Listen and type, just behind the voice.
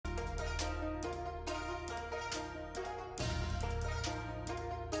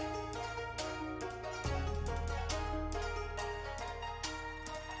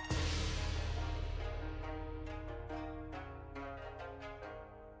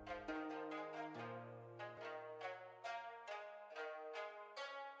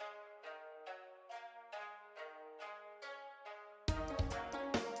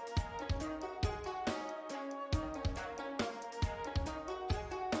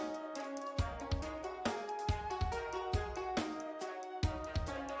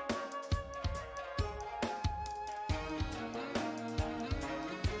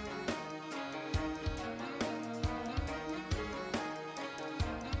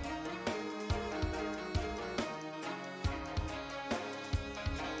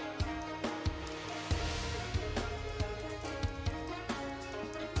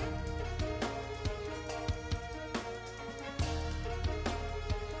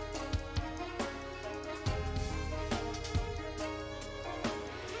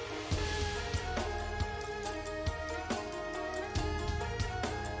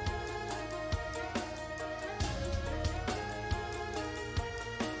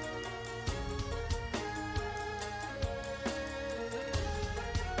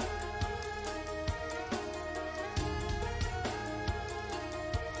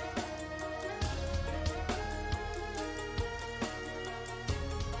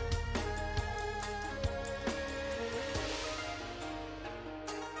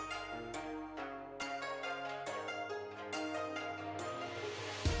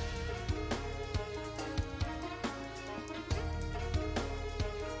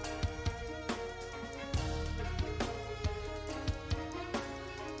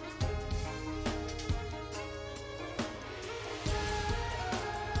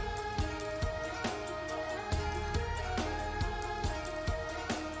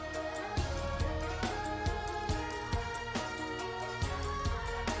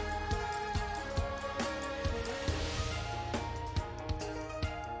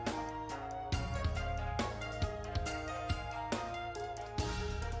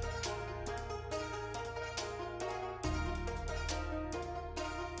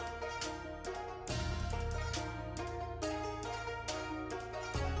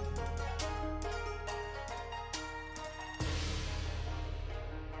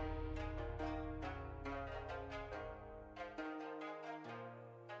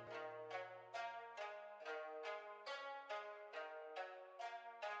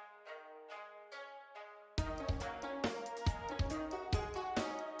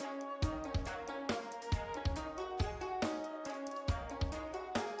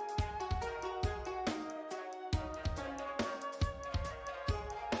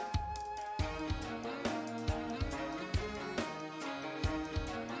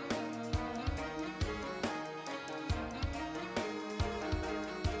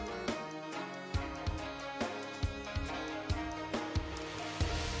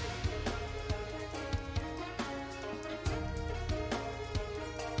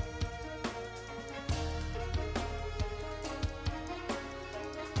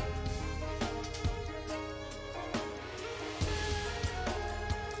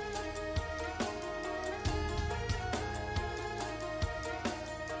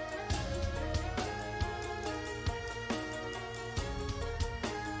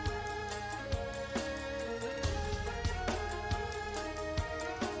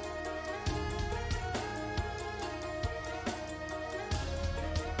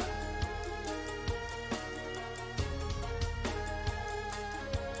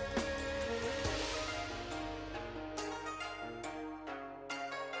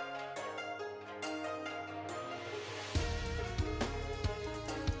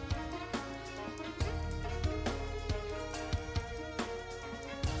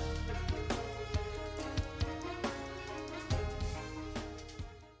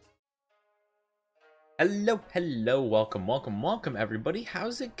Hello, welcome everybody.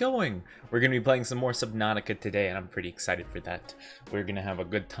 How's it going? We're gonna be playing some more Subnautica today, and I'm pretty excited for that. We're gonna have a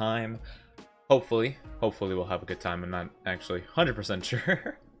good time. Hopefully we'll have a good time. I'm not actually 100%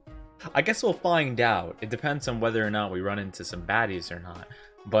 sure. I guess we'll find out. It depends on whether or not we run into some baddies or not.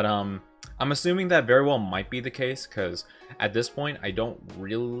 But I'm assuming that very well might be the case, because at this point I don't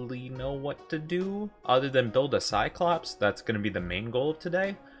really know what to do other than build a Cyclops. That's gonna be the main goal of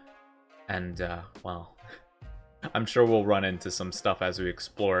today. And, well, I'm sure we'll run into some stuff as we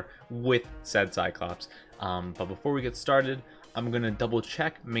explore with said Cyclops. But before we get started, I'm going to double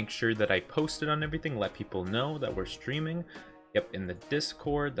check, make sure that I posted on everything, let people know that we're streaming. Yep, in the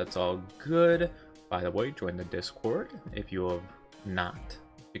Discord, that's all good. By the way, join the Discord if you have not,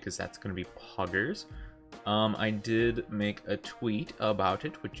 because that's going to be puggers. I did make a tweet about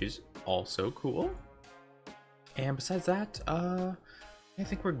it, which is also cool. And besides that, I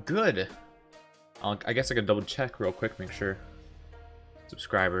think we're good. I guess I could double check real quick, make sure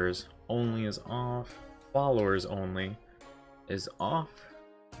subscribers only is off, followers only is off,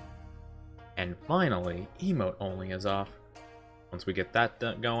 and finally emote only is off. Once we get that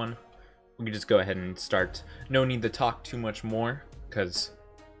going, we can just go ahead and start. No need to talk too much more, because,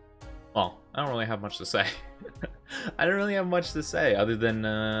 well, I don't really have much to say. I don't really have much to say other than,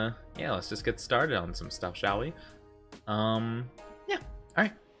 yeah, let's just get started on some stuff, shall we? Yeah.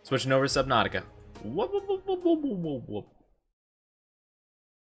 Alright, switching over to Subnautica. Whoop, whoop, whoop, whoop, whoop, whoop, whoop.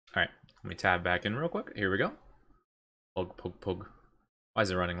 Alright, let me tab back in real quick. Here we go. Pug. Why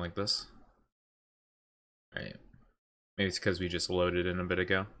is it running like this? Alright. Maybe it's because we just loaded in a bit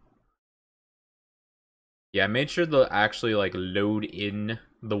ago. Yeah, I made sure to actually, like, load in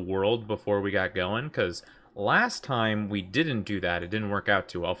the world before we got going, because last time we didn't do that. It didn't work out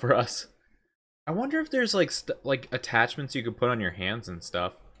too well for us. I wonder if there's like attachments you could put on your hands and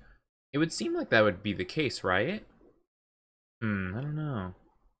stuff. It would seem like that would be the case, right? I don't know.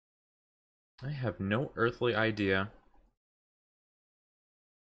 I have no earthly idea.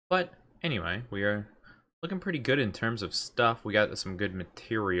 But anyway, we are looking pretty good in terms of stuff. We got some good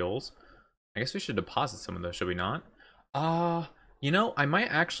materials. I guess we should deposit some of those, should we not? You know, I might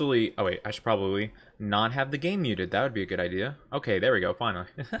actually... Oh wait, I should probably not have the game muted. That would be a good idea. Okay, there we go, finally.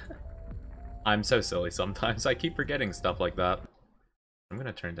 I'm so silly sometimes. I keep forgetting stuff like that. I'm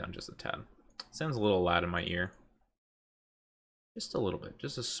gonna turn it down just a tad. Sounds a little loud in my ear. Just a little bit.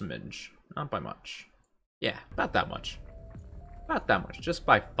 Just a smidge. Not by much. Yeah, about that much. About that much. Just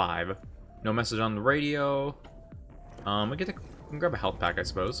by 5. No message on the radio. We can grab a health pack, I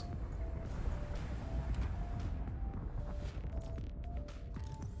suppose.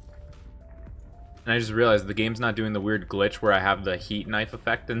 And I just realized the game's not doing the weird glitch where I have the heat knife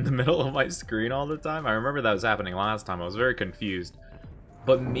effect in the middle of my screen all the time. I remember that was happening last time. I was very confused.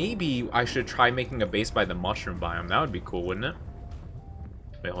 But maybe I should try making a base by the mushroom biome. That would be cool, wouldn't it?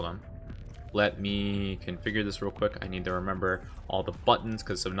 Wait, hold on. Let me configure this real quick. I need to remember all the buttons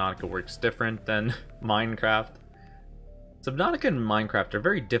because Subnautica works different than Minecraft. Subnautica and Minecraft are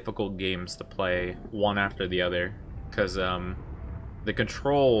very difficult games to play one after the other because the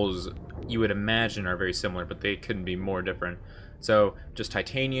controls you would imagine are very similar, but they couldn't be more different. So just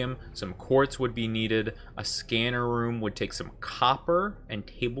titanium, some quartz would be needed, a scanner room would take some copper and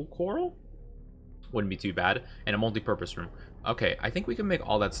table coral, wouldn't be too bad, and a multi-purpose room. Okay, I think we can make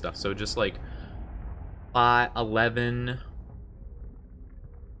all that stuff. So just like 11,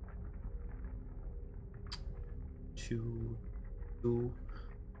 2,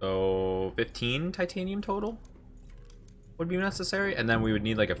 so 15 titanium total would be necessary, and then we would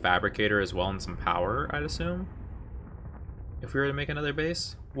need like a fabricator as well and some power, I'd assume, if we were to make another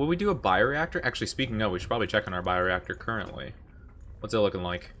base. Will we do a bioreactor? Actually, speaking of, we should probably check on our bioreactor currently. What's it looking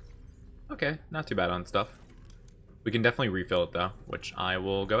like? Okay, not too bad on stuff. We can definitely refill it though, which I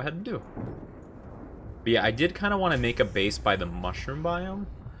will go ahead and do. But yeah, I did kind of want to make a base by the mushroom biome.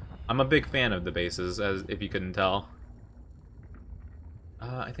 I'm a big fan of the bases, as if you couldn't tell.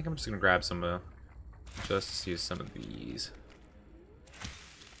 I think I'm just gonna grab some just use some of these.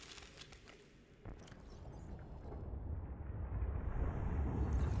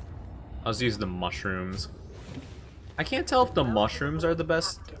 I'll just use the mushrooms. I can't tell if the mushrooms are the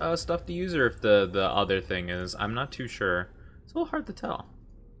best stuff to use or if the other thing is. I'm not too sure. It's a little hard to tell.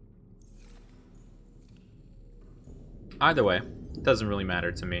 Either way, it doesn't really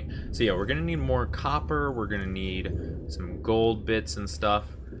matter to me. So yeah, we're gonna need more copper. We're gonna need some gold bits and stuff.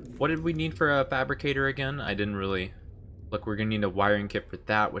 What did we need for a fabricator again? I didn't really look. We're gonna need a wiring kit for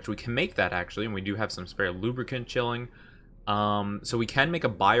that, which we can make that actually, and we do have some spare lubricant chilling. So we can make a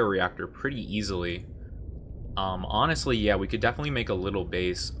bioreactor pretty easily. Honestly, yeah, we could definitely make a little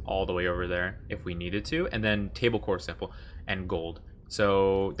base all the way over there if we needed to, and then table core sample and gold.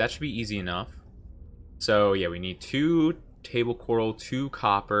 So that should be easy enough. So yeah, we need 2 table coral, 2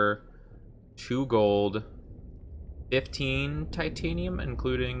 copper, 2 gold, 15 titanium,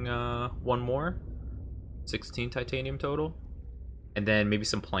 including 1 more. 16 titanium total. And then maybe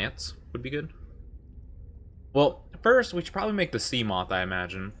some plants would be good. Well, first, we should probably make the sea moth, I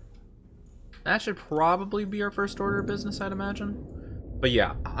imagine. That should probably be our first order of business, I'd imagine. But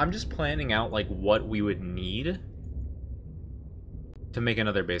yeah, I'm just planning out like what we would need to make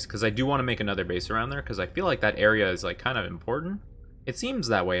another base, because I do want to make another base around there, because I feel like that area is like kind of important. It seems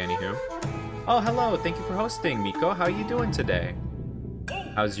that way, anywho. Oh, hello, thank you for hosting, Miko. How are you doing today?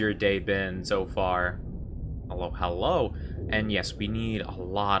 How's your day been so far? Hello, hello. And yes, we need a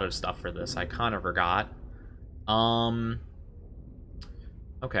lot of stuff for this. I kind of forgot.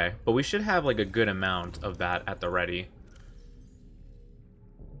 Okay, but we should have like a good amount of that at the ready.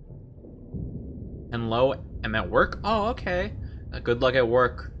 Hello, I'm at work? Oh, okay. Good luck at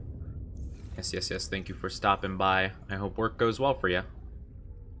work. Yes, yes, yes. Thank you for stopping by. I hope work goes well for you.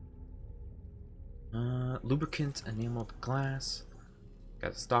 Lubricant, enameled glass.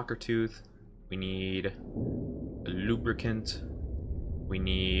 Got a stalker tooth. We need a lubricant. We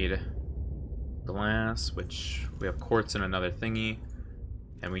need glass, which we have quartz and another thingy.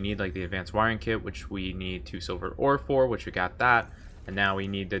 And we need like the advanced wiring kit, which we need 2 silver ore for, which we got that. And now we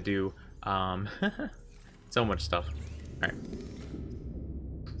need to do so much stuff. Alright.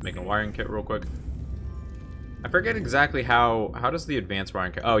 Making a wiring kit real quick. I forget exactly how does the advanced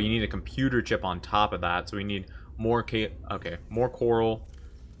wiring kit... Oh, you need a computer chip on top of that. So we need more more coral,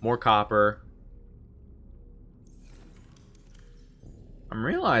 more copper. I'm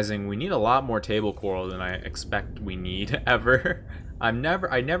realizing we need a lot more table coral than I expect we need ever. I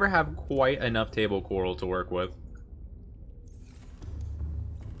never have quite enough table coral to work with.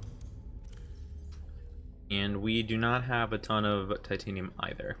 And we do not have a ton of titanium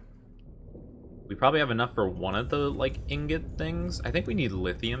either. We probably have enough for one of the like ingot things. I think we need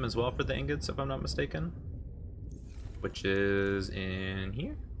lithium as well for the ingots, if I'm not mistaken. Which is in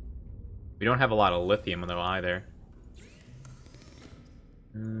here. We don't have a lot of lithium though either.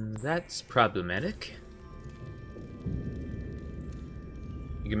 That's problematic.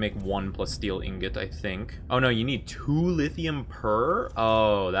 You can make 1 plus steel ingot, I think. Oh no, you need 2 lithium per?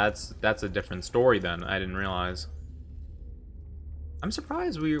 Oh, that's a different story then. I didn't realize. I'm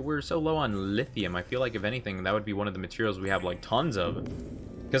surprised we're so low on lithium. I feel like if anything, that would be one of the materials we have like tons of.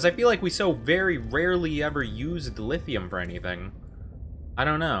 Because I feel like we so very rarely ever used lithium for anything. I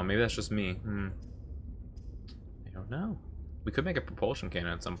don't know. Maybe that's just me. I don't know. We could make a propulsion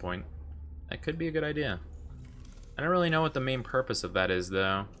cannon at some point. That could be a good idea. I don't really know what the main purpose of that is,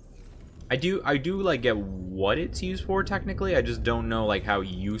 though. I do like get what it's used for technically. I just don't know like how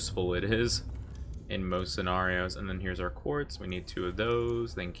useful it is in most scenarios. And then here's our quartz. We need 2 of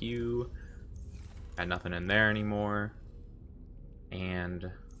those. Thank you. Got nothing in there anymore. And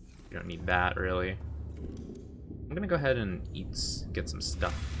we don't need that really. I'm gonna go ahead and get some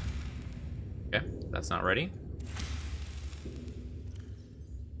stuff. Okay, that's not ready.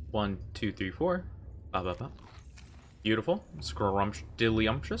 1, 2, 3, 4. Ba ba ba. Beautiful.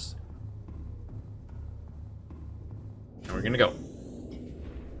 Scrumptious. And we're gonna go.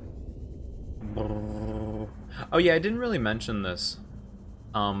 Oh yeah, I didn't really mention this.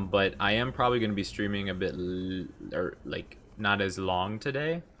 But I am probably gonna be streaming a bit or like not as long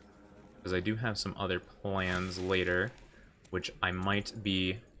today. Because I do have some other plans later, which I might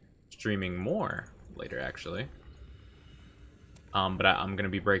be streaming more later actually. But I'm going to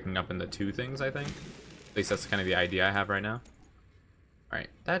be breaking up into 2 things, I think. At least that's kind of the idea I have right now. Alright,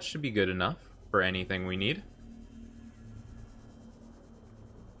 that should be good enough for anything we need.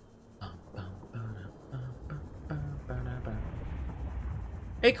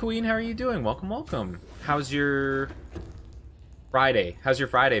 Hey Queen, how are you doing? Welcome, welcome. How's your Friday? How's your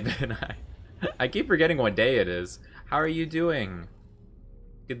Friday been? I keep forgetting what day it is. How are you doing?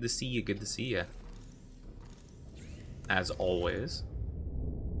 Good to see you, good to see you. As always.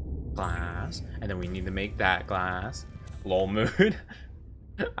 Glass. And then we need to make that glass. Lol mood.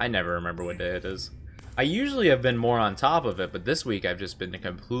 I never remember what day it is. I usually have been more on top of it, but this week I've just been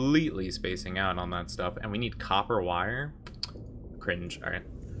completely spacing out on that stuff. And we need copper wire. Cringe. Alright.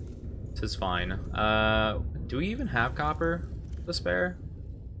 This is fine. Do we even have copper to spare?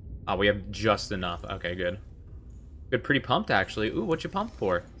 Oh, we have just enough. Okay, good. Good, pretty pumped actually. Ooh, what you pumped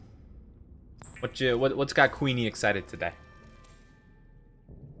for? What's got Queenie excited today?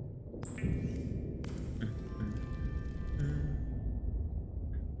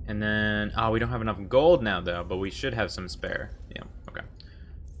 And then, oh, we don't have enough gold now, though, but we should have some spare. Yeah, okay.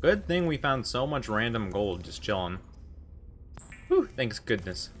 Good thing we found so much random gold just chilling. Whew, thanks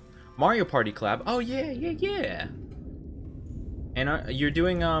goodness. Mario Party collab. Oh, yeah, yeah, yeah. And you're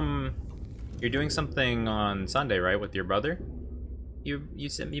doing something on Sunday, right, with your brother? You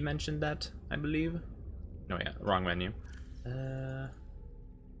mentioned that, I believe. No, yeah, wrong menu.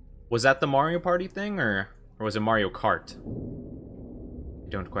 Was that the Mario Party thing, or was it Mario Kart? I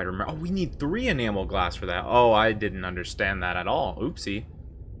don't quite remember. Oh, we need 3 enamel glass for that. Oh, I didn't understand that at all. Oopsie.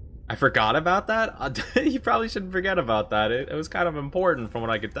 I forgot about that? You probably shouldn't forget about that. It was kind of important from what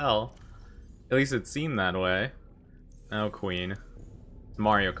I could tell. At least it seemed that way. Oh, Queen. It's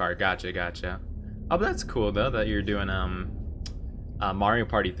Mario Kart. Gotcha, gotcha. Oh, but that's cool, though, that you're doing a Mario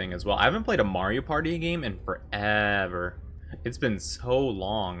Party thing as well. I haven't played a Mario Party game in forever. It's been so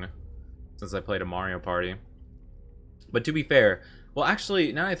long since I played a Mario Party. But to be fair, well,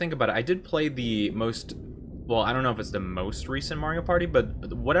 actually, now that I think about it, I did play the most... Well, I don't know if it's the most recent Mario Party,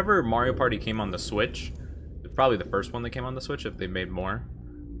 but whatever Mario Party came on the Switch, probably the first one that came on the Switch, if they made more,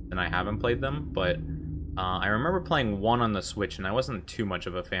 then I haven't played them, but I remember playing one on the Switch, and I wasn't too much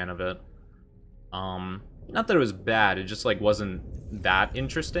of a fan of it. Not that it was bad, it just, like, wasn't that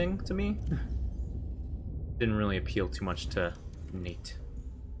interesting to me. Didn't really appeal too much to Nate.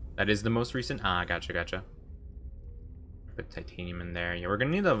 That is the most recent? Ah, gotcha, gotcha. Put titanium in there. Yeah, we're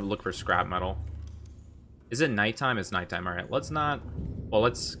gonna need to look for scrap metal. Is it nighttime? It's nighttime. Alright, let's not... Well,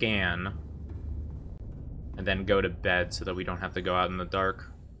 let's scan. And then go to bed so that we don't have to go out in the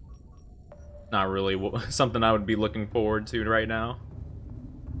dark. Not really something I would be looking forward to right now.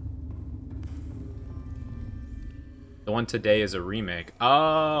 The one today is a remake.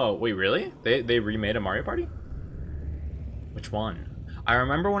 Oh, wait, really? They remade a Mario Party? Which one? I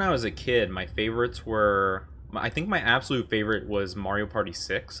remember when I was a kid, my favorites were... I think my absolute favorite was Mario Party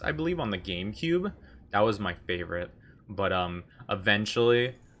 6, I believe, on the GameCube. That was my favorite, but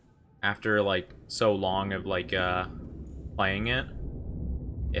eventually, after like so long of like playing it,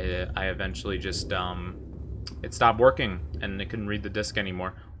 I eventually just it stopped working and it couldn't read the disc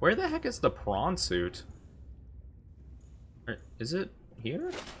anymore. Where the heck is the prawn suit? Is it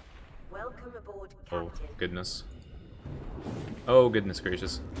here? Welcome aboard, Captain. Oh goodness! Oh goodness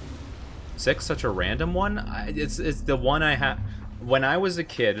gracious! 6, such a random one. It's the one I had when I was a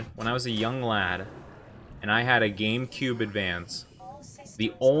kid, when I was a young lad. And I had a GameCube Advance.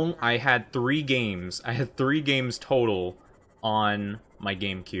 I had 3 games. I had 3 games total on my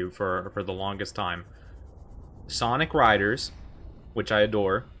GameCube for the longest time. Sonic Riders, which I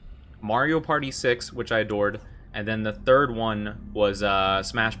adore. Mario Party 6, which I adored. And then the third one was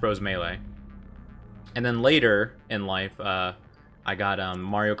Smash Bros. Melee. And then later in life, I got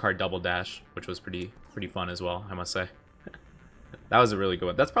Mario Kart Double Dash, which was pretty fun as well, I must say. That was a really good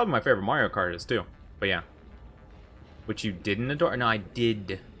one. That's probably my favorite Mario Kart is too. But yeah. Which you didn't adore? No, I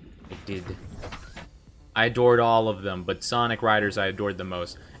did. I did. I adored all of them, but Sonic Riders I adored the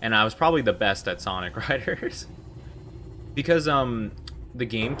most. And I was probably the best at Sonic Riders. Because the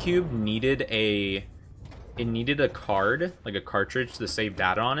GameCube needed a card, like a cartridge to save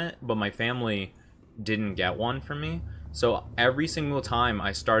data on it, but my family didn't get one for me. So every single time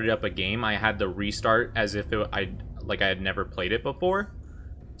I started up a game, I had to restart as if I had never played it before.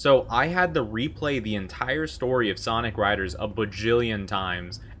 So I had to replay the entire story of Sonic Riders a bajillion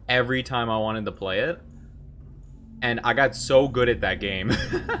times every time I wanted to play it. And I got so good at that game.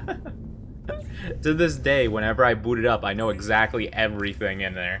 To this day, whenever I boot it up, I know exactly everything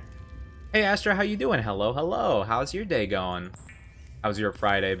in there. Hey Astra, how you doing? Hello, hello. How's your day going? How's your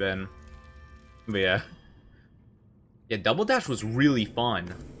Friday been? But yeah. Yeah, Double Dash was really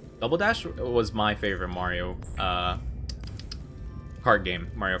fun. Double Dash was my favorite Mario Kart game.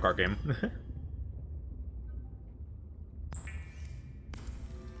 Mario Kart game.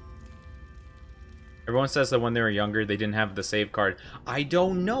 Everyone says that when they were younger, they didn't have the save card. I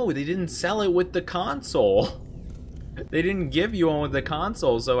don't know. They didn't sell it with the console. They didn't give you one with the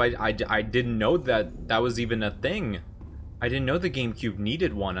console, so I didn't know that was even a thing. I didn't know the GameCube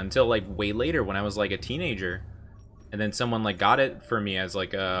needed one until like way later when I was like a teenager. And then someone like got it for me as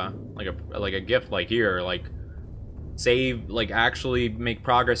like a gift, like here, like save, like actually make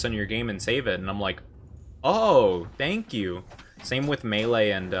progress on your game and save it. And I'm like, oh, thank you. Same with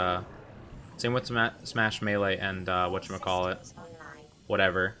Melee and same with Smash Melee and whatchamacallit,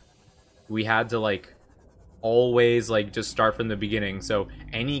 whatever. We had to like always like just start from the beginning. So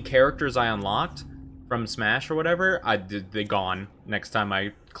any characters I unlocked from Smash or whatever, they gone next time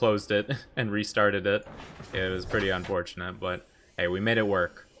I closed it and restarted it. It was pretty unfortunate, but hey, we made it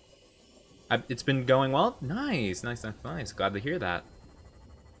work. It's been going well. Nice, nice, nice, nice. Glad to hear that.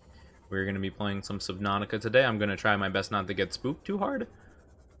 We're going to be playing some Subnautica today. I'm going to try my best not to get spooked too hard.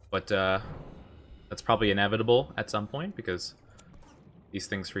 But that's probably inevitable at some point because these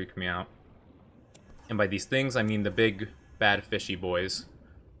things freak me out. And by these things, I mean the big, bad fishy boys.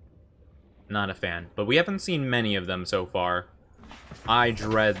 Not a fan. But we haven't seen many of them so far. I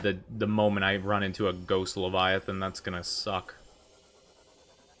dread the moment I run into a ghost Leviathan. That's gonna suck.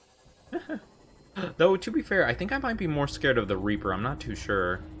 Though, to be fair, I think I might be more scared of the Reaper. I'm not too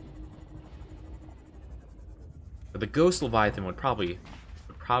sure. But the ghost Leviathan would probably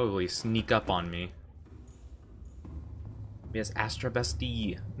sneak up on me. Yes, Astra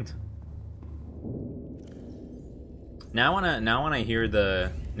Bestie. Now when I hear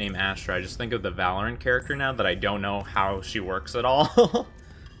the name Astra, I just think of the Valorant character now that I don't know how she works at all.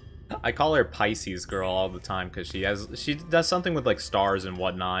 I call her Pisces Girl all the time because she does something with like stars and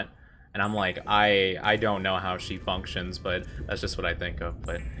whatnot, and I'm like, I don't know how she functions, but that's just what I think of.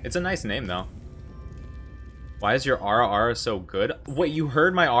 But it's a nice name though. Why is your Ara so good? Wait, you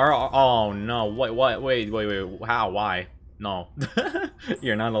heard my Ara? Oh no! Wait! How? Why? No,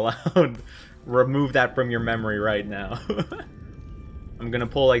 you're not allowed. Remove that from your memory right now. I'm gonna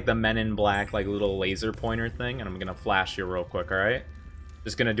pull like the Men in Black like little laser pointer thing, and I'm gonna flash you real quick. All right?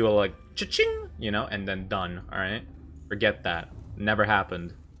 Just gonna do a like cha-ching, you know, and then done. All right? Forget that. Never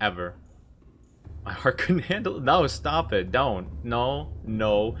happened ever. My heart couldn't handle it. No, stop it. Don't.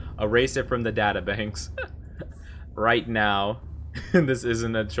 No. Erase it from the databanks. Right now. This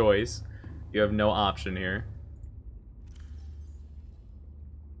isn't a choice. You have no option here.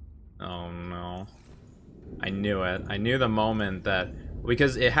 Oh no. I knew it. I knew the moment that...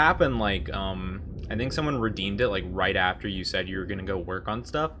 Because it happened like, I think someone redeemed it like right after you said you were gonna go work on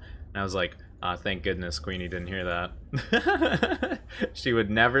stuff. And I was like, thank goodness Queenie didn't hear that. She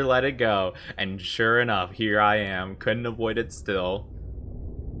would never let it go. And sure enough, here I am. Couldn't avoid it still.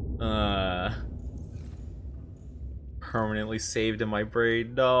 Permanently saved in my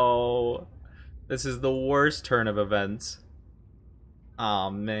brain. No. This is the worst turn of events. Aw,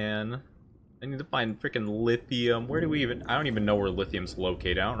 man. I need to find freaking lithium. Where do we even... I don't even know where lithium's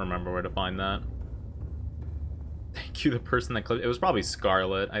located. I don't remember where to find that. Thank you, the person that clipped... It was probably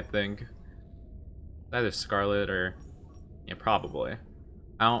Scarlet, I think. Either Scarlet or... Yeah, probably.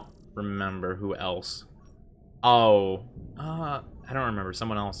 I don't remember who else. Oh. I don't remember.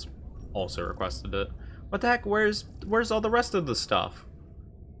 Someone else also requested it. What the heck? Where's all the rest of the stuff?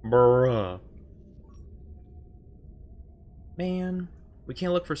 Bruh. Man, we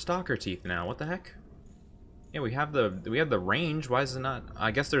can't look for stalker teeth now. What the heck? Yeah, we have the range. Why is it not?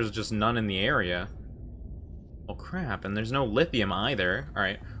 I guess there's just none in the area. Oh crap! And there's no lithium either. All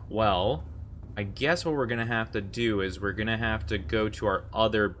right. Well, I guess what we're gonna have to do is we're gonna have to go to our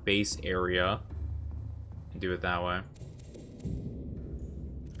other base area and do it that way.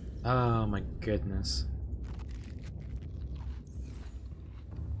 Oh my goodness.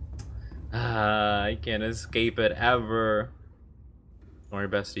 I can't escape it ever. Don't worry,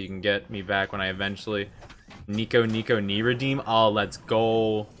 bestie, you can get me back when I eventually... Nico knee redeem? Oh, let's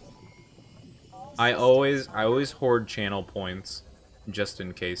go. I always hoard channel points just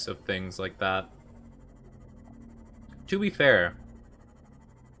in case of things like that. To be fair,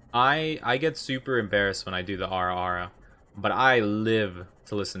 I get super embarrassed when I do the RR, but I live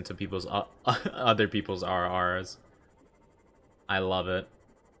to listen to people's other people's RRs. I love it.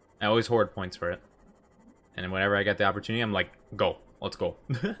 I always hoard points for it. And whenever I get the opportunity, I'm like, go. Let's go.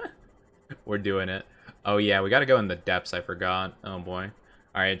 We're doing it. Oh yeah, we gotta go in the depths, I forgot. Oh boy.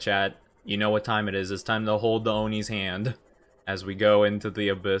 Alright, chat. You know what time it is. It's time to hold the Oni's hand as we go into the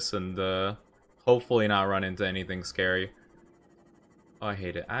abyss and hopefully not run into anything scary. Oh, I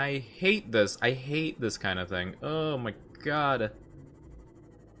hate it. I hate this. I hate this kind of thing. Oh my god.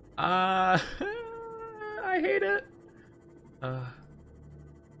 I hate it.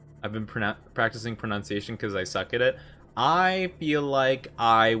 I've been practicing pronunciation because I suck at it. I feel like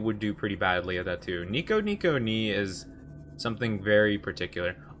I would do pretty badly at that too. Nico ni is something very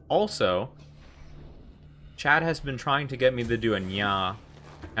particular. Also, Chad has been trying to get me to do a nya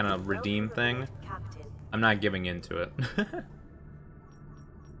kind of redeem thing. I'm not giving into it.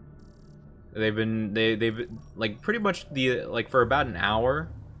 they've like pretty much for about an hour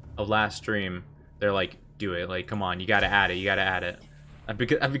of last stream, they're like, do it, like come on, you gotta add it.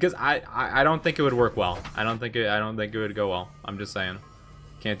 Because I don't think it would work well. I don't think it would go well. I'm just saying.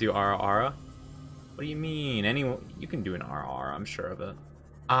 Can't do Ara? What do you mean? You can do an RR, I'm sure of it.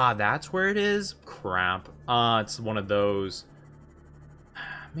 Ah, that's where it is? Crap. It's one of those.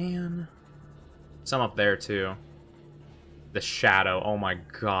 Man. Some up there too. The shadow. Oh my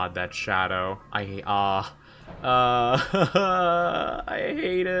god, that shadow. I hate I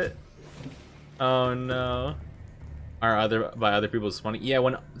hate it. Oh no. By other people it's funny. Yeah,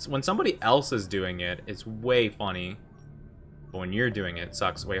 when somebody else is doing it, it's way funny. But when you're doing it, it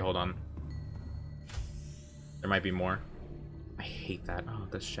sucks. Wait, hold on. There might be more. I hate that. Oh,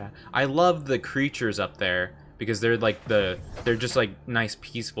 this chat. I love the creatures up there because they're like they're just like nice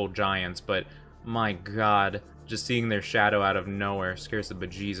peaceful giants, but my god, just seeing their shadow out of nowhere scares the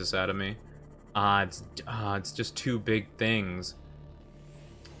bejesus out of me. It's just two big things.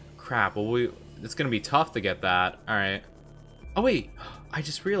 Crap. Well, it's gonna be tough to get that. All right. Oh wait, I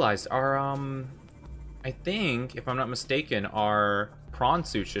just realized our I think if I'm not mistaken, our prawn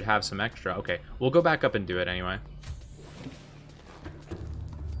suit should have some extra. Okay, we'll go back up and do it anyway.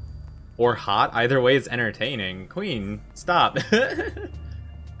 Or hot. Either way, it's entertaining. Queen, stop. You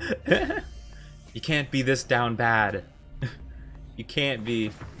can't be this down bad. You can't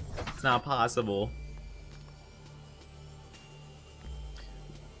be. It's not possible.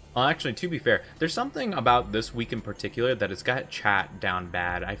 Well, actually, to be fair, there's something about this week in particular that it's got chat down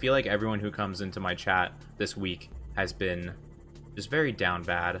bad. I feel like everyone who comes into my chat this week has been just very down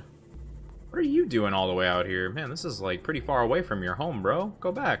bad. What are you doing all the way out here? Man, this is like pretty far away from your home, bro.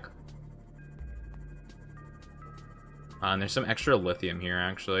 Go back. And there's some extra lithium here,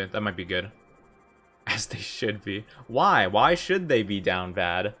 actually. That might be good. As they should be. Why? Why should they be down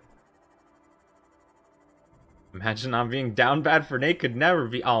bad? Imagine not being down bad for Nate could never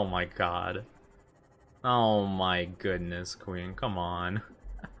be. Oh my god. Oh my goodness, Queen. Come on.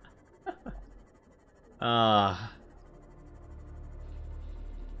 Oh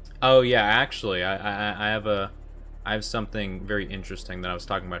yeah, actually, I have something very interesting that I was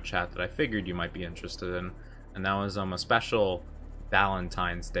talking about chat that I figured you might be interested in. And that was a special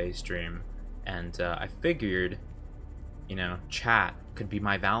Valentine's Day stream, and I figured, you know, chat could be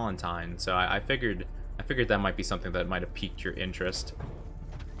my Valentine. So I figured that might be something that might have piqued your interest.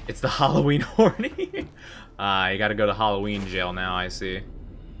 It's the Halloween horny. You gotta go to Halloween jail now. I see.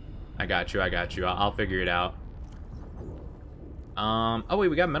 I got you. I'll figure it out. Oh wait,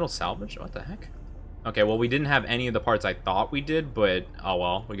 we got metal salvage. What the heck? Okay, well we didn't have any of the parts I thought we did, but oh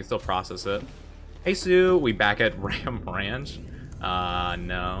well, we can still process it. Hey Sue, we back at Ram Ranch?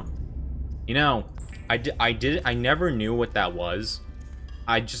 No. You know, I never knew what that was.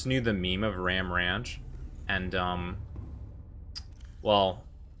 I just knew the meme of Ram Ranch. And, well,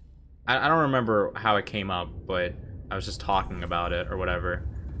 I don't remember how it came up, but I was just talking about it or whatever.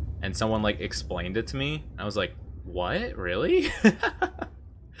 And someone, like, explained it to me. I was like, what? Really?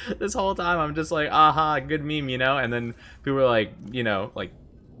 This whole time I'm just like, aha, good meme, you know? And then people were like, you know, like,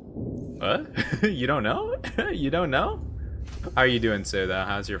 what? You don't know? You don't know? How are you doing, Sue, though?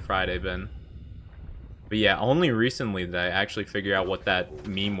 How's your Friday been? But yeah, only recently did I actually figure out what that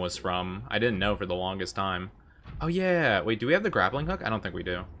meme was from. I didn't know for the longest time. Oh yeah, wait, do we have the grappling hook? I don't think we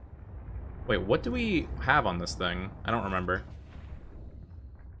do. Wait, what do we have on this thing? I don't remember.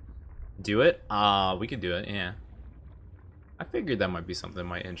 Do it? We could do it, yeah. I figured that might be something that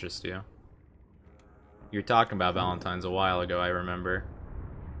might interest you. You were talking about Valentine's a while ago, I remember.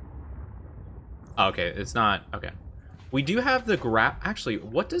 Okay, it's not, okay. We do have the actually,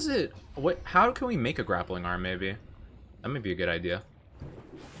 what does it, how can we make a grappling arm, maybe? That might be a good idea.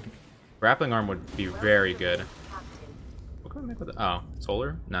 Grappling arm would be very good. What can we make with it? Oh,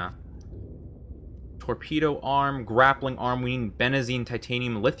 solar? Nah. Torpedo arm, grappling arm, we need benzene,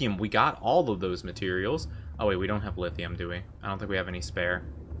 titanium, lithium. We got all of those materials. Oh wait, we don't have lithium, do we? I don't think we have any spare.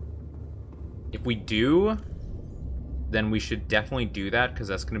 If we do, then we should definitely do that, because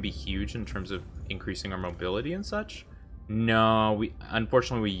that's going to be huge in terms of increasing our mobility and such. No,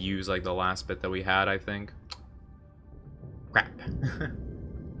 unfortunately we used like the last bit that we had, I think. Crap.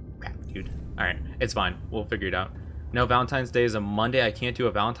 Crap, dude. Alright, it's fine. We'll figure it out. No, Valentine's Day is a Monday. I can't do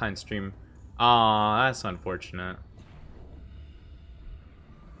a Valentine's stream. Aw, that's unfortunate.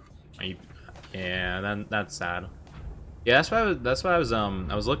 Yeah, that's sad. Yeah, that's why I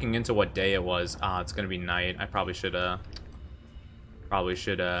was looking into what day it was. It's gonna be night. I probably should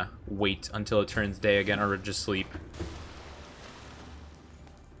wait until it turns day again, or just sleep.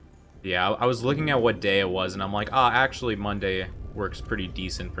 Yeah, I was looking at what day it was, and I'm like, actually Monday works pretty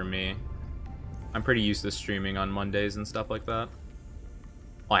decent for me. I'm pretty used to streaming on Mondays and stuff like that.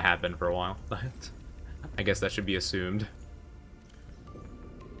 Well, I have been for a while, but I guess that should be assumed.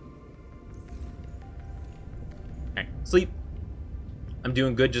 Alright, sleep. I'm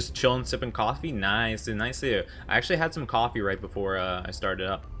doing good, just chilling, sipping coffee. Nice, nice to you. I actually had some coffee right before I started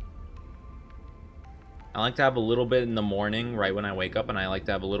up. I like to have a little bit in the morning, right when I wake up, and I like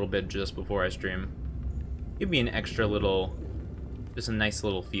to have a little bit just before I stream. Give me an extra little, just a nice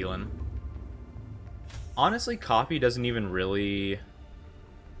little feeling. Honestly, coffee doesn't even really...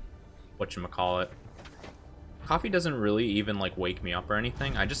 whatchamacallit. Coffee doesn't really even, like, wake me up or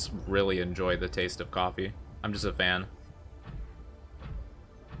anything. I just really enjoy the taste of coffee. I'm just a fan.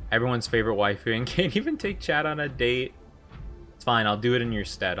 Everyone's favorite waifu and can't even take chat on a date. It's fine, I'll do it in your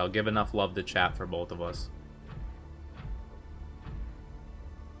stead. I'll give enough love to chat for both of us.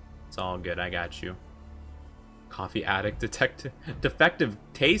 It's all good, I got you. Coffee addict defective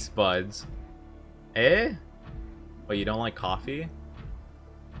taste buds. Eh? But you don't like coffee?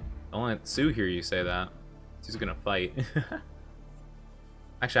 Don't let Sue hear you say that. Sue's gonna fight.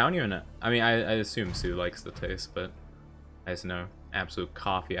 Actually, I don't even know. I mean, I assume Sue likes the taste, but I just know. Absolute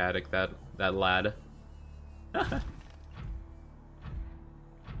coffee addict, that lad. Oh,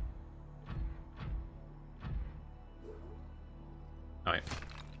 wait.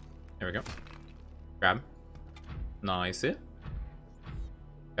 There we go. Grab. Nice.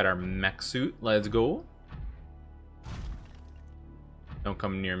 Got our mech suit. Let's go. Don't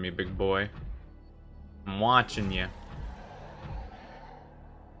come near me, big boy. I'm watching you.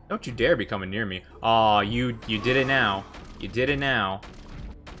 Don't you dare be coming near me. Aw, you did it now. You did it now.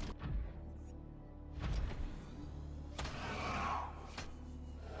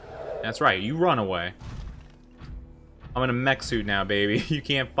 That's right, you run away. I'm in a mech suit now, baby. You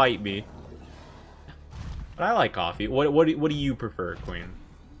can't fight me. But I like coffee. What do you prefer, Queen?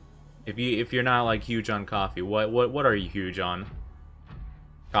 If you're not like huge on coffee, what are you huge on?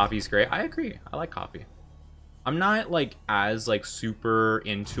 Coffee's great. I agree. I like coffee. I'm not like as like super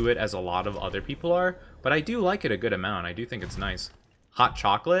into it as a lot of other people are, but I do like it a good amount. I do think it's nice. Hot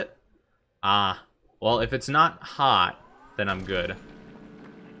chocolate? Ah, well, if it's not hot, then I'm good.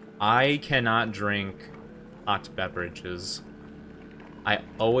 I cannot drink hot beverages. I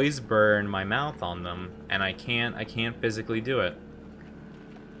always burn my mouth on them, and I can't physically do it.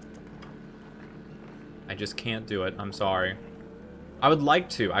 I just can't do it. I'm sorry. I would like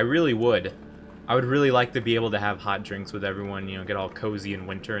to. I really would. I would really like to be able to have hot drinks with everyone, you know, get all cozy in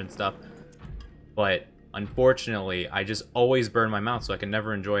winter and stuff. But unfortunately, I just always burn my mouth, so I can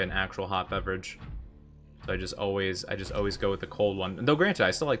never enjoy an actual hot beverage. So I just always go with the cold one. Though granted,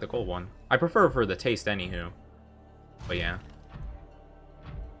 I still like the cold one. I prefer for the taste anywho. But yeah.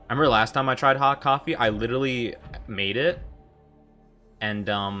 I remember last time I tried hot coffee, I literally made it. And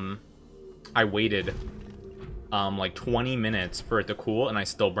I waited like 20 minutes for it to cool, and I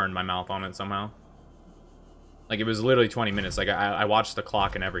still burned my mouth on it somehow. Like, it was literally 20 minutes. Like, I watched the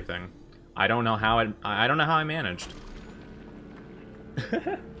clock and everything. I don't know how I don't know how I managed.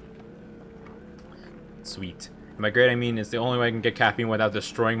 Sweet. And by great, I mean it's the only way I can get caffeine without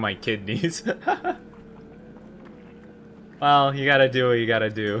destroying my kidneys. Well, you gotta do what you gotta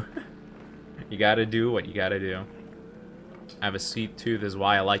do. You gotta do what you gotta do. I have a sweet tooth is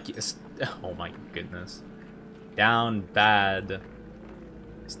why I like it. Oh my goodness. Down bad.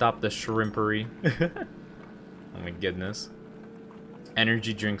 Stop the shrimpery. Oh my goodness.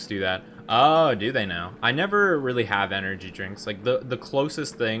 Energy drinks do that. Oh, do they now? I never really have energy drinks. Like, the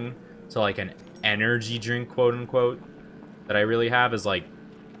closest thing to, like, an energy drink, quote-unquote, that I really have is, like,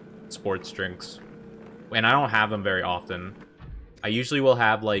 sports drinks. And I don't have them very often. I usually will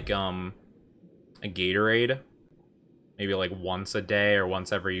have, like, a Gatorade. Maybe, like, once a day or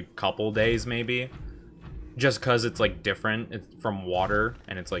once every couple days, maybe. Just because it's, like, different. It's from water,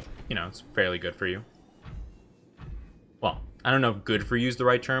 and it's, like, you know, it's fairly good for you. Well, I don't know if good for you is the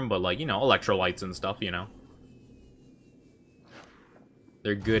right term, but, like, you know, electrolytes and stuff, you know.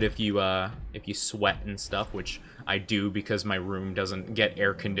 They're good if you sweat and stuff, which I do because my room doesn't get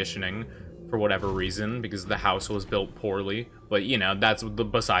air conditioning for whatever reason, because the house was built poorly. But, you know, that's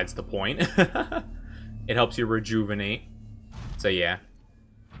besides the point. It helps you rejuvenate. So, yeah.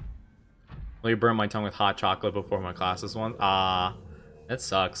 Let me burn my tongue with hot chocolate before my classes once. Ah, that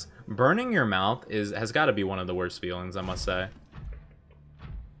sucks. Burning your mouth has got to be one of the worst feelings, I must say.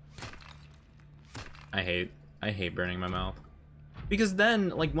 I hate burning my mouth. Because then,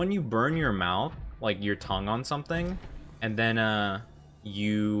 like, when you burn your mouth, like, your tongue on something, and then,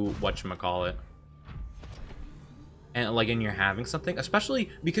 you, whatchamacallit, and, like, and you're having something, especially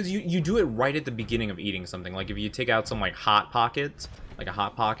because you do it right at the beginning of eating something. Like, if you take out some, like, Hot Pockets, like a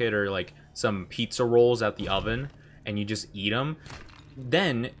Hot Pocket, or, like, some pizza rolls out the oven, and you just eat them,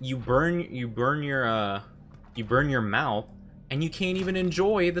 then you burn your mouth, and you can't even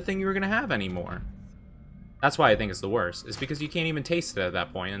enjoy the thing you were gonna have anymore. That's why I think it's the worst. It's because you can't even taste it at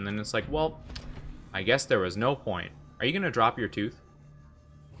that point, and then it's like, well, I guess there was no point. Are you gonna drop your tooth?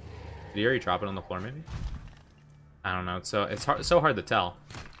 Did you already drop it on the floor, maybe? I don't know. It's so hard to tell.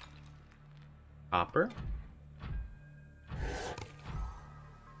 Copper?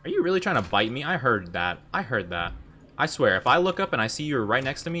 Are you really trying to bite me? I heard that. I heard that. I swear, if I look up and I see you're right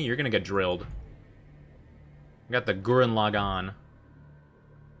next to me, you're gonna get drilled. I got the Gurren Lagann.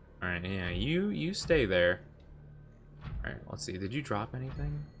 Alright, yeah, you stay there. Alright, let's see. Did you drop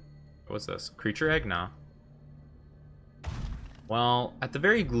anything? What's this? Creature egg? Nah. Well, at the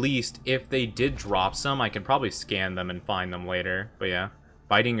very least, if they did drop some, I could probably scan them and find them later. But yeah,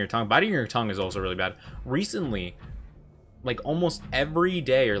 biting your tongue. Biting your tongue is also really bad. Recently, like almost every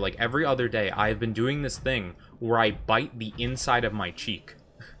day or like every other day, I've been doing this thing where I bite the inside of my cheek.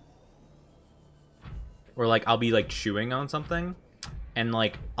 Or like I'll be like chewing on something and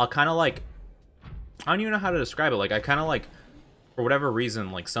like I'll kind of like, I don't even know how to describe it. Like I kind of like, for whatever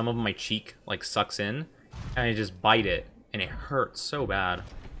reason, like some of my cheek like sucks in and I just bite it and it hurts so bad.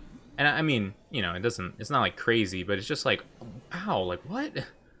 And I mean, you know, it's not like crazy, but it's just like, ow, like what?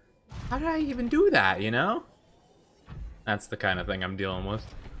 How did I even do that, you know? That's the kind of thing I'm dealing with.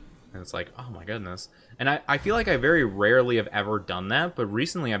 And it's like, oh my goodness. And I feel like I very rarely have ever done that, but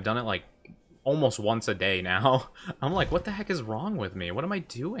recently I've done it like almost once a day now. I'm like, what the heck is wrong with me? What am I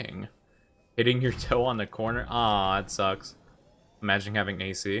doing? Hitting your toe on the corner? Ah, it sucks. Imagine having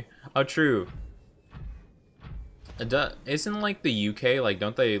AC. Oh, true. Isn't like the UK, like,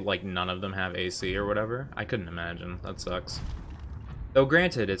 don't they, like, none of them have AC or whatever? I couldn't imagine. That sucks. Though,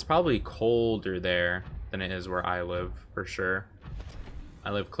 granted, it's probably colder there than it is where I live, for sure.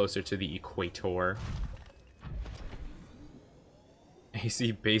 I live closer to the equator.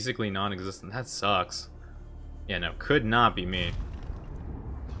 AC basically non-existent. That sucks. Yeah, no, could not be me.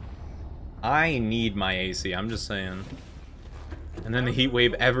 I need my AC, I'm just saying. And then the heat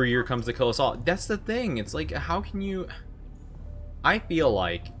wave every year comes to kill us all. That's the thing. It's like, how can you... I feel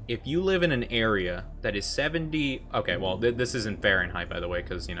like if you live in an area that is 70... Okay, well, this isn't Fahrenheit, by the way,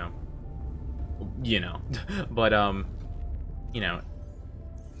 because, you know... But, you know...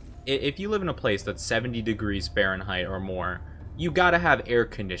 If you live in a place that's 70 degrees Fahrenheit or more, you gotta have air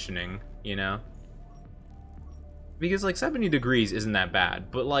conditioning, you know? Because, like, 70 degrees isn't that bad,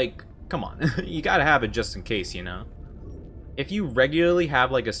 but, like, come on. You gotta have it just in case, you know? If you regularly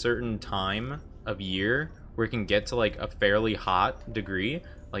have like a certain time of year where it can get to like a fairly hot degree,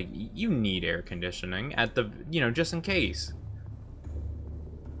 like you need air conditioning at the, you know, just in case.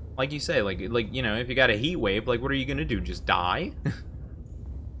 Like you say, like you know, if you got a heat wave, like what are you gonna do? Just die?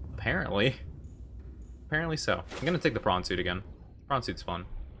 Apparently so. I'm gonna take the prawn suit again. Prawn suit's fun.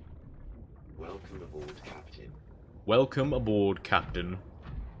 Welcome aboard, Captain. Welcome aboard, Captain.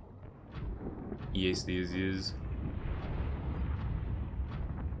 Yes, this is.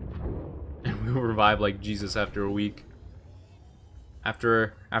 And we will revive like Jesus after a week.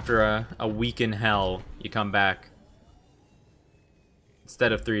 After a week in hell, you come back.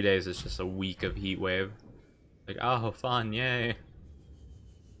 Instead of 3 days, it's just a week of heat wave. Like, oh, fun, yay.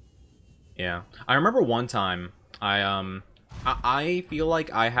 Yeah. I remember one time, I feel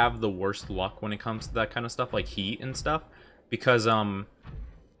like I have the worst luck when it comes to that kind of stuff, like heat and stuff. Because,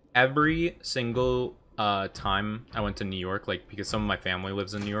 every single time I went to New York, like because some of my family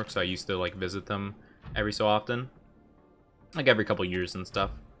lives in New York, so I used to like visit them every so often, like every couple years and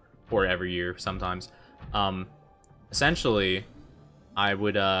stuff, or every year sometimes. Essentially, I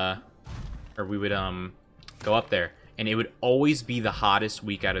would or we would go up there, and it would always be the hottest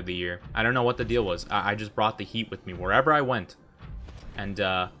week out of the year. I don't know what the deal was. I just brought the heat with me wherever I went, and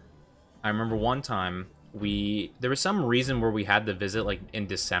I remember one time. There was some reason where we had to visit like in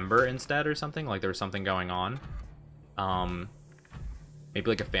December instead or something, like there was something going on. Maybe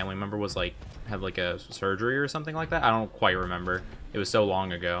like a family member was like had like a surgery or something like that. I don't quite remember. It was so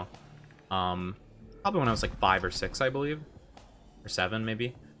long ago. Probably when I was like 5 or 6, I believe, or 7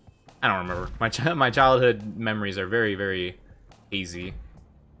 maybe. I don't remember. My childhood memories are very, very hazy.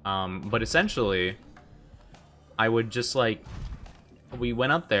 But essentially, I would just like, we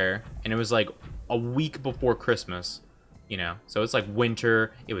went up there and it was like a week before Christmas, you know, so it's like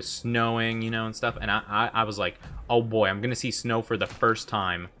winter, it was snowing, you know, and stuff, and I was like, oh boy, I'm gonna see snow for the first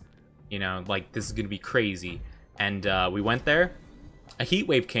time, you know, like this is gonna be crazy. And we went there, a heat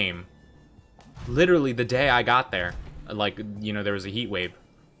wave came literally the day I got there. Like, you know, there was a heat wave,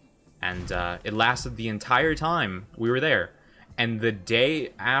 and it lasted the entire time we were there, and the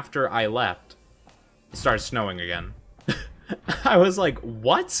day after I left, it started snowing again. I was like,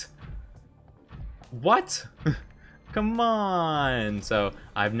 what? What? Come on. So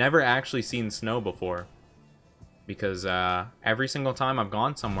I've never actually seen snow before, because every single time I've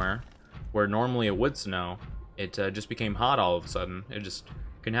gone somewhere where normally it would snow, it just became hot all of a sudden. It just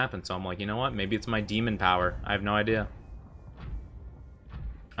couldn't happen. So I'm like, you know what, maybe it's my demon power. I have no idea.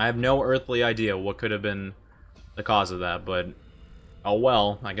 I have no earthly idea what could have been the cause of that, but oh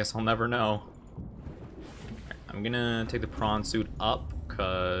well, I guess I'll never know. I'm gonna take the prawn suit up,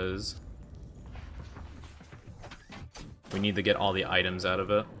 because we need to get all the items out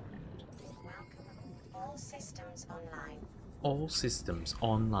of it. All systems online. All systems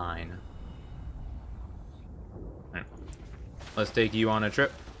online. Alright. Let's take you on a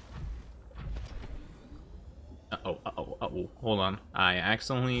trip. Uh-oh. Hold on. I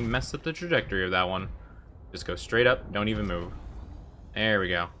accidentally messed up the trajectory of that one. Just go straight up. Don't even move. There we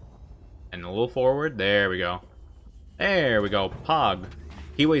go. And a little forward. There we go. There we go. Pog.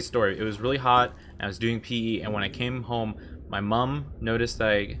 Heatwave story. It was really hot. I was doing PE, and when I came home, my mom noticed that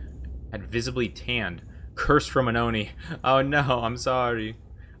I had visibly tanned. Curse from an Oni. Oh no, I'm sorry.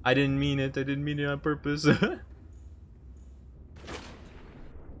 I didn't mean it. I didn't mean it on purpose. I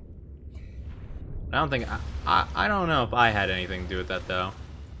don't think I don't know if I had anything to do with that though.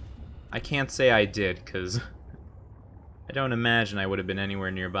 I can't say I did, because I don't imagine I would have been anywhere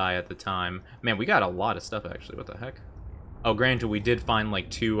nearby at the time. Man, we got a lot of stuff actually. What the heck? Oh, granted, we did find like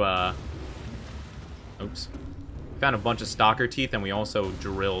two oops. We found a bunch of stalker teeth, and we also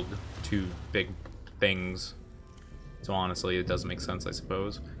drilled two big things. So honestly, it does make sense, I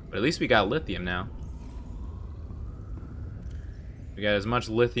suppose. But at least we got lithium now. We got as much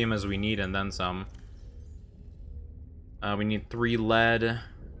lithium as we need and then some. We need 3 lead.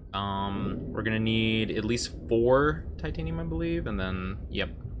 We're gonna need at least 4 titanium, I believe, and then, yep.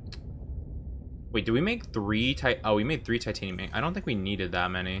 Wait, did we make 3 oh, we made 3 titanium. I don't think we needed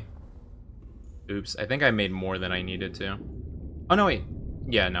that many. Oops, I think I made more than I needed to. Oh, no, wait.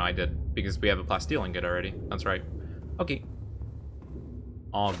 Yeah, no, I did, because we have a plasteel ingot already. That's right. Okay.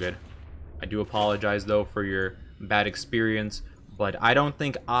 All good. I do apologize, though, for your bad experience, but I don't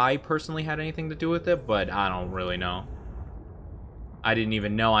think I personally had anything to do with it, but I don't really know. I didn't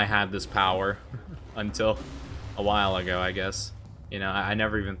even know I had this power until a while ago, I guess. You know, I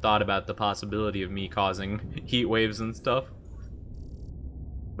never even thought about the possibility of me causing heat waves and stuff.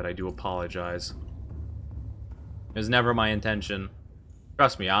 But I do apologize. It was never my intention.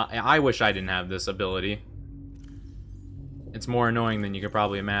 Trust me, I wish I didn't have this ability. It's more annoying than you could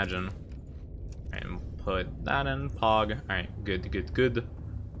probably imagine. Alright, and put that in. Pog. Alright, good.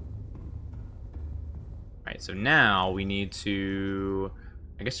 Alright, so now we need to,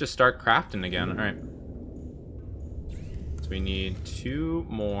 I guess, just start crafting again. Alright. So we need 2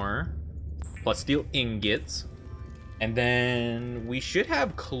 more plasteel ingots. And then we should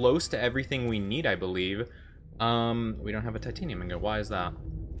have close to everything we need, I believe. We don't have a titanium ingot. Why is that?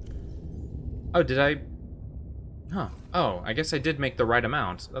 Oh, did I? Huh. Oh, I guess I did make the right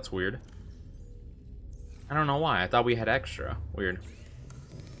amount. That's weird. I don't know why. I thought we had extra. Weird.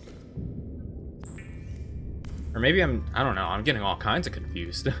 Or maybe I don't know, I'm getting all kinds of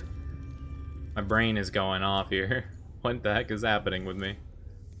confused. My brain is going off here. What the heck is happening with me?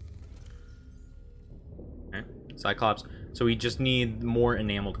 Okay. Cyclops. So we just need more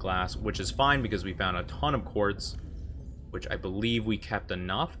enameled glass, which is fine because we found a ton of quartz, which I believe we kept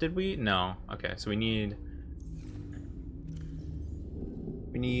enough, did we? No. Okay, so we need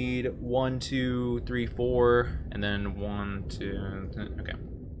 1, 2, 3, 4, and then 1, 2, 3, okay.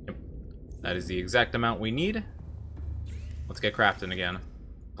 Yep. That is the exact amount we need. Let's get crafting again.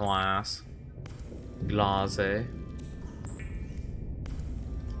 Glass. Glaze.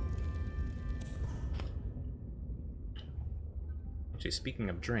 Actually, speaking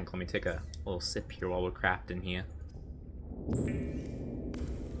of drink, let me take a little sip here while we're crafting here.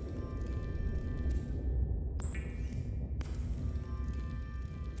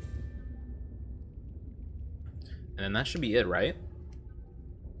 And then that should be it, right?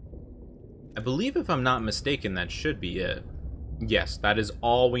 I believe, if I'm not mistaken, that should be it. Yes, that is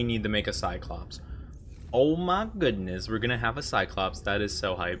all we need to make a Cyclops. Oh my goodness, we're gonna have a Cyclops. That is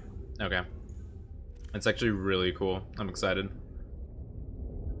so hype. Okay. That's actually really cool. I'm excited.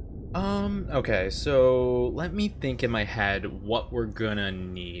 Okay, so let me think in my head what we're gonna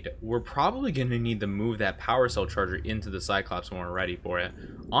need. We're probably gonna need to move that power cell charger into the Cyclops when we're ready for it.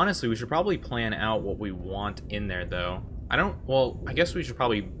 Honestly, we should probably plan out what we want in there, though. Well, I guess we should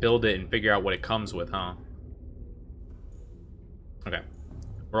probably build it and figure out what it comes with, huh? Okay.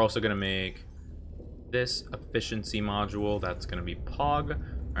 We're also gonna make this efficiency module. That's gonna be POG.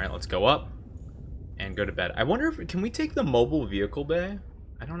 Alright, let's go up and go to bed. I wonder if, can we take the mobile vehicle bay?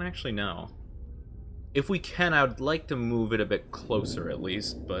 I don't actually know. If we can, I would like to move it a bit closer at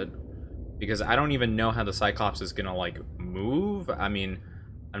least, but because I don't even know how the Cyclops is gonna, like, move. I mean,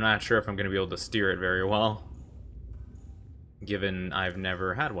 I'm not sure if I'm gonna be able to steer it very well, given I've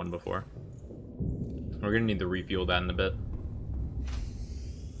never had one before. We're gonna need to refuel that in a bit.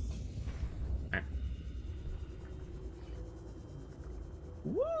 Alright.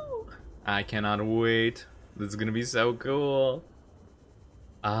 Woo! I cannot wait. This is gonna be so cool.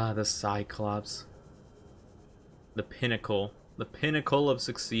 Ah, the Cyclops. The pinnacle. The pinnacle of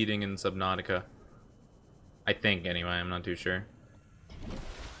succeeding in Subnautica. I think, anyway. I'm not too sure.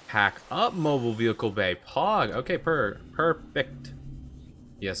 Pack up mobile vehicle bay. Pog. Okay, perfect.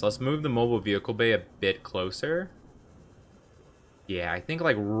 Yes, let's move the mobile vehicle bay a bit closer. Yeah, I think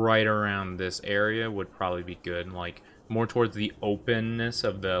like right around this area would probably be good. Like more towards the openness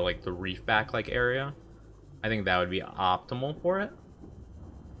of the like the reef back like area. I think that would be optimal for it.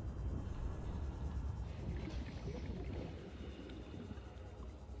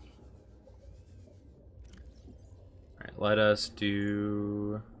 Alright, let us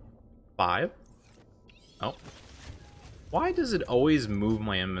do 5. Oh. Why does it always move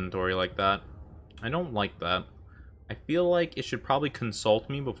my inventory like that? I don't like that. I feel like it should probably consult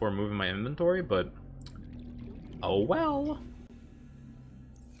me before moving my inventory, but oh well.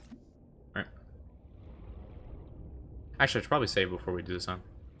 Alright. Actually, I should probably save before we do this, huh?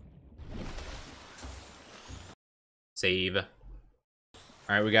 Save.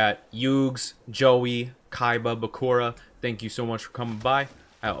 Alright, we got Yugs, Joey, Kaiba, Bakura. Thank you so much for coming by.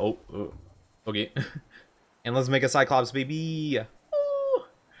 Okay. And let's make a Cyclops, baby. Woo!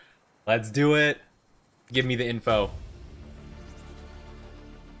 Let's do it. Give me the info.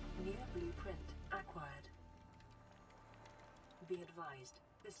 New blueprint acquired. Be advised,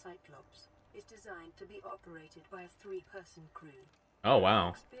 the Cyclops is designed to be operated by a 3-person crew. Oh, wow.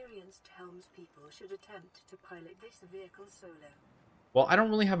 Experienced helmspeople should attempt to pilot this vehicle solo. Well, I don't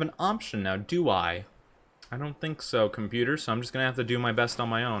really have an option now, do I? I don't think so, computer, so I'm just gonna have to do my best on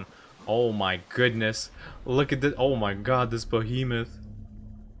my own. Oh my goodness. Look at this. Oh my god, this behemoth.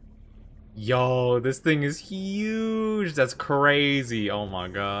 Yo, this thing is huge. That's crazy. Oh my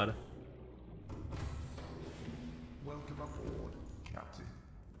god. Welcome aboard, Captain.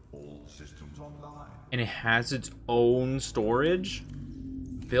 All systems online. And it has its own storage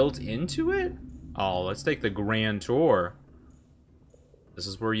built into it? Oh, let's take the grand tour. This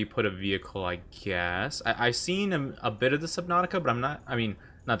is where you put a vehicle, I guess. I've seen a bit of the Subnautica, but I'm not... I mean,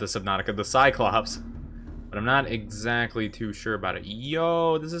 not the Subnautica, the Cyclops. But I'm not exactly too sure about it.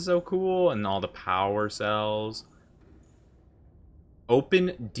 Yo, this is so cool. And all the power cells.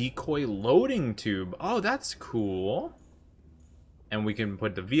 Open decoy loading tube. Oh, that's cool. And we can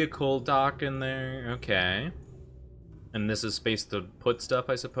put the vehicle dock in there. Okay. And this is space to put stuff,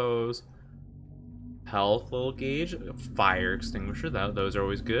 I suppose. Health little gauge. Fire extinguisher. Those are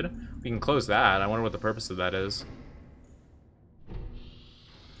always good. We can close that. I wonder what the purpose of that is.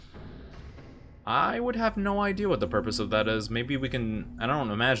 I would have no idea what the purpose of that is. Maybe we can... I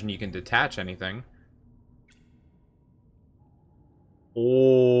don't imagine you can detach anything.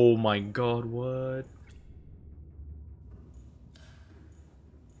 Oh my god, what?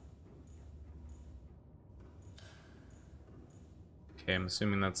 Okay, I'm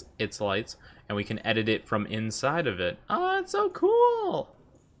assuming that's its lights. And we can edit it from inside of it. Oh, it's so cool!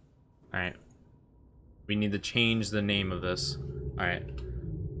 Alright. We need to change the name of this. Alright.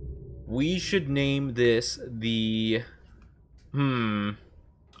 We should name this the... Oh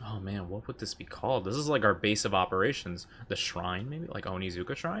man, what would this be called? This is like our base of operations. The shrine, maybe? Like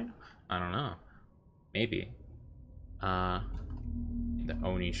Onizuka shrine? I don't know. Maybe. The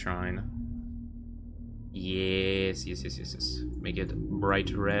Oni shrine. Yes. Make it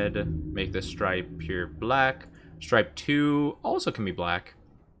bright red. Make the stripe pure black. Stripe 2 also can be black.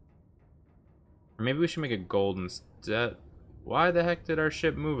 Or maybe we should make it gold instead. Why the heck did our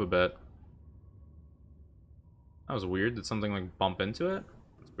ship move a bit? That was weird. Did something like bump into it?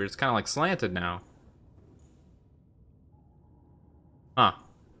 It's weird. It's kind of like slanted now. Huh.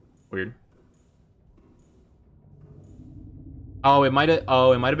 Weird. Oh, it might have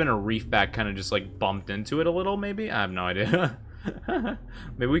been a reef back kind of just like bumped into it a little, maybe? I have no idea.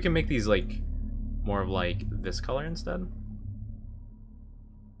 Maybe we can make these like more of like this color instead.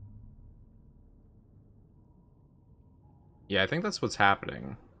 Yeah, I think that's what's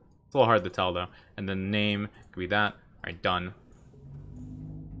happening. It's a little hard to tell though. And then the name could be that. Alright, done.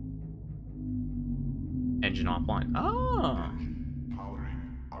 Engine offline. Oh!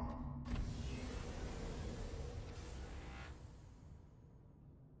 Powering up.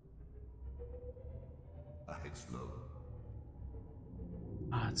 Ahead slow.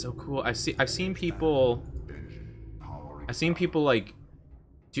 Ah, it's so cool. I've seen people Powering like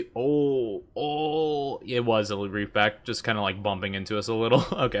do it was a reef back just kind of like bumping into us a little.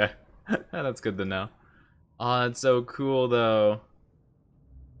 Okay. That's good to know. Oh, it's so cool though.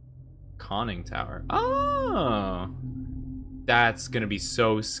 Conning tower. Oh, that's gonna be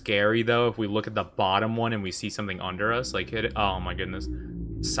so scary though if we look at the bottom one and we see something under us. Like hit it. Oh my goodness.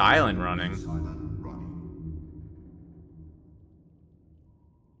 Silent running. silent running.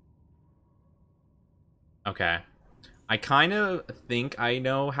 Okay. I kind of think I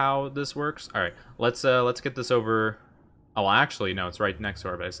know how this works. All right, let's get this over. Oh, actually, no, it's right next to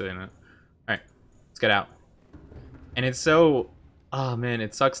our base, isn't it? All right, let's get out. And it's so, oh man,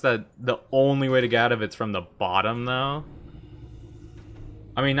 it sucks that the only way to get out of it's from the bottom, though.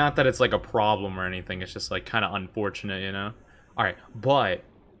 I mean, not that it's like a problem or anything. It's just like kind of unfortunate, you know. All right, but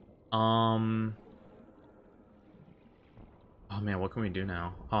oh man, what can we do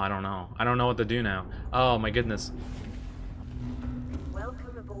now? Oh, I don't know. I don't know what to do now. Oh my goodness.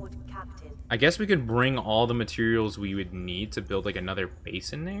 Welcome aboard, Captain. I guess we could bring all the materials we would need to build like another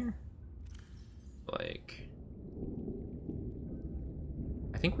base in there. Like,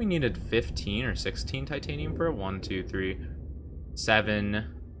 I think we needed 15 or 16 titanium for it. 1, 2, 3, 7,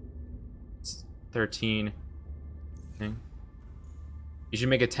 13. Okay. You should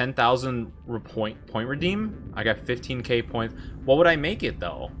make a 10,000 point redeem. I got 15k points. What would I make it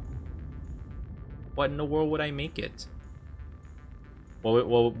though? What in the world would I make it? What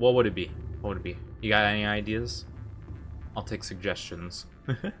would it be? What would it be? You got any ideas? I'll take suggestions.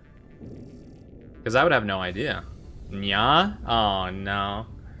 Because I would have no idea. Nya? Oh, no.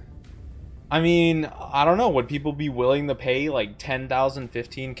 I mean, I don't know. Would people be willing to pay like 10,000,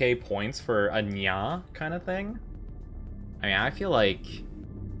 15k points for a nya kind of thing? I mean, I feel like...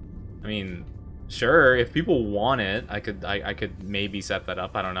 I mean, sure, if people want it, I could maybe set that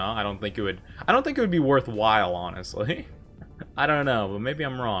up. I don't know. I don't think it would be worthwhile, honestly. I don't know, but maybe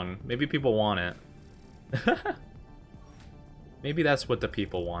I'm wrong. Maybe people want it. Maybe that's what the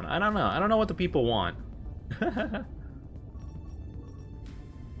people want. I don't know. I don't know what the people want.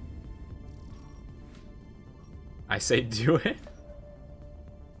 I say do it.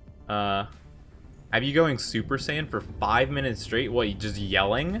 Have you going Super Saiyan for 5 minutes straight? What, you just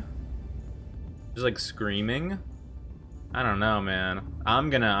yelling? Just like screaming? I don't know, man. I'm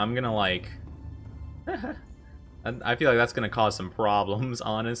gonna like... I feel like that's gonna cause some problems,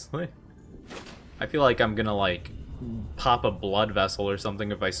 honestly. I feel like I'm gonna like pop a blood vessel or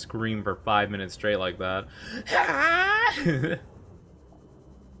something if I scream for 5 minutes straight like that.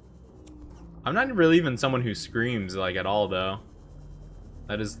 I'm not really even someone who screams like at all, though.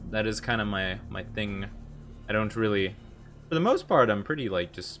 That is kind of my thing. I don't really, for the most part, I'm pretty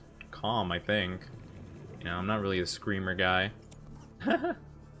like just calm, I think. You know, I'm not really a screamer guy.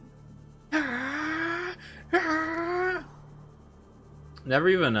 Never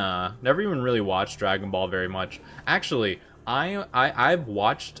even really watched Dragon Ball very much. Actually, I've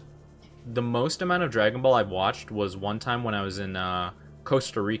watched the most amount of Dragon Ball I've watched was one time when I was in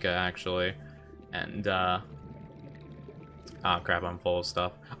Costa Rica, actually. And oh crap, I'm full of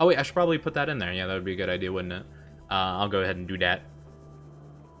stuff. Oh wait, I should probably put that in there. Yeah, that would be a good idea, wouldn't it? I'll go ahead and do that.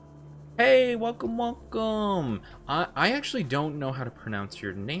 Hey, welcome, welcome. I actually don't know how to pronounce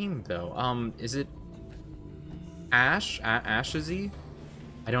your name though. Is it Ash? Ashazy?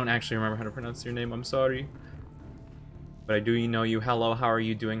 I don't actually remember how to pronounce your name. I'm sorry. But I do know you. Hello, how are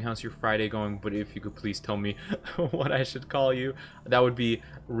you doing? How's your Friday going? But if you could please tell me what I should call you, that would be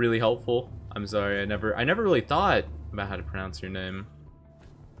really helpful. I'm sorry. I never really thought about how to pronounce your name.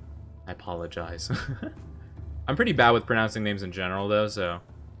 I apologize. I'm pretty bad with pronouncing names in general, though, so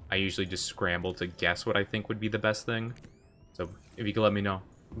I usually just scramble to guess what I think would be the best thing. So if you could let me know,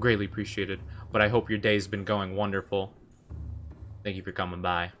 greatly appreciated. But I hope your day's been going wonderful. Thank you for coming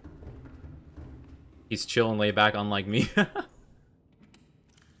by. He's chill and laid back, unlike me.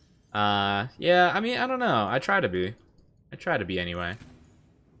 Yeah, I mean, I don't know. I try to be. I try to be anyway.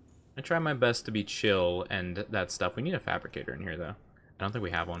 I try my best to be chill and that stuff. We need a fabricator in here, though. I don't think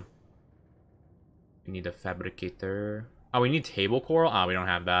we have one. We need a fabricator. Oh, we need table coral? Oh, we don't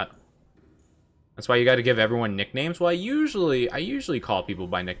have that. That's why you got to give everyone nicknames. Well, I usually call people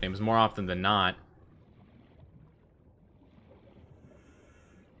by nicknames more often than not.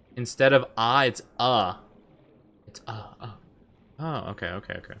 Instead of it's It's oh. Oh, okay,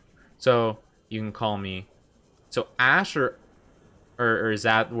 okay, okay. So you can call me. So Ash or is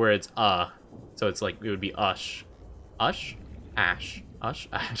that where it's So it's like it would be Ush. Ush? Ash. Ush?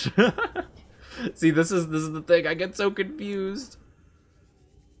 Ash. See, this is the thing. I get so confused.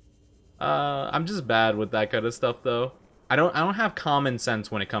 I'm just bad with that kind of stuff though. I don't have common sense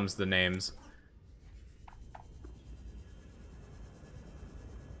when it comes to names.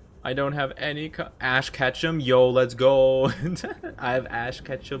 I don't have any Ash Ketchum. Yo, let's go. I have Ash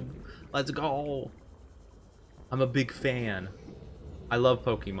Ketchum. Let's go. I'm a big fan. I love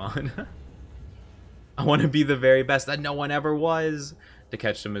Pokemon. I want to be the very best that no one ever was. To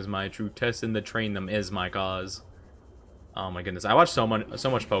catch them is my true test, and to train them is my cause. Oh my goodness, I watch so much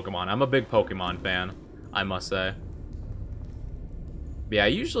Pokemon. I'm a big Pokemon fan, I must say. But yeah, I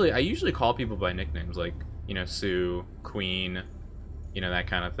usually call people by nicknames. Like you know, Sue, Queen, you know, that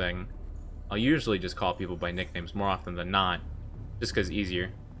kind of thing. I'll usually just call people by nicknames more often than not, just because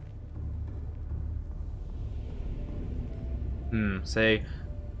easier. Say,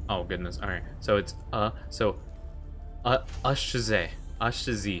 oh goodness, alright. So it's, Ushaze,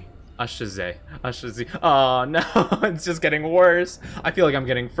 Ushaze, Ushaze, Ushaze. Oh no, it's just getting worse. I feel like I'm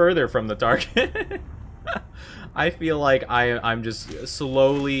getting further from the target. I feel like I'm just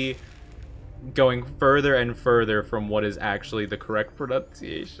slowly going further and further from what is actually the correct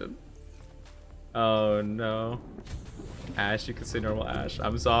pronunciation. Oh no. Ash, you can say normal Ash.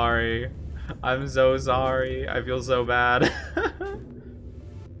 I'm sorry. I'm so sorry. I feel so bad.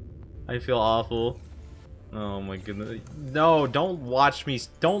 I feel awful. Oh my goodness. No, don't watch me.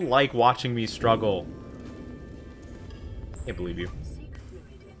 Don't like watching me struggle. Can't believe you.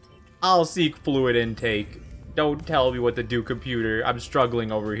 I'll seek fluid intake. Don't tell me what to do, computer. I'm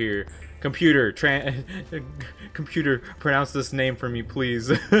struggling over here. Computer, computer, pronounce this name for me,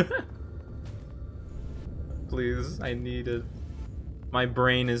 please. Please, I need it. My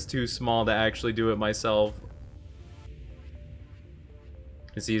brain is too small to actually do it myself.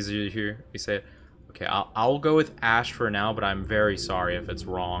 It's easier here. You say, okay, I'll go with Ash for now, but I'm very sorry if it's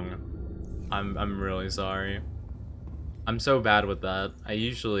wrong. I'm really sorry. I'm so bad with that. I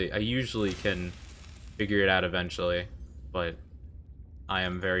usually can figure it out eventually, but I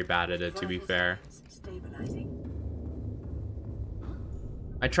am very bad at it, to be fair.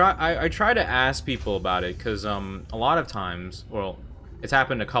 I try to ask people about it, because a lot of times, well, it's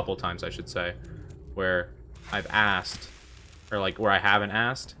happened a couple times, I should say, where I've asked, or like where I haven't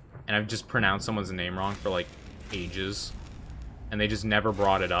asked, and I've just pronounced someone's name wrong for like ages, and they just never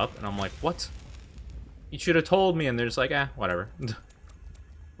brought it up, and I'm like, what? You should have told me, and they're just like, eh, whatever. I'm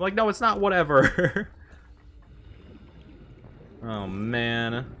like, no, it's not whatever. Oh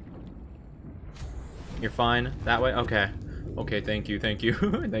man. You're fine that way? Okay. Okay, thank you, thank you.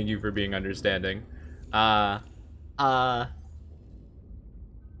 Thank you for being understanding.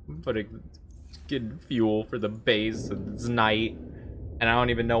 Putting getting fuel for the base, and it's night, and I don't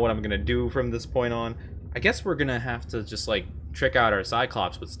even know what I'm gonna do from this point on. I guess we're gonna have to just like trick out our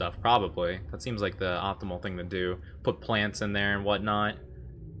Cyclops with stuff, probably. That seems like the optimal thing to do. Put plants in there and whatnot.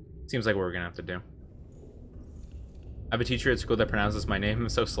 Seems like what we're gonna have to do. I have a teacher at school that pronounces my name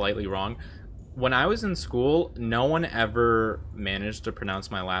so slightly wrong. When I was in school, no one ever managed to pronounce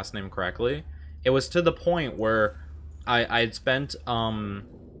my last name correctly. It was to the point where I'd spent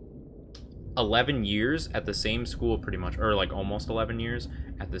 11 years at the same school, pretty much, or like almost 11 years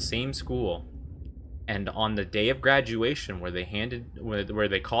at the same school. And on the day of graduation, where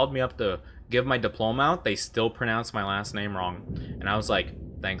they called me up to give my diploma out, they still pronounced my last name wrong. And I was like,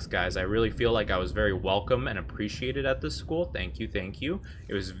 thanks guys, I really feel like I was very welcome and appreciated at this school. Thank you, thank you.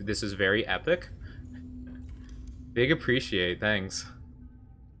 This is very epic. Big appreciate, thanks.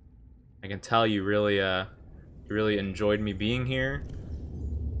 I can tell you really enjoyed me being here.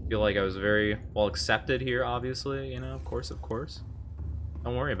 Feel like I was very well accepted here, obviously, you know, of course.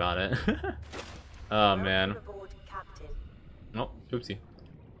 Don't worry about it. Oh man. Oh, oopsie.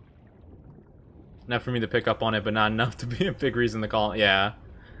 Enough for me to pick up on it, but not enough to be a big reason to call it. Yeah,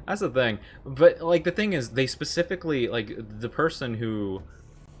 that's the thing. But like the thing is, they specifically, like the person who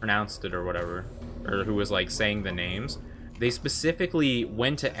pronounced it or whatever, or who was like saying the names, they specifically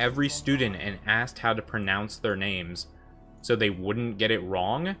went to every student and asked how to pronounce their names so they wouldn't get it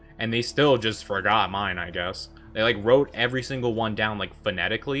wrong, and they still just forgot mine, I guess. They like wrote every single one down like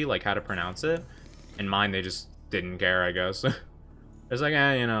phonetically, like how to pronounce it, and mine they just didn't care, I guess. It's like,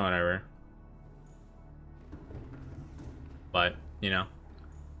 you know, whatever. But, you know,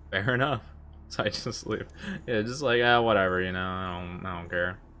 fair enough. So I just leave. Yeah, just like, whatever, you know, I don't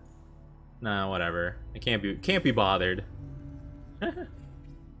care. Nah, whatever. I can't be bothered.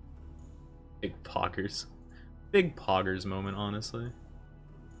 Big poggers. Big poggers moment, honestly.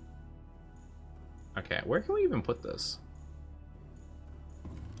 Okay, where can we even put this?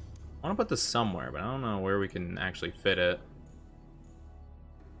 I want to put this somewhere, but I don't know where we can actually fit it.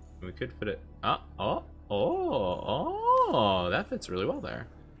 We could fit it. Oh, that fits really well there.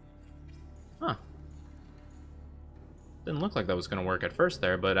 Huh. Didn't look like that was gonna work at first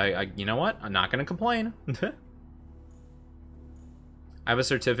there, but you know what? I'm not gonna complain. I have a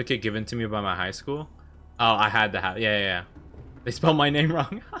certificate given to me by my high school. Oh, I had to have. Yeah. They spelled my name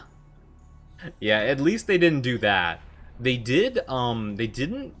wrong. Yeah, at least they didn't do that. They did. They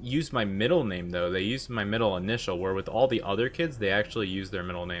didn't use my middle name though. They used my middle initial. Where with all the other kids, they actually used their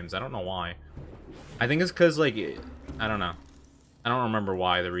middle names. I don't know why. I think it's because like, I don't know. I don't remember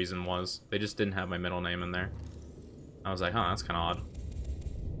why the reason was. They just didn't have my middle name in there. I was like, huh, that's kind of odd.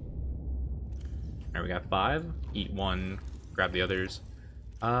 Alright, we got 5. Eat 1, grab the others.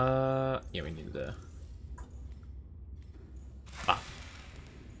 Yeah, we need the... Ah.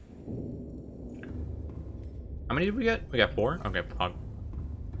 How many did we get? We got 4? Okay, Pog.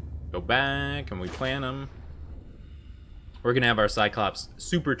 Go back, and we plant them. We're gonna have our Cyclops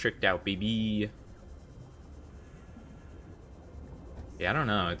super tricked out, baby. Yeah, I don't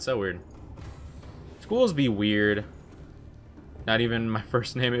know. It's so weird. Schools be weird. Not even my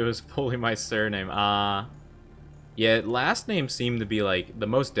first name, it was fully my surname. Yeah, last names seem to be, like, the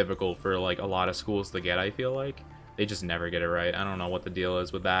most difficult for, like, a lot of schools to get, I feel like. They just never get it right. I don't know what the deal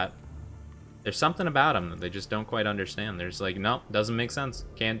is with that. There's something about them that they just don't quite understand. There's like, nope, doesn't make sense.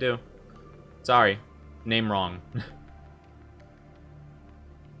 Can't do. Sorry. Name wrong. We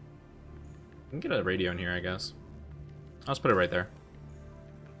can get a radio in here, I guess. I'll just put it right there.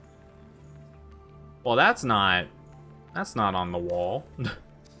 Well, that's not on the wall.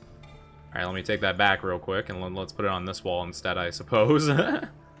 Alright, let me take that back real quick, and let's put it on this wall instead, I suppose. There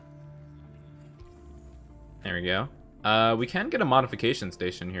we go. We can get a modification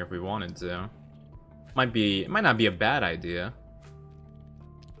station here if we wanted to. It might not be a bad idea.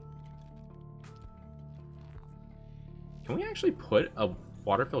 Can we actually put a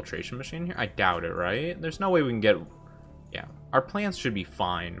water filtration machine here? I doubt it, right? There's no way we can get... Yeah, our plants should be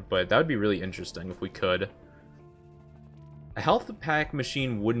fine, but that would be really interesting if we could. A health pack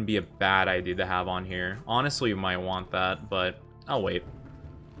machine wouldn't be a bad idea to have on here. Honestly, you might want that, but I'll wait.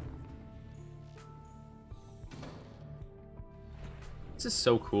 This is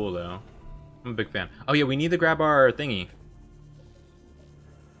so cool, though. I'm a big fan. Oh, yeah, we need to grab our thingy.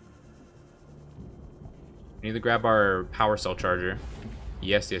 We need to grab our power cell charger.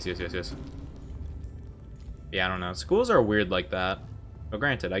 Yes. Yeah, I don't know. Schools are weird like that. But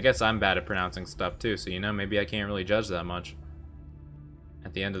granted, I guess I'm bad at pronouncing stuff, too, so, you know, maybe I can't really judge that much.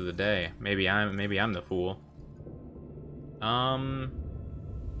 At the end of the day. Maybe I'm the fool. Actually,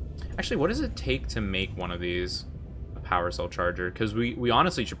 what does it take to make one of these? Power cell charger, because we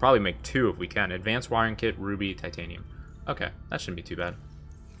honestly should probably make 2 if we can. Advanced wiring kit, ruby, titanium. Okay, that shouldn't be too bad.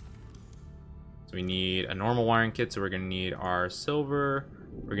 So we need a normal wiring kit, so we're gonna need our silver.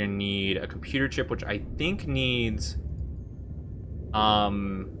 We're gonna need a computer chip, which I think needs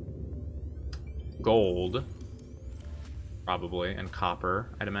gold, probably, and copper,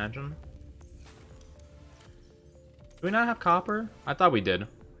 I'd imagine. Do we not have copper? I thought we did.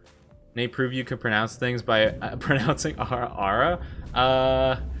 Nate, prove you can pronounce things by pronouncing Ara.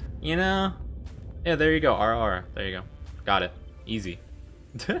 You know, yeah, there you go, Ara. There you go, got it, easy.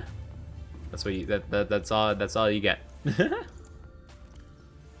 That's what you, that's all you get.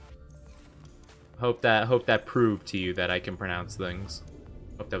 Hope that proved to you that I can pronounce things.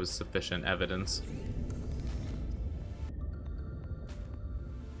 Hope that was sufficient evidence.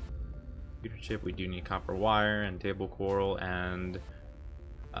 Computer chip, we do need copper wire and table coral and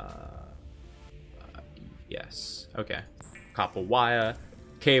yes, okay. Copper wire,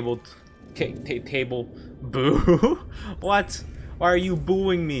 cable, table, boo. What? Why are you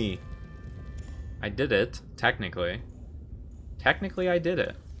booing me? I did it, technically. Technically, I did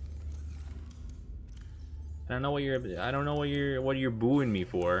it. I don't know what you're booing me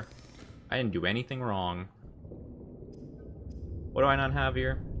for. I didn't do anything wrong. What do I not have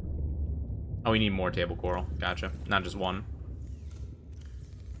here? Oh, we need more table coral. Gotcha. Not just one.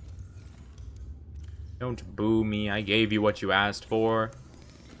 Don't boo me. I gave you what you asked for.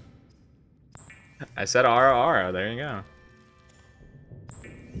 I said Ara. There you go.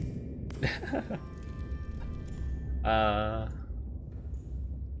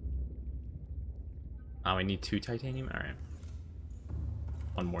 Oh, we need 2 titanium? Alright.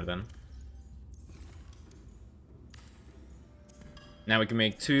 One more then. Now we can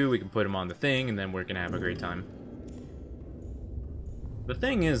make 2, we can put them on the thing, and then we're gonna have a great time. The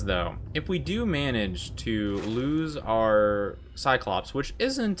thing is, though, if we do manage to lose our Cyclops, which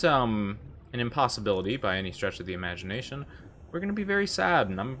isn't an impossibility by any stretch of the imagination, we're gonna be very sad,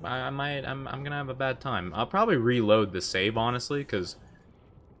 and I'm gonna have a bad time. I'll probably reload the save, honestly, because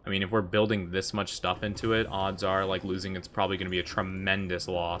I mean, if we're building this much stuff into it, odds are like losing it's probably gonna be a tremendous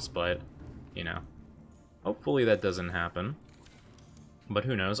loss. But you know, hopefully that doesn't happen. But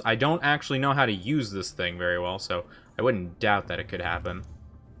who knows? I don't actually know how to use this thing very well, so I wouldn't doubt that it could happen.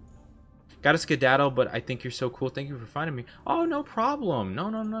 Got a skedaddle, but I think you're so cool. Thank you for finding me. Oh, no problem.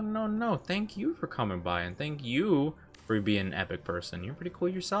 No. Thank you for coming by, and thank you for being an epic person. You're pretty cool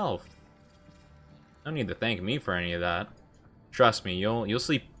yourself. No need to thank me for any of that. Trust me, you'll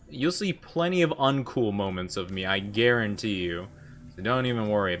see plenty of uncool moments of me. I guarantee you. So don't even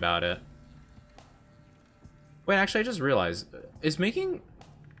worry about it. Wait, actually, I just realized, is making...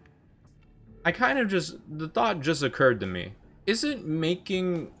 I kind of just, the thought just occurred to me. Isn't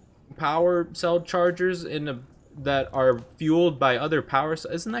making power cell chargers that are fueled by other power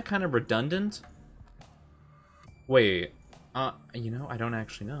cells, isn't that kind of redundant? Wait, you know, I don't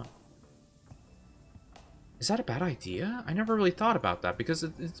actually know. Is that a bad idea? I never really thought about that because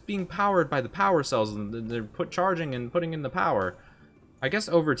it's being powered by the power cells and they're charging and putting in the power. I guess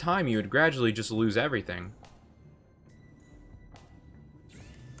over time you would gradually just lose everything.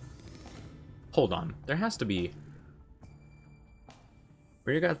 Hold on, there has to be.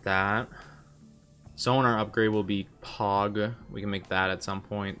 We already got that. Sonar upgrade will be POG. We can make that at some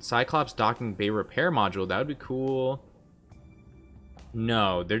point. Cyclops docking bay repair module, that would be cool.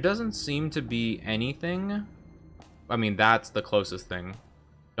 No, there doesn't seem to be anything. I mean, that's the closest thing.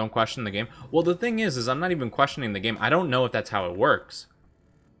 Don't question the game. Well, the thing is I'm not even questioning the game. I don't know if that's how it works.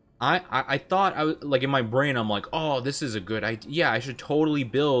 I thought, I was like, in my brain, I'm like, oh, this is a good idea. Yeah, I should totally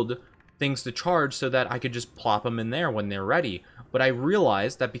build things to charge so that I could just plop them in there when they're ready. But I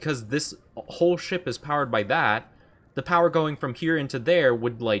realized that because this whole ship is powered by that, the power going from here into there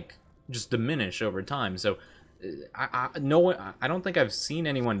would, like, just diminish over time. So I don't think I've seen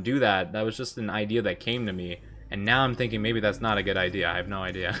anyone do that. That was just an idea that came to me, and now I'm thinking maybe that's not a good idea. I have no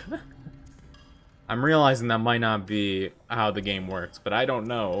idea. I'm realizing that might not be how the game works, but I don't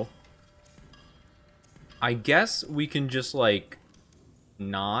know. I guess we can just, like,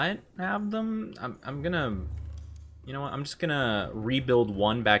 not have them. I'm gonna, you know what, I'm just gonna rebuild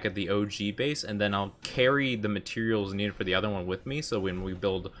one back at the OG base, and then I'll carry the materials needed for the other one with me, so when we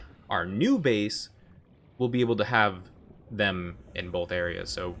build our new base, we'll be able to have them in both areas.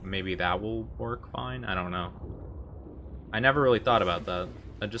 So maybe that will work fine. I don't know. I never really thought about that.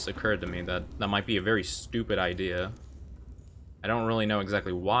 That just occurred to me that that might be a very stupid idea. I don't really know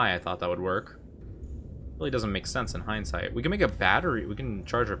exactly why I thought that would work. It really doesn't make sense in hindsight. We can make a battery. We can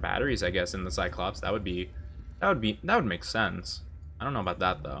charge our batteries, I guess, in the Cyclops. That would make sense. I don't know about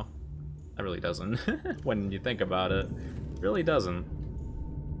that though. That really doesn't. When you think about it, it really doesn't.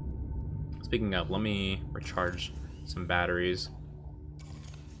 Speaking of, let me recharge some batteries.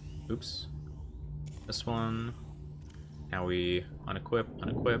 Oops. This one. Now we unequip,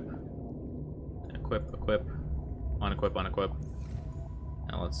 unequip, equip, equip, unequip, unequip.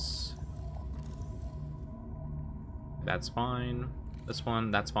 Now let's. That's fine. This one,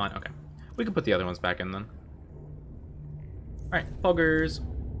 that's fine. Okay. We can put the other ones back in then. Alright, buggers.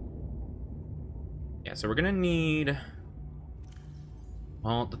 Yeah, so we're gonna need.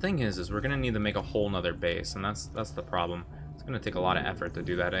 Well, the thing is we're gonna need to make a whole nother base, and that's the problem. It's gonna take a lot of effort to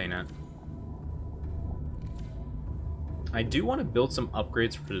do that, ain't it? I do want to build some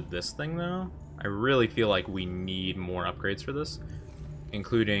upgrades for this thing, though. I really feel like we need more upgrades for this,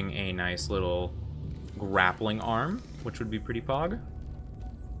 including a nice little grappling arm, which would be pretty pog.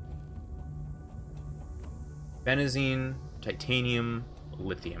 Benzene, titanium,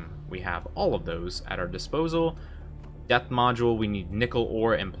 lithium. We have all of those at our disposal. Death module, we need nickel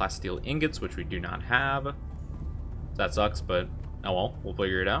ore and plasteel ingots, which we do not have. That sucks, but oh well, we'll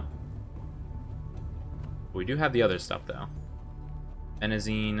figure it out. We do have the other stuff, though.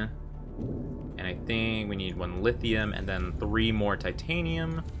 Benzene, and I think we need 1 lithium, and then 3 more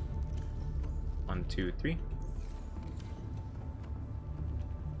titanium. 1, 2, 3.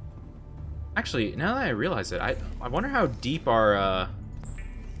 Actually, now that I realize it, I wonder how deep our,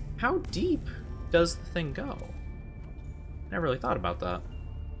 how deep does the thing go? Never really thought about that.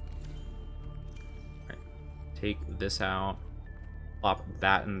 Alright, take this out, plop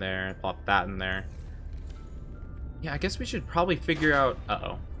that in there, plop that in there. Yeah, I guess we should probably figure out...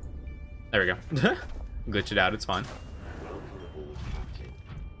 Uh-oh. There we go. Glitch it out, it's fine.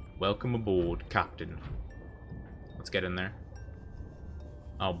 Welcome aboard, Captain. Let's get in there.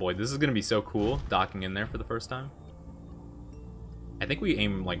 Oh boy, this is gonna be so cool, docking in there for the first time. I think we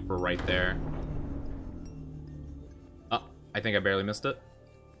aim, like, for right there. Oh, I think I barely missed it.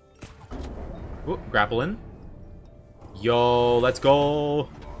 Ooh, grapple in. Yo, let's go!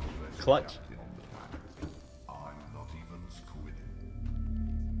 Clutch.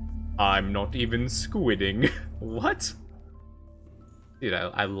 I'm not even squidding. What? Dude,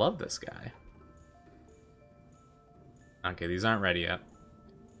 I love this guy. Okay, these aren't ready yet.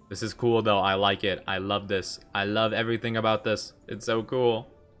 This is cool, though. I like it. I love this. I love everything about this. It's so cool.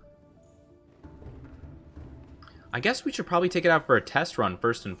 I guess we should probably take it out for a test run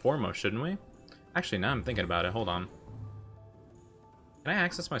first and foremost, shouldn't we? Actually, now I'm thinking about it. Hold on. Can I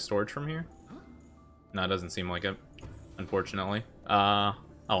access my storage from here? No, it doesn't seem like it, unfortunately. Oh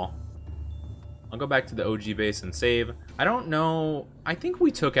well. I'll go back to the OG base and save. I don't know. I think we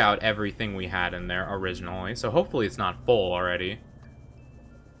took out everything we had in there originally, so hopefully it's not full already.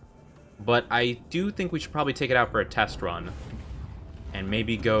 But I do think we should probably take it out for a test run. And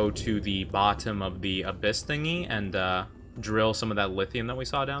maybe go to the bottom of the abyss thingy and drill some of that lithium that we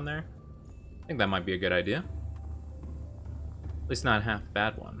saw down there. I think that might be a good idea. At least not half a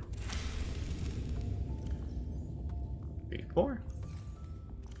bad one. 3, 4.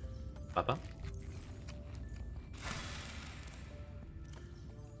 Papa.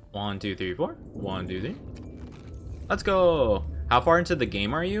 1, 2, 3, 4. 1, 2, 3. Let's go. How far into the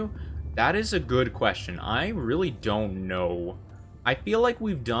game are you? That is a good question. I really don't know. I feel like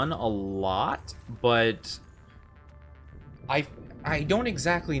we've done a lot, but I don't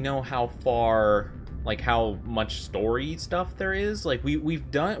exactly know how far, like how much story stuff there is. Like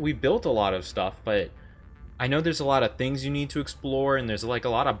we've built a lot of stuff, but I know there's a lot of things you need to explore, and there's like a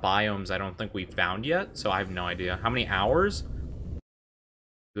lot of biomes I don't think we've found yet, so I have no idea. How many hours?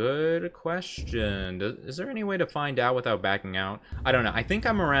 Good question. Is there any way to find out without backing out? I don't know. I think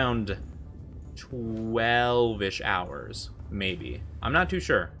I'm around 12-ish hours. Maybe. I'm not too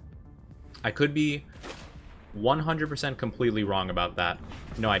sure. I could be 100% completely wrong about that.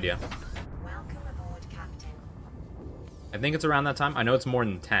 No idea. Welcome aboard, Captain. I think it's around that time. I know it's more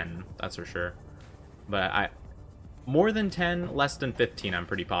than 10, that's for sure. But more than 10, less than 15, I'm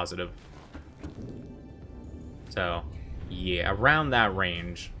pretty positive. So, yeah, around that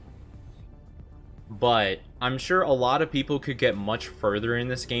range. But I'm sure a lot of people could get much further in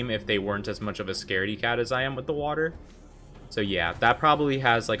this game if they weren't as much of a scaredy cat as I am with the water. So yeah, that probably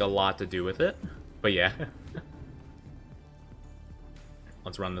has like a lot to do with it. But yeah.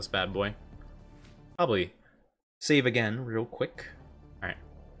 Let's run this bad boy. Probably save again real quick. Alright.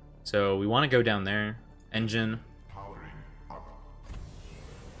 So we want to go down there. Engine. Powering up.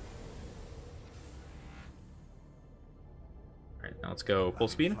 Alright, now let's go full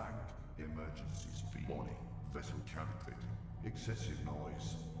speed. Flagged. Emergency speed. Warning. Vessel calibrating. Excessive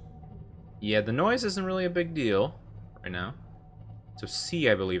noise. Yeah, the noise isn't really a big deal right now. So C,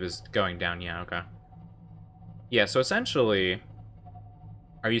 I believe, is going down. Yeah, okay. Yeah, so essentially,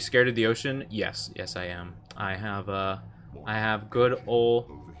 are you scared of the ocean? Yes, yes, I am. I have good old...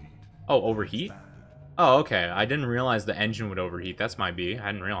 Overheat. Oh, overheat? Oh, okay. I didn't realize the engine would overheat. That's my B.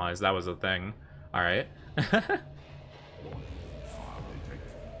 I didn't realize that was a thing. Alright.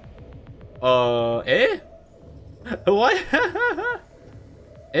 Eh? What?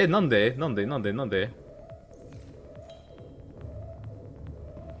 Eh, nande?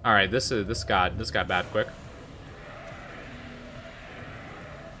 Alright, this got bad quick.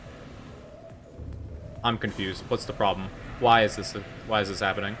 I'm confused. What's the problem? Why is this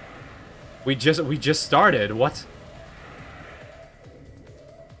happening? We just started. What?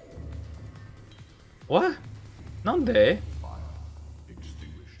 What? Nande? Fire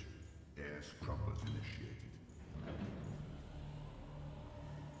extinguished. Air scrubbers initiated.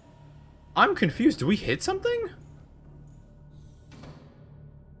 I'm confused. Do we hit something?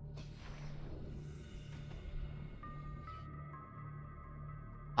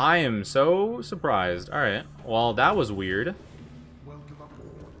 I am so surprised. Alright. Well, that was weird. Welcome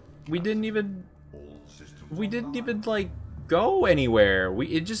aboard. We didn't even All systems online. like go anywhere.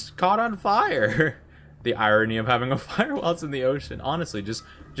 It just caught on fire. The irony of having a fire while it's in the ocean. Honestly, just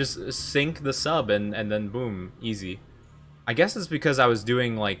sink the sub and then boom, easy. I guess it's because I was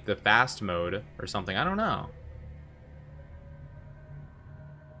doing like the fast mode or something. I don't know.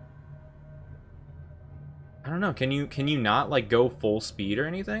 I don't know. Can you not like go full speed or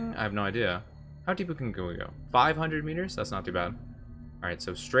anything? I have no idea. How deep can we go? 500 meters? That's not too bad. All right,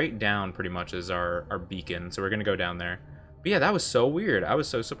 so straight down pretty much is our beacon. So we're gonna go down there. But yeah, that was so weird. I was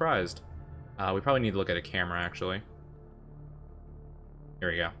so surprised. We probably need to look at a camera actually.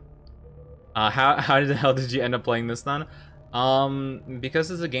 Here we go. How the hell did you end up playing this then? Because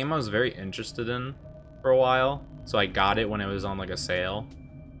it's a game I was very interested in for a while. So I got it when it was on like a sale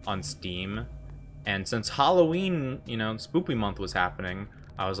on Steam. And since Halloween, you know, Spoopy month was happening,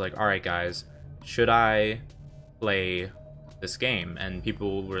 I was like, all right, guys, should I play this game? And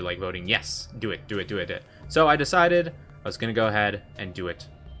people were like voting, yes, do it. So I decided I was going to go ahead and do it.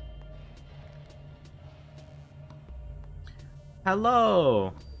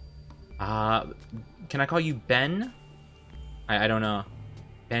 Hello. Can I call you Ben? I don't know.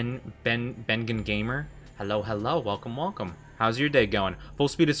 Ben Gamer. Hello. Welcome. How's your day going? Full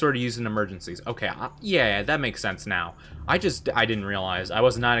speed is sort of used in emergencies. Okay, yeah, that makes sense now. I didn't realize. I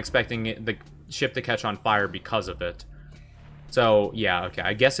was not expecting the ship to catch on fire because of it. So, yeah, okay.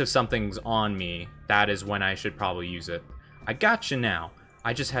 I guess if something's on me, that is when I should probably use it. I gotcha now.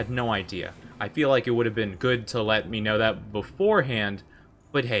 I just had no idea. I feel like it would have been good to let me know that beforehand.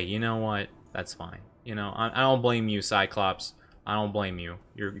 But hey, you know what? That's fine. You know, I don't blame you, Cyclops. I don't blame you.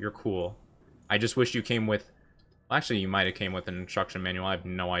 You're cool. I just wish you came with... Well, actually, you might have came with an instruction manual. I have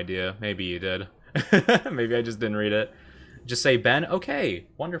no idea. Maybe you did. Maybe I just didn't read it. Just say Ben. Okay.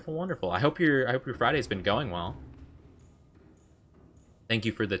 Wonderful, wonderful. I hope your Friday's been going well. Thank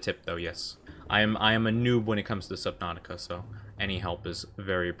you for the tip, though. Yes, I am a noob when it comes to Subnautica, so any help is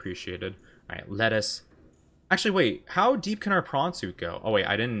very appreciated. All right, let us. Actually, wait. How deep can our prawn suit go? Oh wait,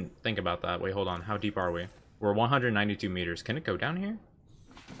 I didn't think about that. Wait, hold on. How deep are we? We're 192 meters. Can it go down here?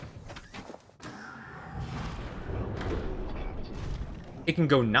 It can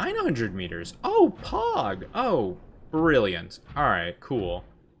go 900 meters. Oh, pog. Oh, brilliant. All right, cool.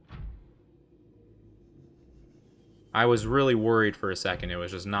 I was really worried for a second it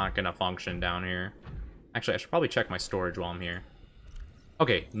was just not going to function down here. Actually, I should probably check my storage while I'm here.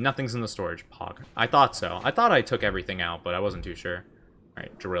 Okay, nothing's in the storage. Pog. I thought so. I thought I took everything out, but I wasn't too sure. All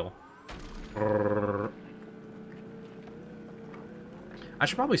right, drill. I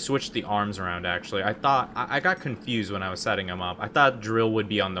should probably switch the arms around, actually. I thought... I got confused when I was setting them up. I thought drill would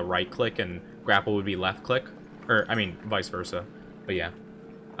be on the right click and grapple would be left click. Or, I mean, vice versa. But yeah,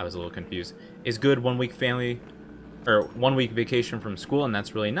 I was a little confused. Is good 1 week family... Or 1 week vacation from school, and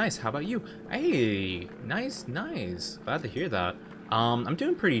that's really nice. How about you? Hey, nice, nice. Glad to hear that. I'm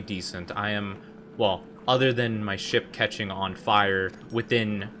doing pretty decent. I am... Well, other than my ship catching on fire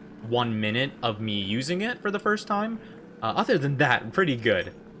within 1 minute of me using it for the first time... other than that, pretty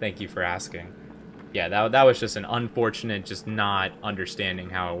good. Thank you for asking. Yeah, that was just an unfortunate, just not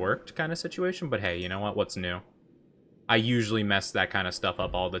understanding how it worked kind of situation. But hey, you know what? What's new? I usually mess that kind of stuff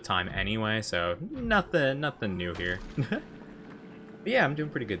up all the time anyway, so nothing new here. But yeah, I'm doing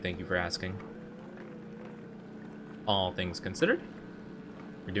pretty good. Thank you for asking. All things considered,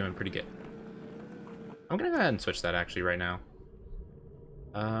 we're doing pretty good. I'm gonna go ahead and switch that actually right now.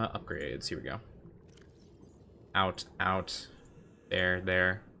 Upgrades. Here we go. Out,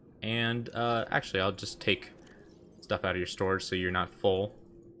 there, and actually I'll just take stuff out of your storage so you're not full.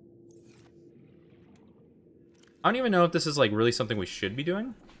 I don't even know if this is like really something we should be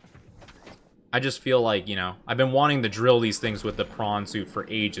doing. I just feel like, you know, I've been wanting to drill these things with the prawn suit for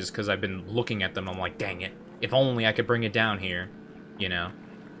ages because I've been looking at them. I'm like, dang it, if only I could bring it down here, you know.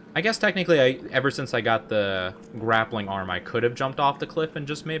 I guess technically, ever since I got the grappling arm, I could have jumped off the cliff and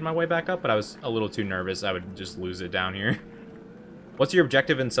just made my way back up, but I was a little too nervous. I would just lose it down here. What's your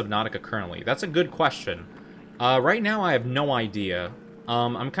objective in Subnautica currently? That's a good question. Right now, I have no idea.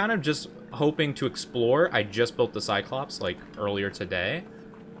 I'm kind of just hoping to explore. I just built the Cyclops, like, earlier today.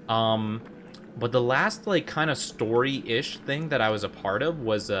 But the last, like, kind of story-ish thing that I was a part of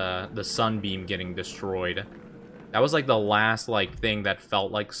was the sunbeam getting destroyed. That was, like, the last, like, thing that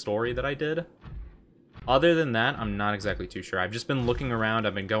felt like story that I did. Other than that, I'm not exactly too sure. I've just been looking around.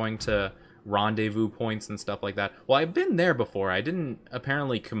 I've been going to rendezvous points and stuff like that. Well, I've been there before. I didn't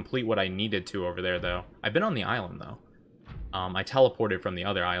apparently complete what I needed to over there, though. I've been on the island, though. I teleported from the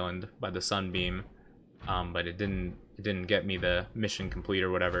other island by the sunbeam, but it didn't get me the mission complete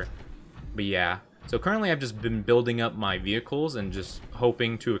or whatever. But yeah, so currently I've just been building up my vehicles and just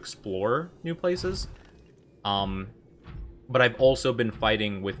hoping to explore new places. But I've also been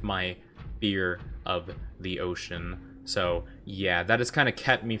fighting with my fear of the ocean. So yeah, that has kind of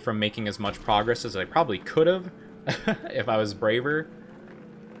kept me from making as much progress as I probably could have if I was braver.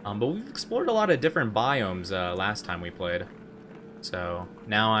 But we've explored a lot of different biomes last time we played. So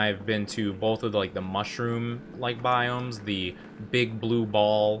now I've been to both of the mushroom-like biomes, the big blue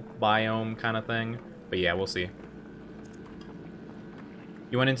ball biome kind of thing. But yeah, we'll see.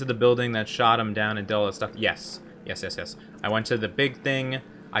 You went into the building that shot him down and did all that stuff? Yes. Yes. I went to the big thing.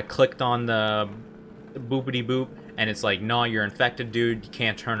 I clicked on the boopity boop, and it's like, no, you're infected, dude. You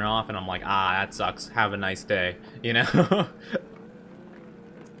can't turn it off. And I'm like, ah, that sucks. Have a nice day. You know?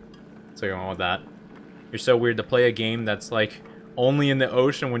 So you're going with that. You're so weird to play a game that's like only in the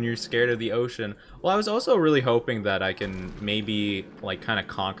ocean when you're scared of the ocean. Well, I was also really hoping that I can maybe like kind of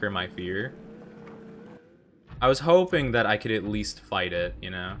conquer my fear. I was hoping that I could at least fight it, you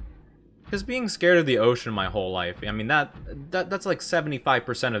know? Because being scared of the ocean my whole life, I mean, that's like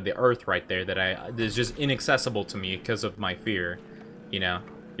 75% of the earth right there that is just inaccessible to me because of my fear, you know?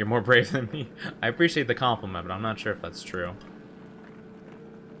 You're more brave than me. I appreciate the compliment, but I'm not sure if that's true.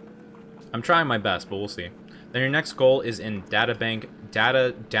 I'm trying my best, but we'll see. Then your next goal is in databank,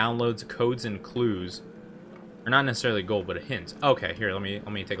 data downloads, codes, and clues. Or not necessarily a goal, but a hint. Okay, here, let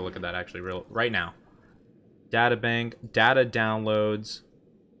me take a look at that actually right now. Databank, data downloads,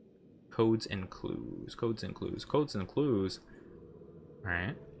 codes and clues. Codes and clues.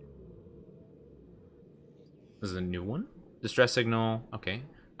 Alright. This is a new one. Distress signal. Okay.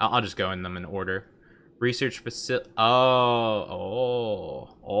 I'll just go in them in order. Research facility. Oh,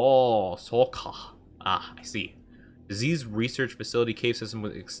 Soka. Ah, I see. Disease research facility cave system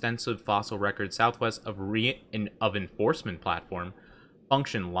with extensive fossil record southwest of enforcement platform.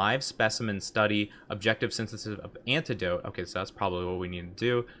 Function live specimen study. Objective synthesis of antidote. Okay, so that's probably what we need to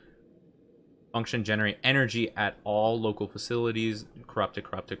do. Function generate energy at all local facilities. Corrupted.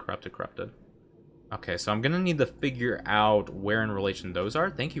 Okay, so I'm gonna need to figure out where in relation those are.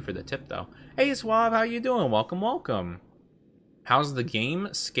 Thank you for the tip, though. Hey, Swab, how you doing? Welcome. How's the game?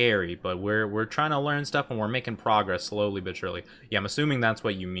 Scary, but we're trying to learn stuff and we're making progress slowly but surely. Yeah, I'm assuming that's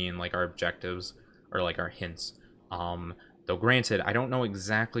what you mean, like our objectives or like our hints. Though granted, I don't know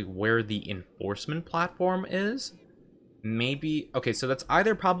exactly where the enforcement platform is. Maybe okay, so that's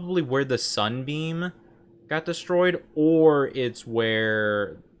either probably where the sunbeam got destroyed, or it's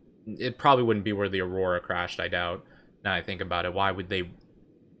where it probably wouldn't be where the Aurora crashed, I doubt. Now I think about it, why would they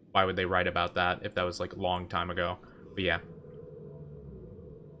write about that if that was like a long time ago? But yeah.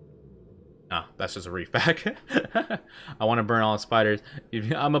 Ah, that's just a reef back. I want to burn all the spiders. I'm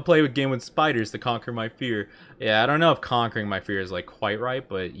gonna play a game with spiders to conquer my fear. Yeah, I don't know if conquering my fear is like quite right,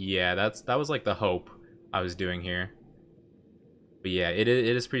 but yeah, that was like the hope I was doing here. But yeah, it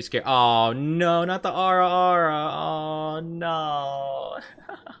is pretty scary. Oh no, not the Ara Ara. Oh no.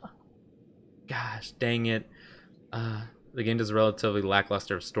 Gosh, dang it. The game does relatively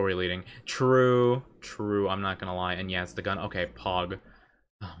lackluster story leading. True. I'm not gonna lie. And yeah, it's the gun. Okay, Pog.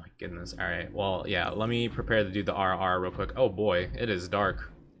 Oh my goodness. All right. Well, yeah. Let me prepare to do the RR real quick. Oh boy, it is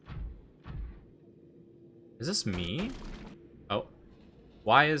dark. Is this me? Oh,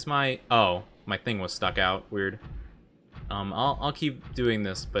 why is my thing was stuck out? Weird. I'll keep doing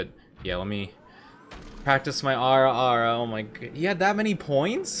this, but yeah. Let me practice my RR. Oh my god. You had that many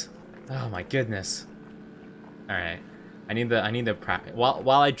points? Oh my goodness. All right. I need the practice.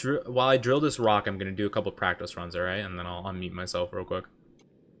 While I drill this rock, I'm gonna do a couple practice runs. All right, and then I'll unmute myself real quick.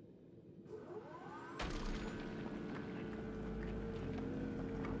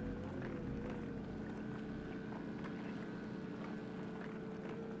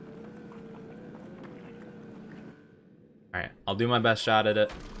 Alright, I'll do my best shot at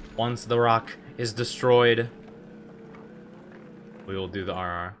it. Once the rock is destroyed, we will do the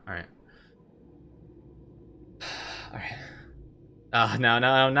RR. Alright. Alright. No,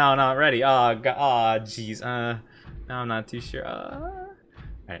 not ready. Oh, God. Oh, jeez. No, I'm not too sure.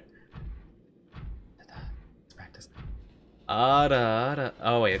 Alright. Let's practice.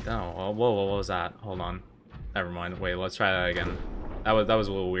 Oh, wait. Oh, whoa, what was that? Hold on. Never mind. Wait, let's try that again. That was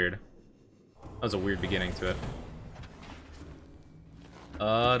a little weird. That was a weird beginning to it.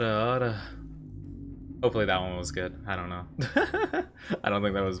 Hopefully that one was good. I don't know. I don't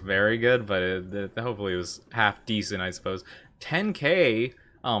think that was very good, but hopefully it was half decent, I suppose. 10K?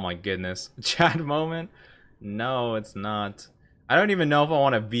 Oh my goodness. Chat moment? No, it's not. I don't even know if I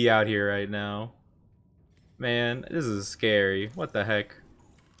want to be out here right now. Man, this is scary. What the heck?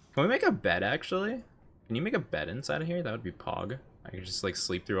 Can we make a bed, actually? Can you make a bed inside of here? That would be pog. I could just, like,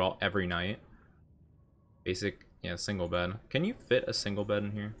 sleep through every night. Basic... Yeah, single bed. Can you fit a single bed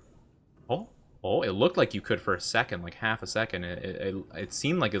in here? Oh, it looked like you could for a second, like half a second. It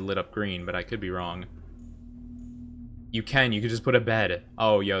seemed like it lit up green, but I could be wrong. You could just put a bed.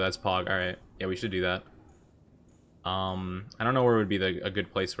 Oh, yo, that's pog. Alright. Yeah, we should do that. I don't know where would be a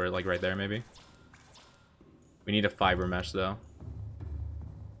good place for it, like right there, maybe? We need a fiber mesh, though.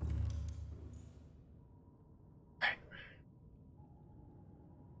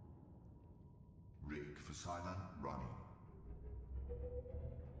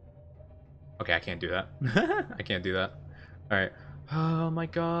 Okay, I can't do that. I can't do that. Alright. Oh my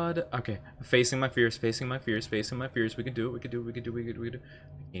god. Okay. Facing my fears. We can do it. I can't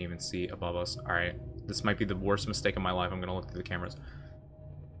even see above us. Alright. This might be the worst mistake of my life. I'm gonna look through the cameras.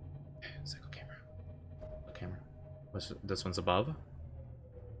 Single camera. This one's above?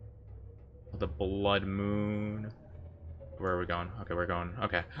 The blood moon. Where are we going? Okay, we're going.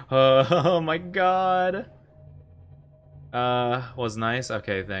 Okay. Oh my god. Was nice?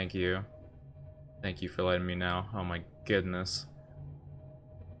 Okay, thank you. Thank you for letting me know. Oh my goodness.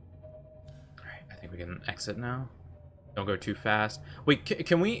 Alright, I think we can exit now. Don't go too fast. Wait,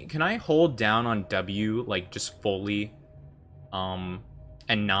 can I hold down on W, like, just fully, and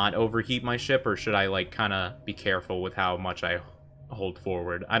not overheat my ship? Or should I, like, kind of be careful with how much I hold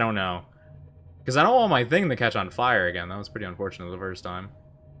forward? I don't know. Because I don't want my thing to catch on fire again. That was pretty unfortunate the first time.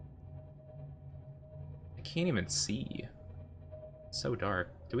 I can't even see. It's so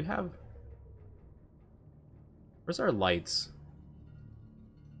dark. Do we have... Where's our lights?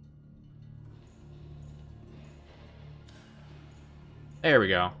 There we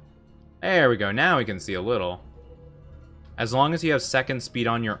go. There we go. Now we can see a little. As long as you have second speed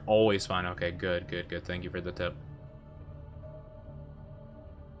on, you're always fine. Okay, good, good, good. Thank you for the tip.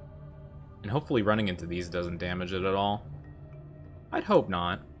 And hopefully running into these doesn't damage it at all. I'd hope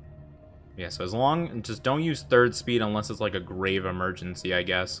not. Yeah, so as long... Just don't use third speed unless it's like a grave emergency, I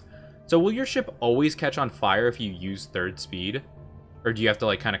guess. So will your ship always catch on fire if you use third speed? Or do you have to,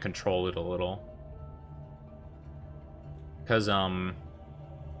 like, kind of control it a little? Because, whatchamacallit?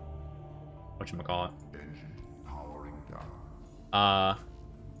 Engine powering down.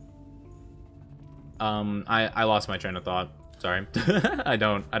 I lost my train of thought. Sorry. I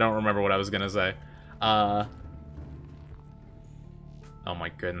don't remember what I was gonna say. Oh my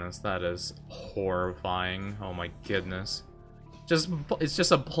goodness, that is horrifying. Oh my goodness. It's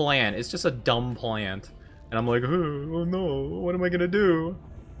just a plant. It's just a dumb plant. And I'm like, oh no, what am I gonna do?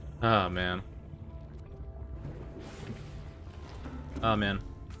 Oh man. Oh man.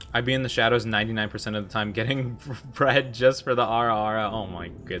 I'd be in the shadows 99% of the time getting bread just for the ara. Oh my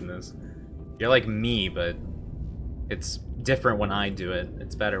goodness. You're like me, but it's different when I do it.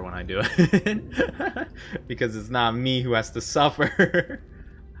 It's better when I do it. Because it's not me who has to suffer.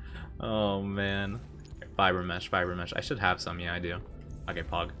 Oh man. Fiber mesh, fiber mesh. I should have some, yeah I do. Okay,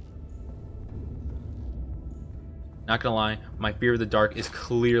 Pog. Not gonna lie, my fear of the dark is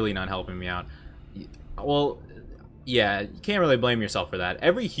clearly not helping me out. Well, yeah, you can't really blame yourself for that.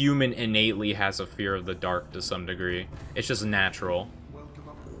 Every human innately has a fear of the dark to some degree. It's just natural.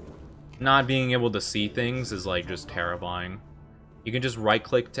 Not being able to see things is like just terrifying. You can just right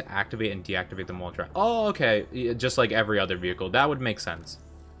click to activate and deactivate the multi. Oh, okay, just like every other vehicle. That would make sense.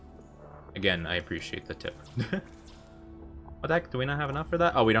 Again, I appreciate the tip. What the heck? Do we not have enough for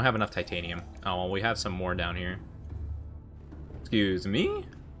that? Oh, we don't have enough titanium. Oh, well, we have some more down here. Excuse me?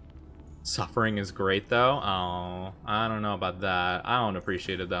 Suffering is great, though. Oh, I don't know about that. I don't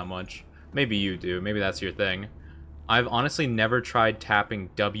appreciate it that much. Maybe you do. Maybe that's your thing. I've honestly never tried tapping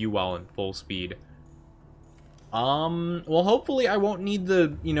W while in full speed. Well, hopefully I won't need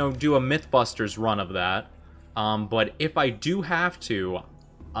to, you know, do a Mythbusters run of that. But if I do have to,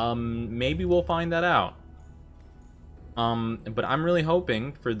 maybe we'll find that out. But I'm really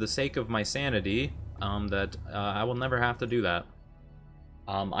hoping, for the sake of my sanity, that I will never have to do that.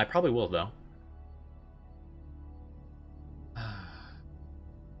 I probably will, though.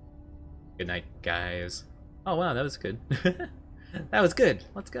 Good night, guys. Oh, wow, that was good. That was good.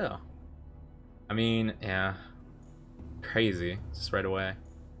 Let's go. I mean, yeah. Crazy. Just right away.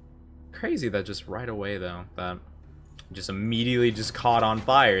 Crazy that just right away, though, that just immediately just caught on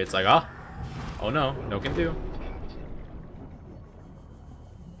fire. It's like, oh no, no can do.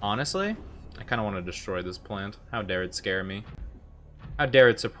 Honestly, I kind of want to destroy this plant. How dare it scare me? How dare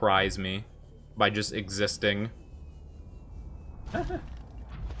it surprise me by just existing?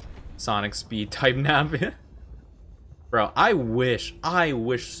 Sonic speed type nap. Bro, I wish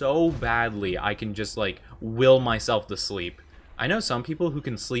so badly I can just, like, will myself to sleep. I know some people who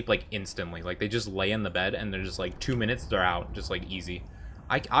can sleep, like, instantly. Like, they just lay in the bed and they're just, like, 2 minutes, they're out. Just, like, easy.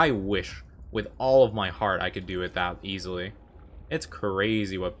 I wish with all of my heart I could do it that easily. It's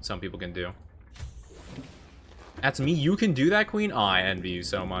crazy what some people can do. That's me. You can do that, Queen? Oh, I envy you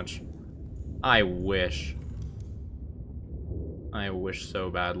so much. I wish. I wish so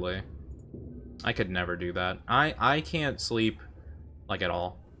badly. I could never do that. I can't sleep, like, at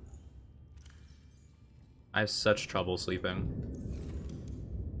all. I have such trouble sleeping.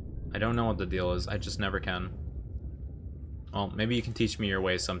 I don't know what the deal is. I just never can. Well, maybe you can teach me your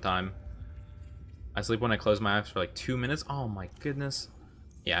ways sometime. I sleep when I close my eyes for like 2 minutes. Oh my goodness.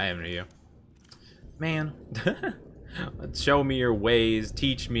 Yeah, I envy you. Man. Show me your ways.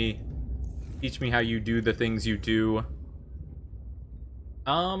 Teach me. Teach me how you do the things you do.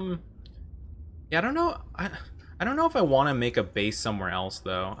 Yeah, I don't know. I don't know if I want to make a base somewhere else,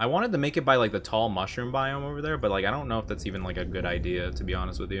 though. I wanted to make it by, like, the tall mushroom biome over there, but, like, I don't know if that's even, like, a good idea, to be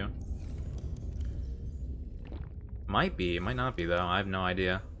honest with you. Might be. It might not be, though. I have no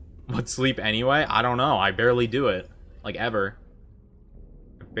idea. What, sleep anyway? I don't know. I barely do it. Like, ever.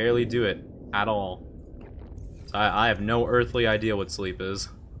 I barely do it. At all. So I have no earthly idea what sleep is.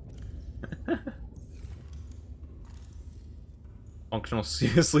 Functional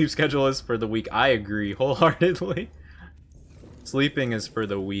sleep schedule is for the weak. I agree wholeheartedly. Sleeping is for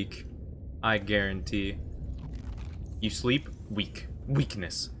the weak. I guarantee. You sleep? Weak.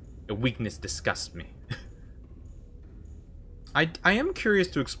 Weakness. The weakness disgusts me. I am curious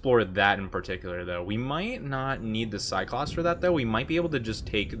to explore that in particular, though. We might not need the Cyclops for that, though. We might be able to just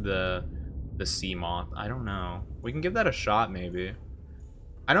take the sea moth. I don't know. We can give that a shot, maybe.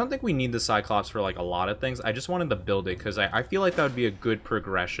 I don't think we need the Cyclops for, like, a lot of things. I just wanted to build it, because I feel like that would be a good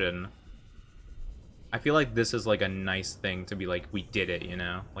progression I feel like this is like a nice thing to be like, we did it, you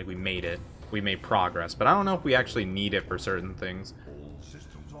know? Like we made it. We made progress. But I don't know if we actually need it for certain things. All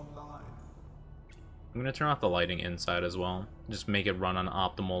systems online. I'm gonna turn off the lighting inside as well. Just make it run on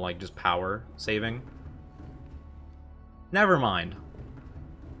optimal, like, just power saving. Never mind.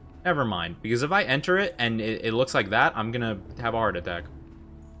 Never mind. Because if I enter it and it looks like that, I'm gonna have a heart attack.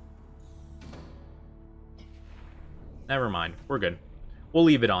 Never mind. We're good. We'll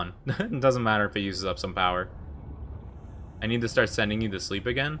leave it on. It doesn't matter if it uses up some power. I need to start sending you to sleep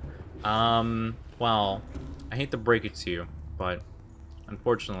again. Well, I hate to break it to you, but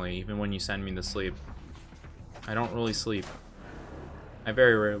unfortunately, even when you send me to sleep, I don't really sleep. I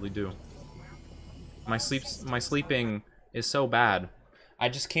very rarely do. My sleeping is so bad. I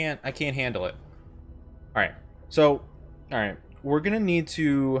can't handle it. Alright. So, alright. We're gonna need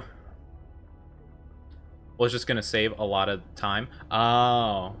to... Well, it's just gonna save a lot of time.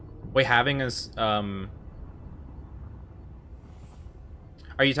 Oh. Wait, having us, Are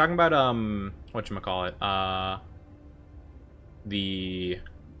you talking about, whatchamacallit?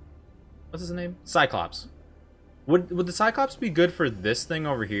 What's his name? Cyclops. Would the Cyclops be good for this thing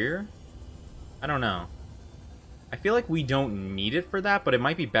over here? I don't know. I feel like we don't need it for that, but it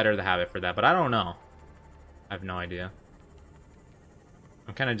might be better to have it for that, but I don't know. I have no idea.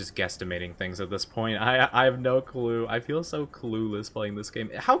 I'm kind of just guesstimating things at this point. I have no clue. I feel so clueless playing this game.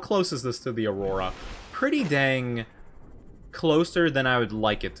 How close is this to the Aurora? Pretty dang closer than I would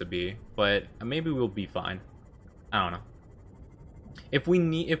like it to be, but maybe we'll be fine. I don't know. If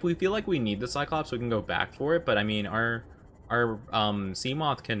we feel like we need the Cyclops, we can go back for it, but I mean, our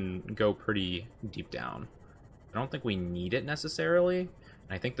Seamoth can go pretty deep down. I don't think we need it necessarily,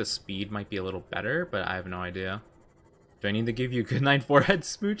 and I think the speed might be a little better, but I have no idea. Do I need to give you goodnight forehead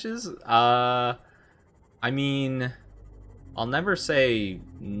smooches? I mean, I'll never say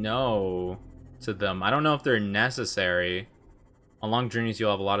no to them. I don't know if they're necessary. On long journeys,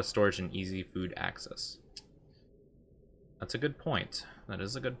 you'll have a lot of storage and easy food access. That's a good point. That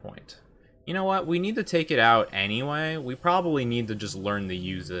is a good point. You know what? We need to take it out anyway. We probably need to just learn to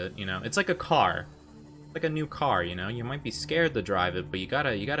use it, you know? It's like a car. Like a new car, you know? You might be scared to drive it, but you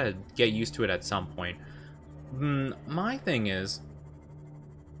gotta get used to it at some point. My thing is,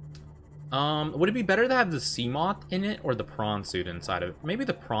 would it be better to have the Seamoth in it or the prawn suit inside of it? Maybe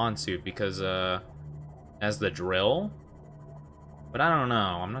the prawn suit because, as the drill? But I don't know.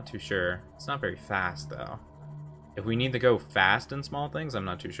 I'm not too sure. It's not very fast, though. If we need to go fast in small things, I'm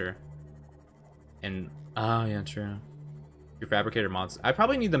not too sure. And, oh, yeah, true. Your fabricator mods. I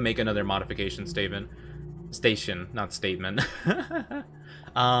probably need to make another modification statement. Station, not statement. But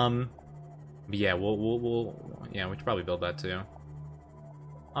yeah, yeah, we should probably build that too.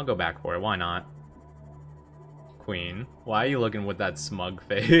 I'll go back for it. Why not? Queen, why are you looking with that smug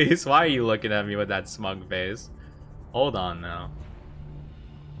face? Why are you looking at me with that smug face? Hold on now.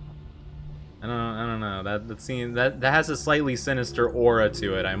 I don't know. That has a slightly sinister aura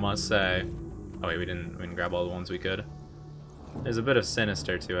to it, I must say. Oh wait, we didn't grab all the ones we could. There's a bit of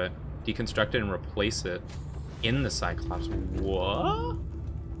sinister to it. Deconstruct it and replace it in the Cyclops. What?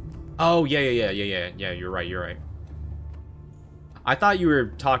 Oh, yeah, you're right. I thought you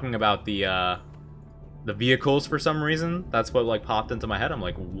were talking about the vehicles for some reason. That's what, like, popped into my head. I'm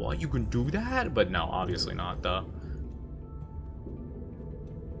like, what? You can do that? But no, obviously not, duh.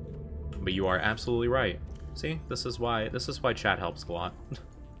 But you are absolutely right. See? This is why chat helps a lot.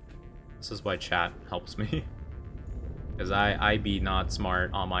 This is why chat helps me. Because I be not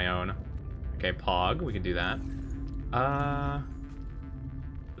smart on my own. Okay, Pog, we can do that.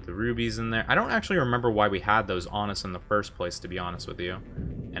 Put the rubies in there. I don't actually remember why we had those on us in the first place, to be honest with you.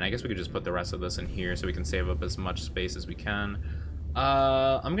 And I guess we could just put the rest of this in here so we can save up as much space as we can.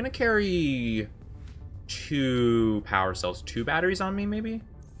 I'm gonna carry 2 power cells, 2 batteries on me, maybe?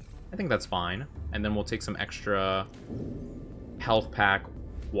 I think that's fine. And then we'll take some extra health pack,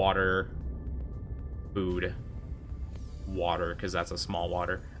 water, food. Water, because that's a small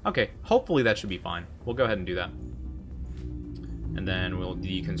water. Okay, hopefully that should be fine. We'll go ahead and do that. And then we'll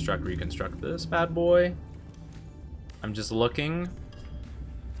deconstruct, reconstruct this bad boy. I'm just looking.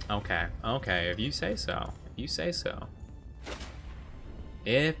 Okay, if you say so. If you say so.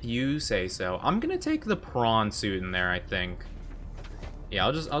 If you say so. I'm gonna take the prawn suit in there, I think. Yeah,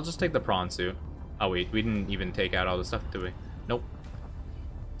 I'll just take the prawn suit. Oh wait, we didn't even take out all the stuff, did we? Nope.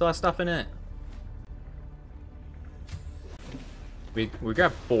 Still has stuff in it. We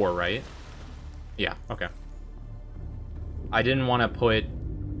grabbed 4, right? Yeah, okay. I didn't want to put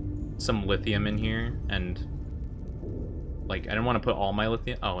some lithium in here, and like I didn't want to put all my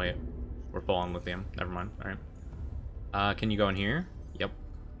lithium. Oh wait, we're full on lithium. Never mind. All right. Can you go in here? Yep.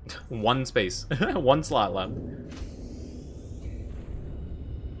 One space. One slot left.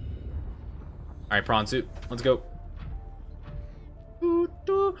 Alright, prawn suit. Let's go.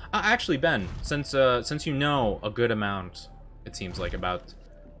 Actually, Ben, since you know a good amount, it seems like, about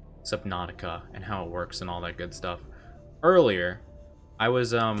Subnautica and how it works and all that good stuff. Earlier, I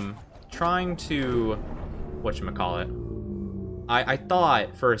was trying to whatchamacallit. I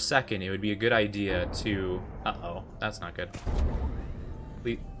thought for a second it would be a good idea to that's not good.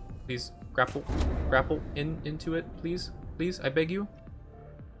 Please grapple into it, please, I beg you.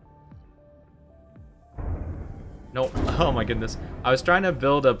 No, oh my goodness. I was trying to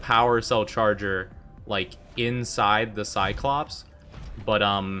build a power cell charger, like, inside the Cyclops, but,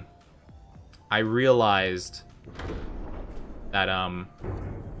 I realized that,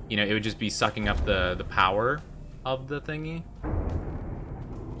 you know, it would just be sucking up the power of the thingy,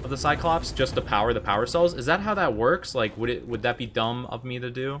 of the Cyclops, just to power the power cells. Is that how that works? Like, would that be dumb of me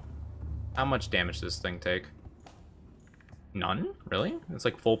to do? How much damage does this thing take? None? Really? It's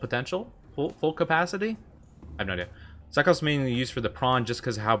like full potential? Full capacity? I have no idea. Cyclops mainly used for the prawn just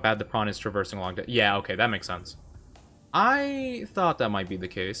because of how bad the prawn is traversing along. Yeah, okay, that makes sense. I thought that might be the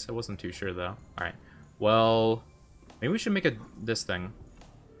case. I wasn't too sure, though. Alright. Well, maybe we should make this thing.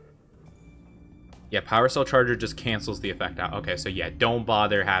 Yeah, power cell charger just cancels the effect out. Okay, so yeah, don't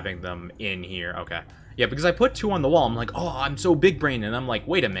bother having them in here. Okay. Yeah, because I put 2 on the wall. I'm like, oh, I'm so big brain. And I'm like,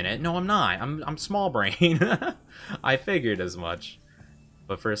 wait a minute. No, I'm not. I'm small brain. I figured as much.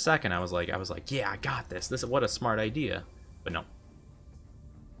 But for a second, I was like, yeah, I got this. What a smart idea. But no.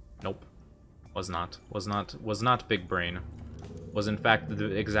 Nope. Was not big brain. Was in fact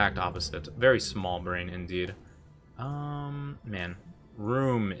the exact opposite. Very small brain indeed. Man,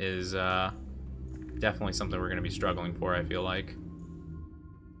 room is definitely something we're gonna be struggling for, I feel like.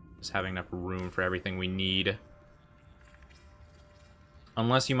 Just having enough room for everything we need.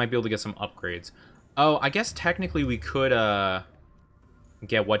 Unless you might be able to get some upgrades. Oh, I guess technically we could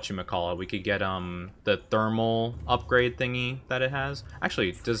get whatchamacallit. We could get the thermal upgrade thingy that it has.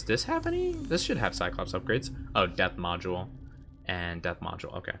 Actually, does this have any? This should have Cyclops upgrades. Oh, death module and death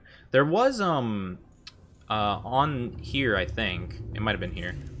module. Okay. There was on here, I think it might have been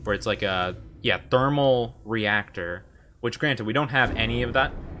here, where it's like a thermal reactor, which granted we don't have any of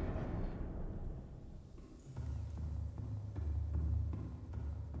that.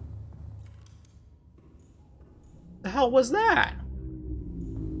 The hell was that?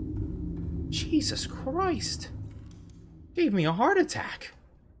 Jesus Christ. Gave me a heart attack.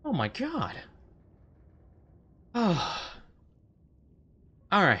 Oh my god. Oh.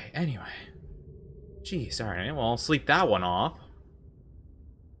 Alright, anyway. Jeez, alright. Well, I'll sleep that one off.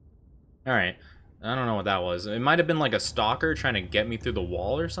 Alright. I don't know what that was. It might have been like a stalker trying to get me through the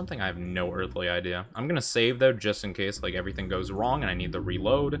wall or something. I have no earthly idea. I'm gonna save though, just in case like everything goes wrong and I need to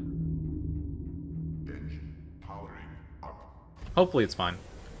reload. Powering up. Hopefully it's fine.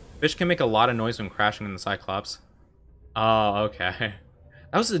 Fish can make a lot of noise when crashing in the Cyclops. Oh, okay.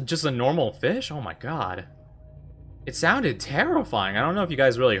 That was just a normal fish? Oh my god. It sounded terrifying. I don't know if you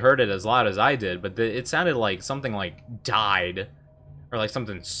guys really heard it as loud as I did, but it sounded like something like died. Or like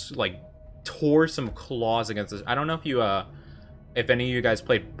something like tore some claws against this. I don't know if you, if any of you guys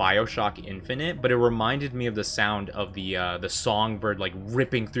played BioShock Infinite, but it reminded me of the sound of the songbird like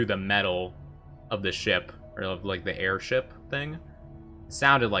ripping through the metal of the ship. Or of like the airship thing.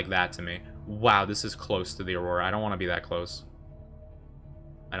 Sounded like that to me. Wow, this is close to the Aurora. I don't want to be that close.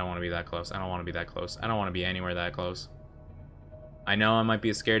 I don't want to be that close. I don't want to be that close. I don't want to be anywhere that close. I know I might be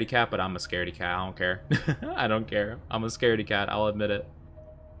a scaredy cat, but I'm a scaredy cat. I don't care. I don't care. I'm a scaredy cat. I'll admit it.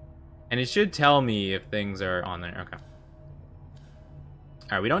 And it should tell me if things are on there. Okay.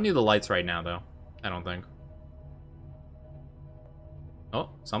 Alright, we don't need the lights right now, though. I don't think. Oh,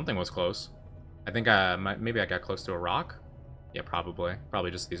 something was close. I think maybe I got close to a rock? Yeah, probably.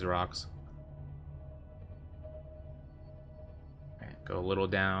 Probably just these rocks. Alright, go a little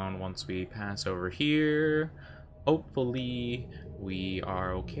down once we pass over here. Hopefully we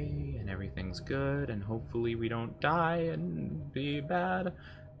are okay and everything's good, and hopefully we don't die and be bad.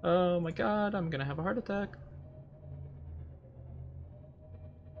 Oh my god, I'm gonna have a heart attack.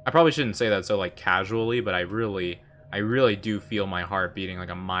 I probably shouldn't say that so like casually, but I really do feel my heart beating like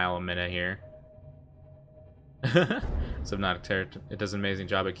a mile a minute here. Subnautica, it does an amazing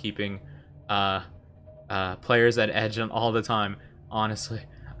job at keeping players at edge all the time. Honestly,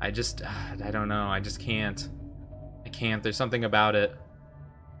 I don't know. I just can't. I can't. There's something about it.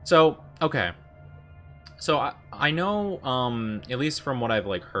 So, okay. So I know, at least from what I've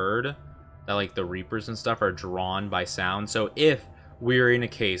like heard, that like the Reapers and stuff are drawn by sound. So if we're in a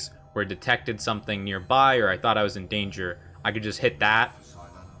case where I detected something nearby or I thought I was in danger, I could just hit that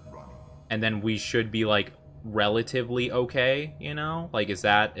and then we should be like relatively okay, you know? Like, is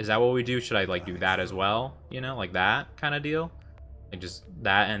that what we do? Should I like do that as well? You know, like that kind of deal? Like just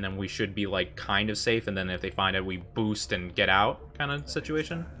that, and then we should be like kind of safe, and then if they find it, we boost and get out kind of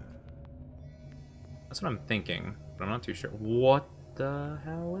situation? That's what I'm thinking, but I'm not too sure. What the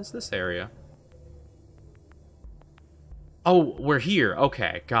hell is this area? Oh, we're here.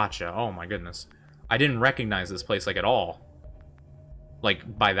 Okay, gotcha. Oh my goodness. I didn't recognize this place like at all.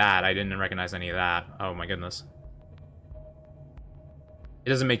 Like, by that, I didn't recognize any of that. Oh my goodness. It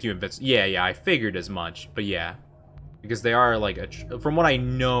doesn't make you invincible. Yeah, I figured as much, but yeah. Because they are, like, from what I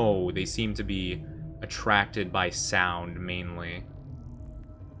know, they seem to be attracted by sound, mainly.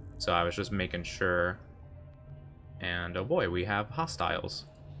 So I was just making sure. And, oh boy, we have hostiles.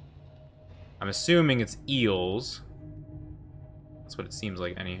 I'm assuming it's eels. That's what it seems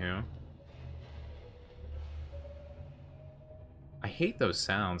like, anywho. I hate those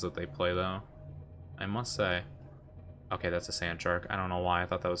sounds that they play, though. I must say. Okay, that's a sand shark. I don't know why. I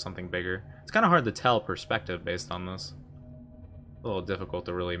thought that was something bigger. It's kind of hard to tell perspective based on this. A little difficult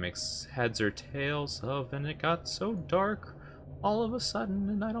to really make heads or tails of, and it got so dark all of a sudden,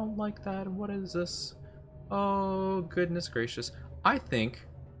 and I don't like that. What is this? Oh, goodness gracious. I think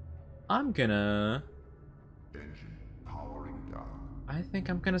I'm gonna... Engine powering down. I think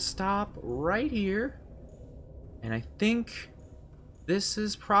I'm gonna stop right here. And I think this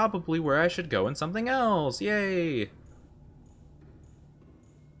is probably where I should go in something else. Yay!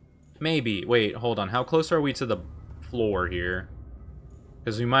 Maybe. Wait, hold on. How close are we to the floor here?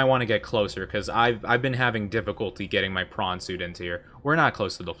 Because we might want to get closer, because I've been having difficulty getting my prawn suit into here. We're not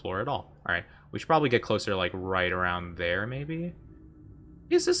close to the floor at all. Alright, we should probably get closer, like, right around there, maybe?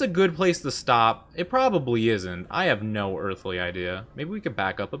 Is this a good place to stop? It probably isn't. I have no earthly idea. Maybe we could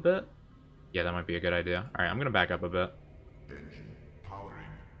back up a bit? Yeah, that might be a good idea. Alright, I'm gonna back up a bit. Engine powering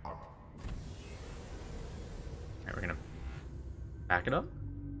up. Alright, we're gonna back it up.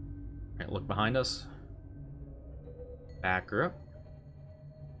 Alright, look behind us. Back her up.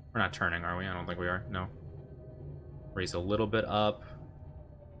 We're not turning, are we? I don't think we are. No. Raise a little bit up.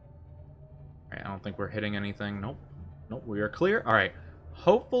 Alright, I don't think we're hitting anything. Nope. Nope, we are clear. Alright.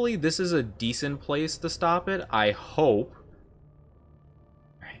 Hopefully this is a decent place to stop it. I hope.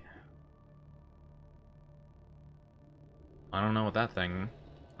 Alright. I don't know what that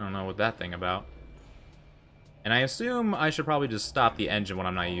thing about. And I assume I should probably just stop the engine when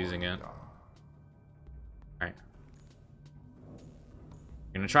I'm not using it. Alright.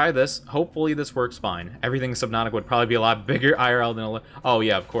 I'm gonna try this. Hopefully this works fine. Everything Subnautica would probably be a lot bigger IRL than a... Oh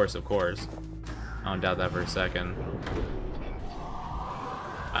yeah, of course, of course. I don't doubt that for a second.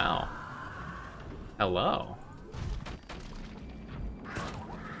 Wow. Hello.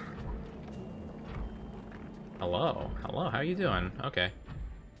 Hello. Hello, how you doing? Okay.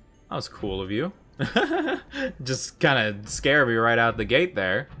 That was cool of you. Just kind of scare me right out the gate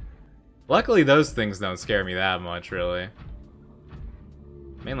there. Luckily those things don't scare me that much, really.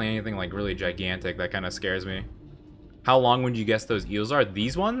 Mainly anything like really gigantic that kind of scares me. How long would you guess those eels are?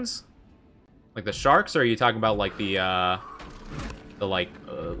 These ones? Like the sharks, or are you talking about like the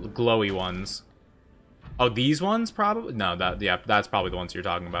glowy ones? Oh, these ones probably? No, that's probably the ones you're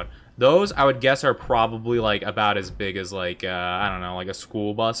talking about. Those, I would guess, are probably like about as big as like, I don't know, like a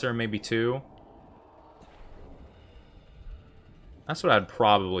school bus or maybe two. That's what I'd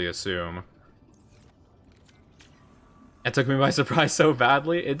probably assume. It took me by surprise so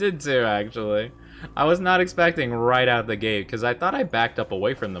badly. It did too, actually. I was not expecting right out the gate, because I thought I backed up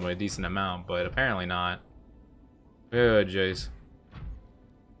away from them a decent amount, but apparently not. Oh, jeez.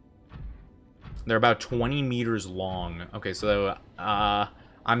 They're about 20 meters long. Okay, so,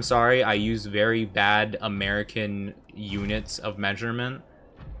 I'm sorry, I use very bad American units of measurement.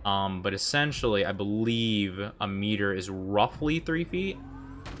 But essentially, I believe a meter is roughly 3 feet.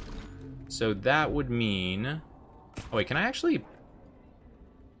 So that would mean... Oh, wait, can I actually...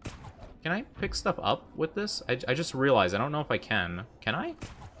 Can I pick stuff up with this? I just realized, I don't know if I can. Can I?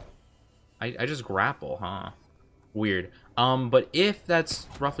 I just grapple, huh? Weird. But if that's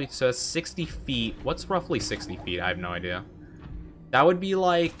roughly... So that's 60 feet. What's roughly 60 feet? I have no idea. That would be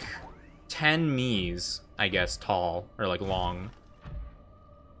like 10 Mies, I guess, tall. Or like long.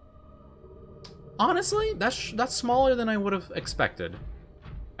 Honestly, that's smaller than I would have expected.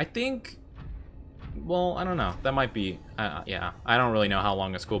 I think... Well, I don't know. That might be... yeah, I don't really know how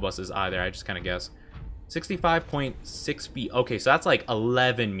long a school bus is either. I just kind of guess. 65.6 feet. Okay, so that's like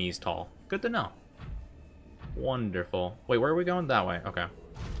 11 Mies tall. Good to know. Wonderful. Wait, where are we going? That way. Okay.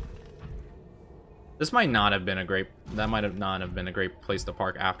 This might not have been a great... That might have not have been a great place to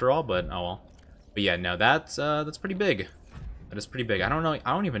park after all, but oh well. But yeah, no, that's pretty big. That is pretty big. I don't know.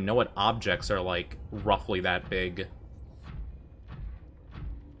 I don't even know what objects are like roughly that big.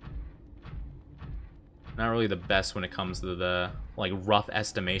 Not really the best when it comes to the like rough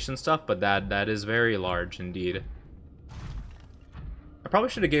estimation stuff, but that is very large indeed. I probably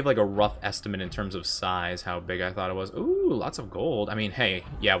should have gave like a rough estimate in terms of size, how big I thought it was. Ooh, lots of gold. I mean, hey,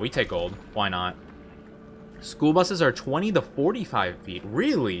 yeah, we take gold. Why not? School buses are 20 to 45 feet.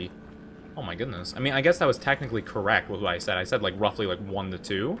 Really? Oh my goodness. I mean, I guess that was technically correct with what I said. I said like roughly like 1 to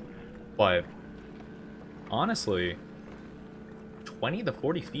 2, but honestly, 20 to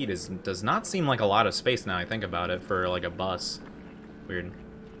 40 feet does not seem like a lot of space now I think about it for like a bus. Weird.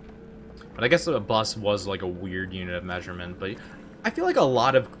 But I guess a bus was like a weird unit of measurement, but I feel like a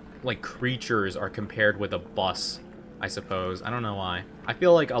lot of like creatures are compared with a bus, I suppose. I don't know why. I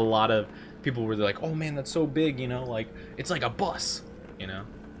feel like a lot of people were like, oh man, that's so big, you know, like it's like a bus, you know?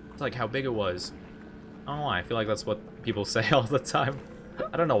 It's like how big it was. I don't know why. I feel like that's what people say all the time.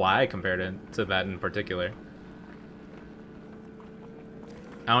 I don't know why I compared it to that in particular.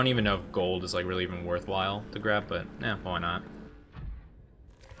 I don't even know if gold is like really even worthwhile to grab, but yeah, why not?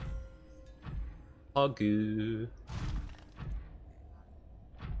 All good.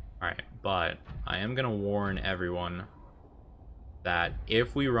 Alright, but I am gonna warn everyone that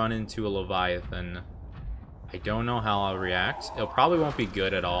if we run into a Leviathan, I don't know how I'll react. It probably won't be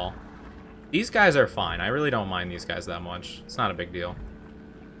good at all. These guys are fine. I really don't mind these guys that much. It's not a big deal.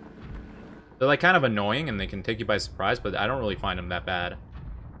 They're like kind of annoying and they can take you by surprise, but I don't really find them that bad.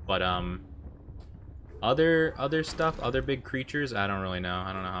 But other stuff, other big creatures, I don't really know.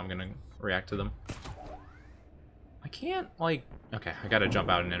 I don't know how I'm gonna react to them. I can't like, okay, I gotta jump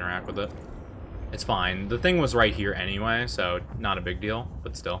out and interact with it. It's fine. The thing was right here anyway, so not a big deal,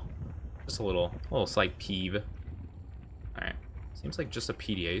 but still. Just a little slight peeve. Alright. Seems like just a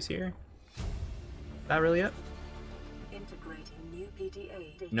PDA's here. Is that really it? Integrating new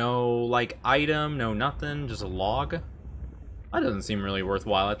PDA data. No, like, item, no nothing, just a log. That doesn't seem really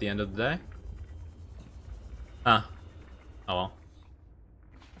worthwhile at the end of the day. Huh. Oh well.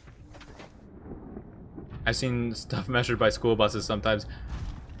 I've seen stuff measured by school buses sometimes.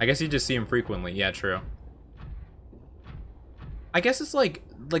 I guess you just see them frequently. Yeah, true. I guess it's like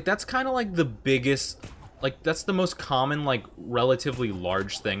that's kind of like the biggest, like that's the most common, like relatively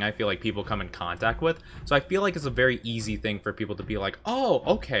large thing I feel like people come in contact with. So I feel like it's a very easy thing for people to be like, oh,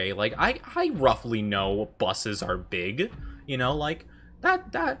 okay, like I roughly know buses are big, you know, like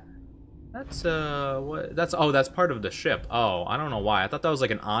that's what that's, oh, that's part of the ship. Oh, I don't know why. I thought that was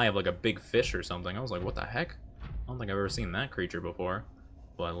like an eye of like a big fish or something. I was like, what the heck? I don't think I've ever seen that creature before.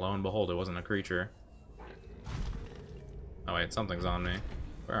 But lo and behold, it wasn't a creature. Oh wait, something's on me.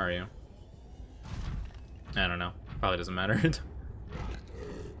 Where are you? I don't know. Probably doesn't matter.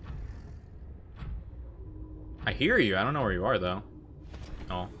 I hear you. I don't know where you are though.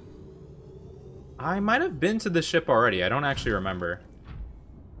 Oh. I might have been to the ship already. I don't actually remember.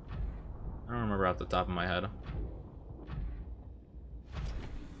 I don't remember off the top of my head.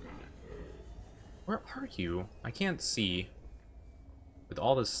 Where are you? I can't see. With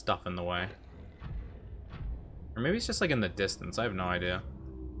all this stuff in the way. Or maybe it's just like in the distance. I have no idea.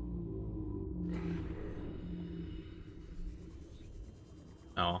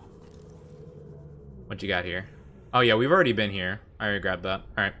 Oh. What you got here? Oh yeah, we've already been here. I already grabbed that.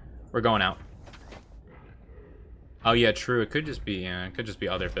 Alright, we're going out. Oh yeah, true. It could just be, it could just be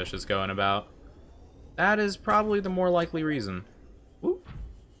other fishes going about. That is probably the more likely reason. Woo.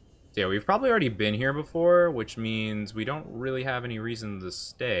 So yeah, we've probably already been here before, which means we don't really have any reason to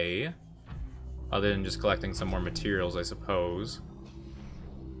stay. Other than just collecting some more materials, I suppose.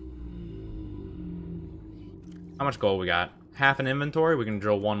 How much gold we got? Half an inventory? We can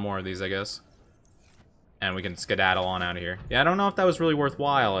drill one more of these, I guess. And we can skedaddle on out of here. Yeah, I don't know if that was really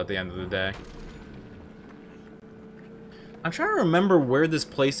worthwhile at the end of the day. I'm trying to remember where this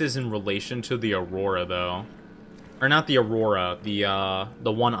place is in relation to the Aurora, though. Or not the Aurora, the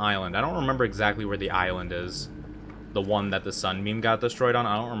one island. I don't remember exactly where the island is. The one that the sunbeam got destroyed on.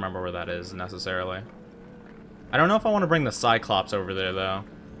 I don't remember where that is, necessarily. I don't know if I want to bring the Cyclops over there, though.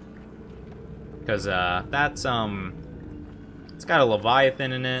 Because, that's, it's got a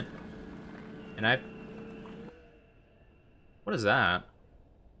Leviathan in it. And what is that?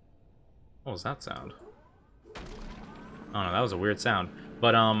 What was that sound? Oh no, that was a weird sound.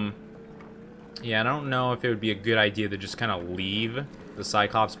 But, yeah, I don't know if it would be a good idea to just kind of leave the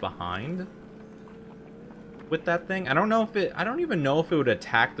Cyclops behind with that thing. I don't know if I don't even know if it would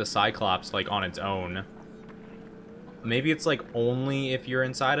attack the Cyclops, like, on its own. Maybe it's, like, only if you're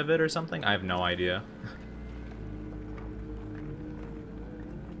inside of it or something? I have no idea.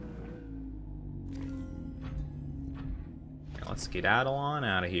 skedaddle on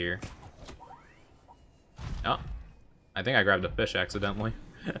out of here. Oh, I think I grabbed a fish accidentally.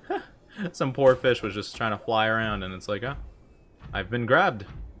 Some poor fish was just trying to fly around, and it's like, oh, I've been grabbed.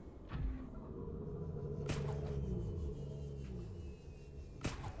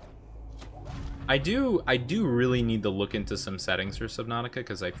 I do really need to look into some settings for Subnautica,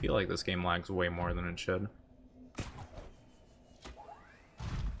 because I feel like this game lags way more than it should.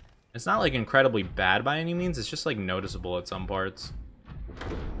 It's not like incredibly bad by any means, it's just like noticeable at some parts.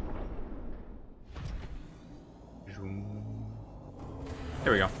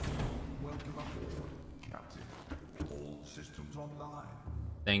 There we go. Welcome aboard, Captain. All systems online.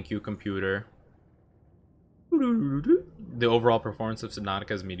 Thank you, computer. The overall performance of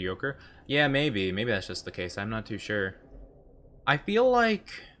Subnautica is mediocre. Yeah, maybe. Maybe that's just the case. I'm not too sure. I feel like...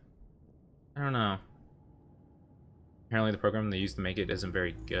 I don't know. Apparently the program they used to make it isn't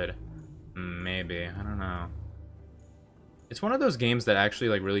very good. Maybe. I don't know. It's one of those games that actually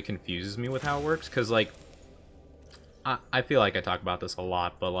like really confuses me with how it works, because like... I feel like I talk about this a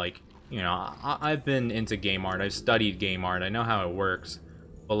lot, but like, you know, I've been into game art. I've studied game art. I know how it works.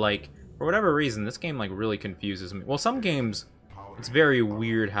 But like, for whatever reason, this game like really confuses me. Well, some games, it's very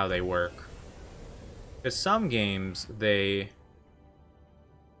weird how they work. Because some games, they...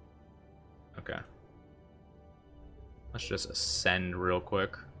 Okay. Let's just ascend real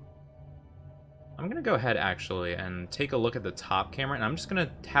quick. I'm going to go ahead, actually, and take a look at the top camera, and I'm just going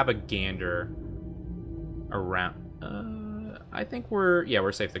to have a gander around. I think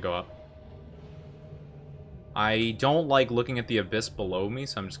we're safe to go up. I don't like looking at the abyss below me,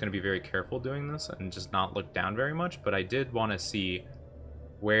 so I'm just going to be very careful doing this and just not look down very much, but I did want to see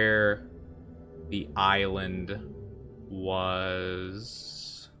where the island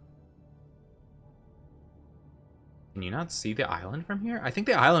was. Can you not see the island from here? I think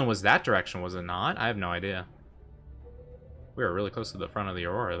the island was that direction, was it not? I have no idea. We were really close to the front of the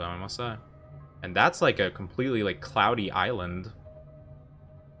Aurora, though, I must say. And that's like a completely like cloudy island.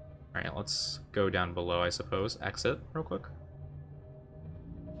 Alright, let's go down below, I suppose. Exit real quick.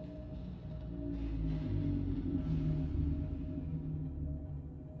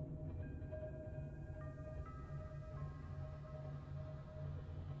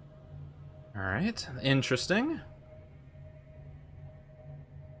 Alright, interesting.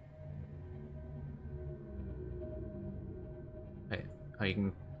 Hey,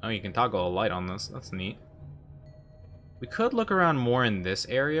 you can toggle a light on this. That's neat. We could look around more in this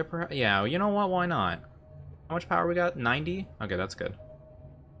area, perhaps. Yeah, you know what? Why not? How much power we got? 90? Okay, that's good.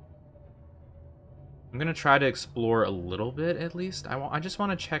 I'm gonna try to explore a little bit, at least. I just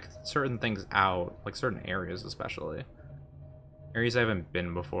want to check certain things out, like certain areas especially. Areas I haven't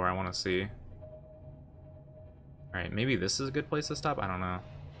been before, I want to see. Alright, maybe this is a good place to stop? I don't know.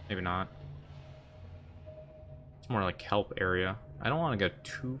 Maybe not. It's more like kelp area. I don't want to go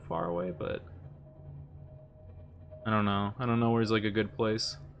too far away, but... I don't know. I don't know where's like a good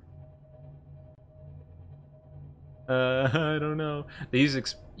place. I don't know. They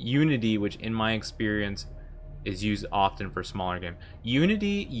use Unity, which in my experience is used often for smaller games.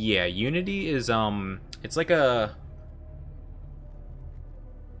 Unity, yeah, Unity is it's like a...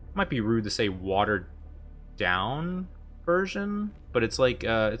 Might be rude to say watered down version, but it's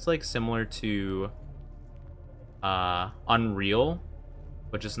like similar to Unreal,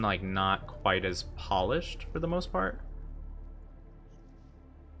 but just like not quite as polished for the most part.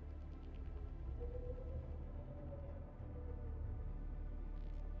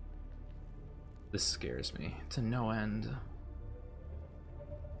 This scares me to no end.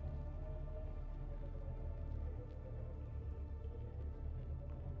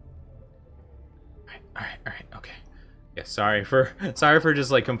 Alright, okay. Yeah, sorry for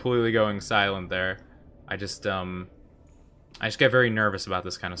just like completely going silent there. I just get very nervous about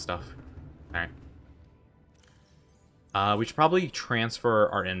this kind of stuff. Alright. We should probably transfer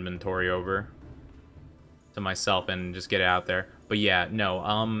our inventory over to myself and just get it out there. But yeah,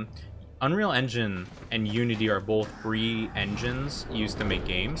 no, Unreal Engine and Unity are both free engines used to make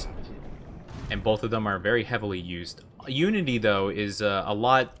games, and both of them are very heavily used. Unity, though, is a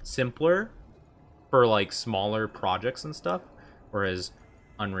lot simpler for like smaller projects and stuff, whereas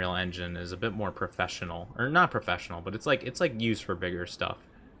Unreal Engine is a bit more professional, or not professional, but it's like used for bigger stuff.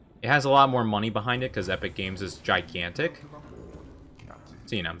 It has a lot more money behind it because Epic Games is gigantic.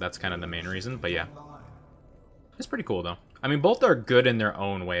 So, you know, that's kind of the main reason, but yeah. It's pretty cool, though. I mean, both are good in their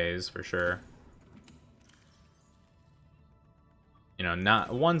own ways, for sure. You know,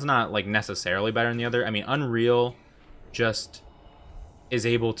 one's not, like, necessarily better than the other. I mean, Unreal just is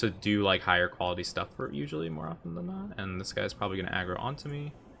able to do, like, higher quality stuff for usually more often than not. And this guy's probably going to aggro onto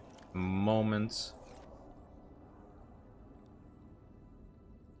me. Moments.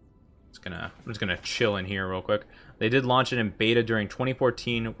 I'm just gonna chill in here real quick. They did launch it in beta during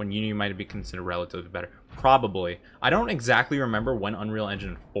 2014 when Unity might be considered relatively better. Probably. I don't exactly remember when Unreal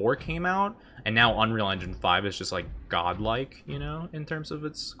Engine 4 came out, and now Unreal Engine 5 is just like godlike, you know, in terms of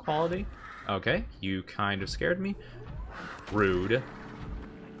its quality. Okay, you kind of scared me. Rude.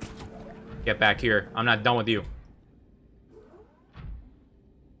 Get back here. I'm not done with you.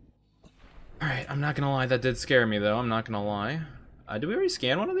 Alright, I'm not gonna lie, that did scare me though, I'm not gonna lie. Did we already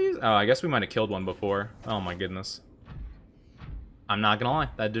scan one of these? Oh, I guess we might have killed one before. Oh my goodness. I'm not gonna lie,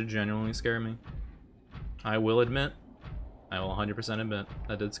 that did genuinely scare me. I will admit, I will 100% admit,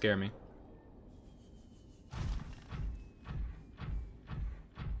 that did scare me.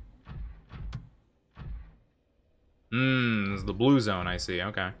 This is the blue zone, I see,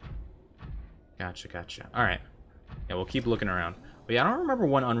 okay. Gotcha, gotcha. Alright. Yeah, we'll keep looking around. But yeah, I don't remember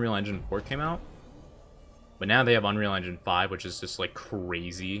when Unreal Engine 4 came out. But now they have Unreal Engine 5, which is just like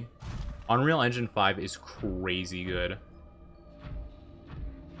crazy. Unreal Engine 5 is crazy good.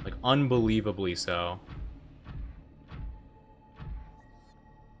 Like, unbelievably so.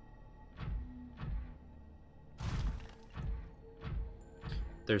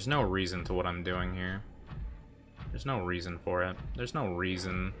 There's no reason to what I'm doing here. There's no reason for it. There's no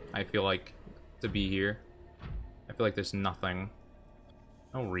reason, I feel like, to be here. I feel like there's nothing.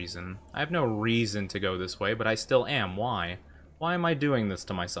 No reason. I have no reason to go this way, but I still am. Why? Why am I doing this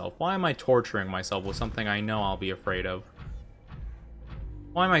to myself? Why am I torturing myself with something I know I'll be afraid of?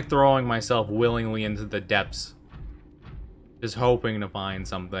 Why am I throwing myself willingly into the depths? Just hoping to find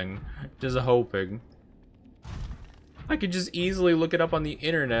something. Just hoping. I could just easily look it up on the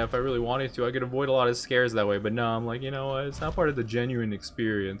internet if I really wanted to. I could avoid a lot of scares that way, but no, I'm like, you know what? It's not part of the genuine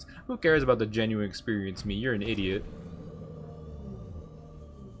experience. Who cares about the genuine experience? Me, you're an idiot.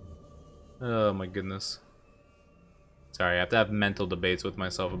 Oh my goodness. Sorry, I have to have mental debates with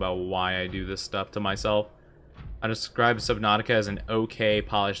myself about why I do this stuff to myself. I describe Subnautica as an okay,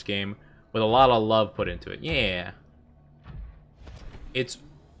 polished game with a lot of love put into it. Yeah. It's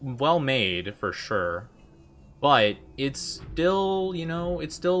well made, for sure. But it's still, you know,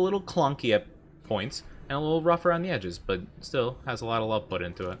 it's still a little clunky at points and a little rough around the edges, but still has a lot of love put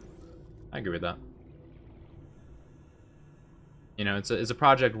into it. I agree with that. You know, it's a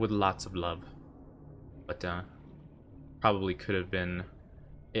project with lots of love. But probably could have been,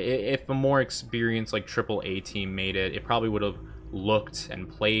 if a more experienced like AAA team made it, it probably would have looked and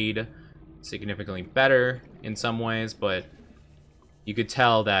played significantly better in some ways, but you could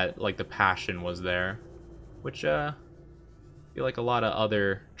tell that like the passion was there, which I feel like a lot of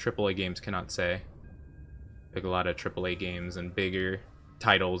other AAA games cannot say. Like a lot of AAA games and bigger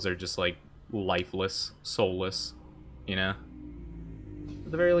titles are just like lifeless, soulless, you know?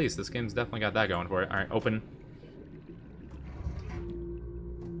 At the very least, this game's definitely got that going for it. Alright, open.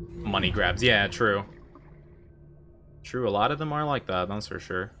 Money grabs. Yeah, true. True, a lot of them are like that, that's for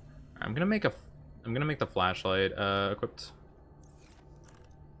sure. I'm gonna make the flashlight equipped.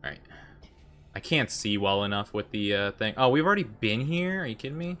 Alright. I can't see well enough with the thing. Oh, we've already been here? Are you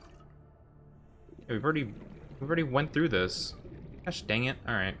kidding me? Yeah, we've already went through this. Gosh dang it.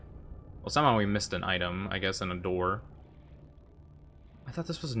 Alright. Well, somehow we missed an item, I guess, in a door. I thought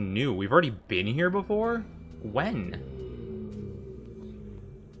this was new. We've already been here before? When?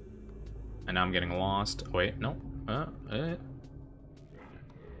 And now I'm getting lost. Oh, wait, no. Alright,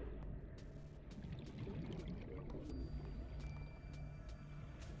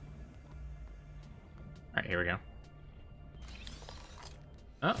 here we go.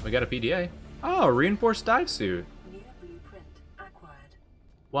 Oh, we got a PDA. Oh, reinforced dive suit.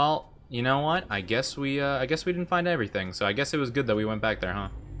 Well, you know what? I guess we didn't find everything, so I guess it was good that we went back there, huh?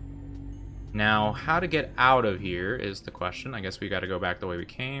 Now, how to get out of here is the question. I guess we gotta go back the way we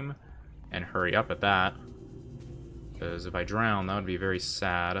came and hurry up at that. Because if I drown, that would be very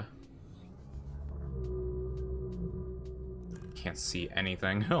sad. Can't see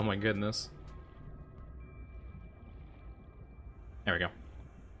anything. Oh my goodness. There we go.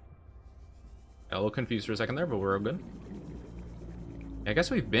 Got a little confused for a second there, but we're all good. I guess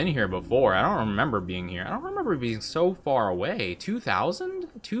we've been here before. I don't remember being here. I don't remember being so far away. 2,000?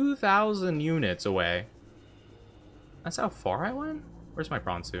 2,000 units away. That's how far I went? Where's my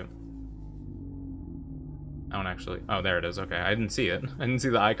prawn suit? I don't actually... Oh, there it is. Okay, I didn't see it. I didn't see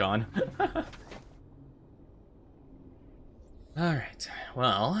the icon. Alright,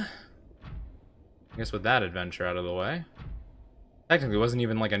 well... I guess with that adventure out of the way... Technically, it wasn't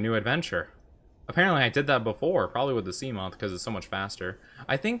even like a new adventure. Apparently, I did that before, probably with the sea moth, because it's so much faster.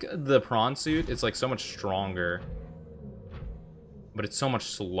 I think the prawn suit is like so much stronger, but it's so much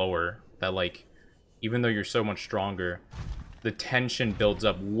slower that like, even though you're so much stronger, the tension builds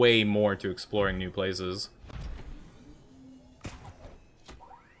up way more to exploring new places.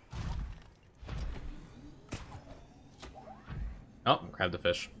 Oh, grab the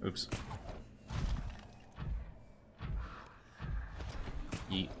fish. Oops.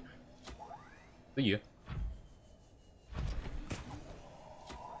 Yeet. See you.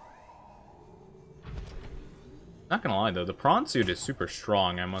 Not gonna lie though, the prawn suit is super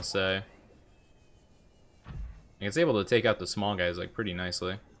strong, I must say. It's able to take out the small guys like pretty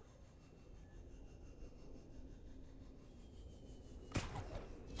nicely.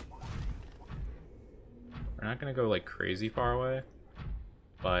 We're not gonna go like crazy far away,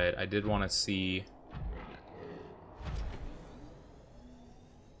 but I did want to see.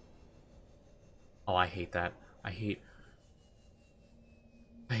 Oh, I hate that. I hate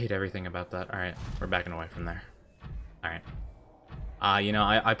everything about that. All right, we're backing away from there. All right. You know,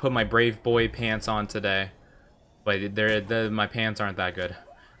 I put my brave boy pants on today, but my pants aren't that good.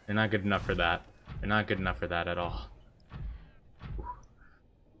 They're not good enough for that. They're not good enough for that at all.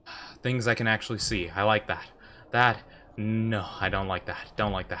 Things I can actually see. I like that. No, I don't like that.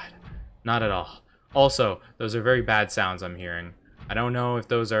 Don't like that. Not at all. Also, those are very bad sounds I'm hearing. I don't know if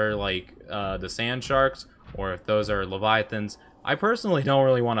those are like the sand sharks or if those are leviathans. I personally don't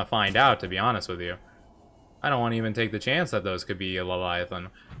really want to find out, to be honest with you. I don't want to even take the chance that those could be a leviathan.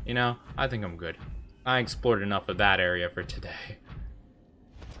 You know, I think I'm good. I explored enough of that area for today.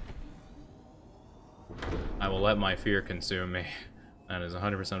 I will let my fear consume me. That is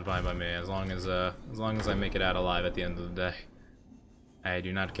 100% fine by me, as long as I make it out alive at the end of the day. I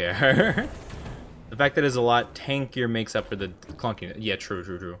do not care. The fact that it's a lot tankier makes up for the clunkiness. Yeah, true.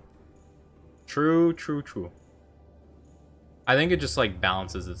 True. I think it just like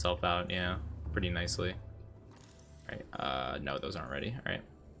balances itself out, yeah, pretty nicely. Alright, no, those aren't ready. Alright.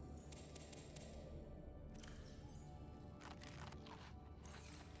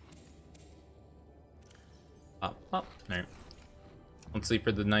 Up. Alright. Let's see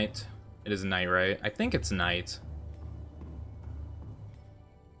for the night. It is night, right? I think it's night.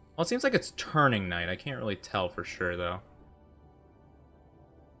 Well, it seems like it's turning night. I can't really tell for sure, though.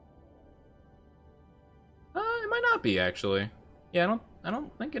 It might not be, actually. Yeah, I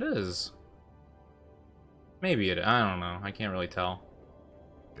don't think it is. Maybe it. I don't know. I can't really tell.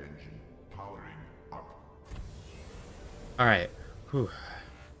 Engine powering up. All right. Whew.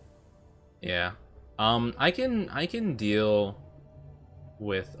 Yeah. I can deal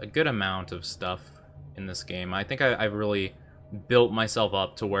with a good amount of stuff in this game. I think I've really built myself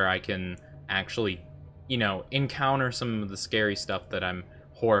up to where I can actually, you know, encounter some of the scary stuff that I'm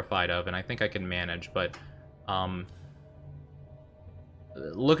horrified of, and I think I can manage. But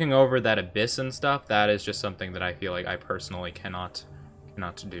looking over that abyss and stuff, that is just something that I feel like I personally cannot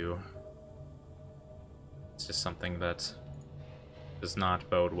do. It's just something that does not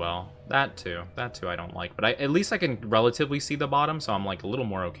bode well. That too I don't like, but at least I can relatively see the bottom, so I'm like a little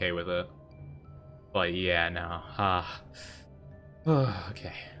more okay with it. But yeah, no.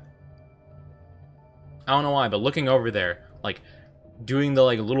 Okay. I don't know why, but looking over there, like doing the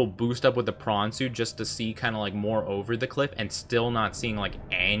like little boost up with the prawn suit just to see kind of like more over the cliff and still not seeing like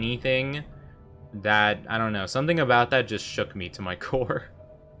anything, that, I don't know, something about that just shook me to my core.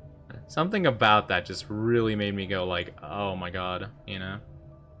 Something about that just really made me go like, oh my god, you know?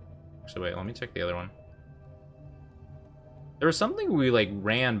 Actually, wait, let me check the other one. There was something we like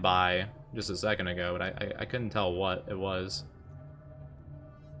ran by just a second ago, but I couldn't tell what it was.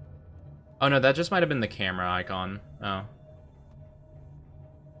 Oh no, that just might have been the camera icon. Oh.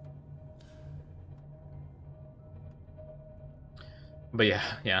 But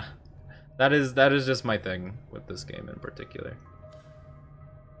yeah. That is just my thing with this game in particular.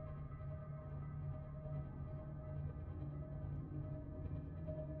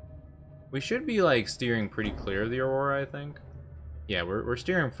 We should be like steering pretty clear of the Aurora, I think. Yeah, we're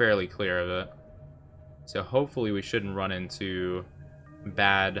steering fairly clear of it. So hopefully we shouldn't run into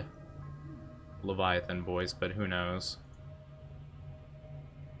bad Leviathan boys, but who knows.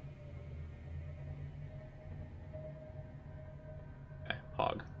 Okay,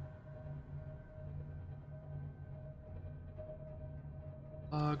 Pog.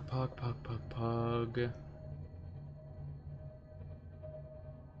 Pog.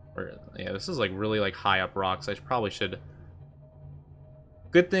 Yeah, this is like really like high up rocks. I probably should.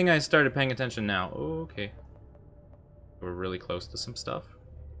 Good thing I started paying attention now. Okay. We're really close to some stuff.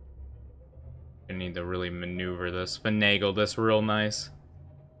 I need to really maneuver this, finagle this real nice.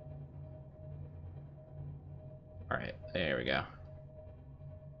 Alright, there we go.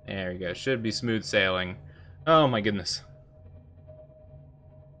 There we go. Should be smooth sailing. Oh my goodness.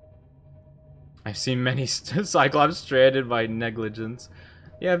 I've seen many Cyclops stranded by negligence.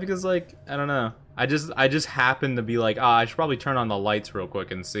 Yeah, because like, I don't know. I just happened to be like, ah, I should probably turn on the lights real quick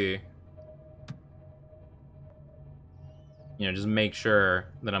and see. You know, just make sure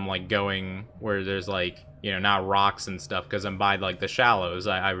that I'm like going where there's like, you know, not rocks and stuff, because I'm by like the shallows,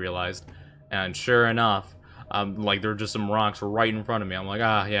 I realized. And sure enough, like there were just some rocks right in front of me. I'm like,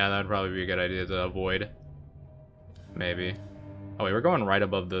 ah, yeah, that'd probably be a good idea to avoid. Maybe. Oh wait, we're going right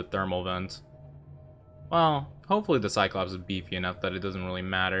above the thermal vents. Well, hopefully the Cyclops is beefy enough that it doesn't really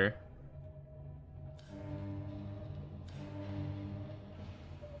matter.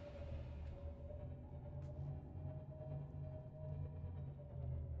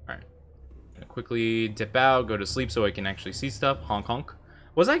 Alright. Gonna quickly dip out, go to sleep so I can actually see stuff. Honk honk.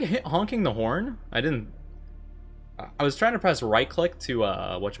 Was I honking the horn? I didn't. I was trying to press right click to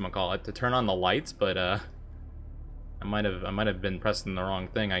whatchamacallit, to turn on the lights, but I might have been pressing the wrong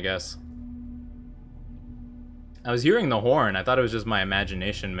thing, I guess. I was hearing the horn. I thought it was just my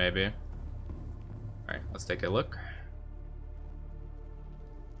imagination, maybe. Alright, let's take a look.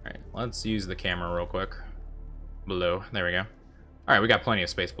 Alright, let's use the camera real quick. Below. There we go. Alright, we got plenty of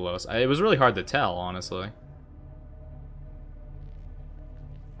space below us. It was really hard to tell, honestly.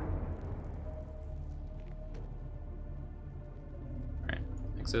 Alright,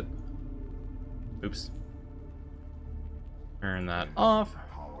 exit. Oops. Turn that off.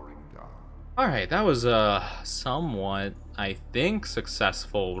 Alright, that was a somewhat, I think,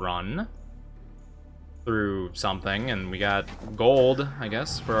 successful run through something, and we got gold, I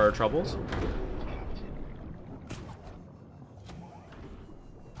guess, for our troubles.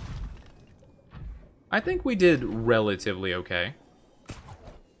 I think we did relatively okay.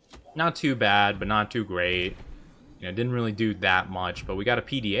 Not too bad, but not too great. You know, didn't really do that much, but we got a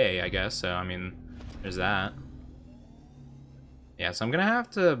PDA, I guess, so, I mean, there's that. Yeah, so I'm gonna have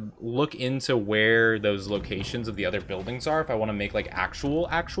to look into where those locations of the other buildings are if I want to make like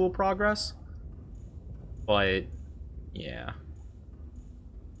actual progress. But yeah.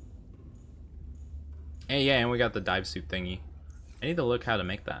 Hey, yeah, and we got the dive suit thingy. I need to look how to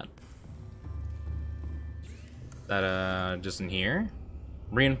make that. That just in here.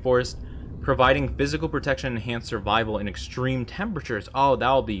 Reinforced, providing physical protection, enhanced survival in extreme temperatures. Oh,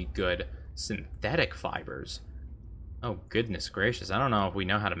 that'll be good. Synthetic fibers. Oh, goodness gracious. I don't know if we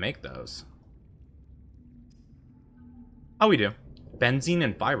know how to make those. Oh, we do. Benzene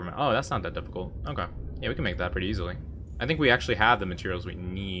and fiber. Oh, that's not that difficult. Okay. Yeah, we can make that pretty easily. I think we actually have the materials we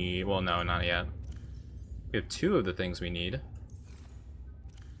need. Well, no, not yet. We have 2 of the things we need.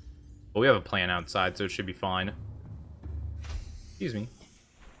 But we have a plan outside, so it should be fine. Excuse me.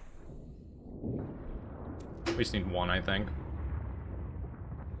 We just need 1, I think.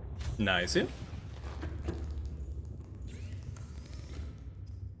 Nice.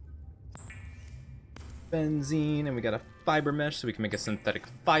 Benzene, and we got a fiber mesh, so we can make a synthetic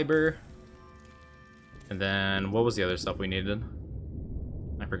fiber. And then, what was the other stuff we needed?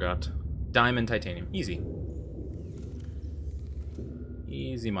 I forgot. Diamond, titanium. Easy.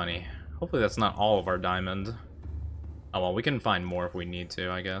 Easy money. Hopefully that's not all of our diamond. Oh well, we can find more if we need to,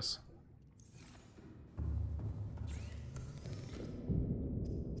 I guess.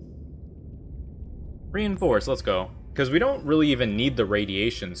 Reinforce, let's go. Because we don't really even need the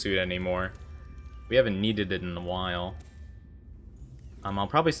radiation suit anymore. We haven't needed it in a while. I'll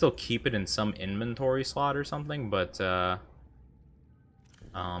probably still keep it in some inventory slot or something, but not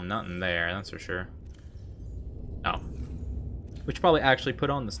in there, that's for sure. Oh. We should probably actually put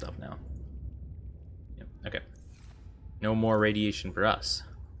on the stuff now. Yep, okay. No more radiation for us.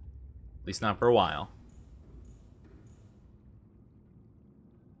 At least not for a while.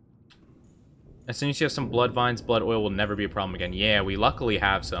 As soon as you have some blood vines, blood oil will never be a problem again. Yeah, we luckily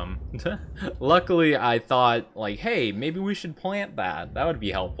have some. Luckily, I thought, like, hey, maybe we should plant that. That would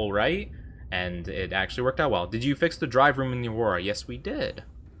be helpful, right? And it actually worked out well. Did you fix the drive room in the Aurora? Yes, we did.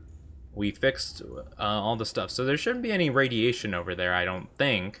 We fixed all the stuff. So there shouldn't be any radiation over there, I don't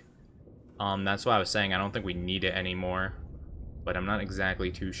think. That's why I was saying I don't think we need it anymore. But I'm not exactly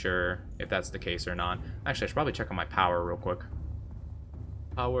too sure if that's the case or not. Actually, I should probably check on my power real quick.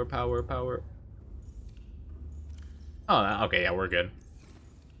 Power, power, power. Oh, okay, yeah, we're good.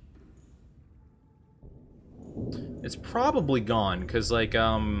 It's probably gone, because, like,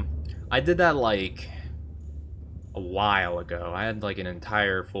 I did that, like, a while ago. I had, like, an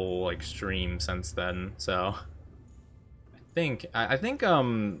entire full, like, stream since then, so... I think,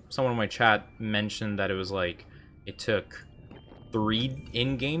 someone in my chat mentioned that it was, like, it took 3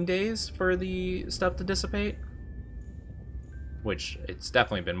 in-game days for the stuff to dissipate. Which, it's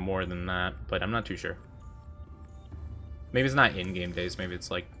definitely been more than that, but I'm not too sure. Maybe it's not in-game days, maybe it's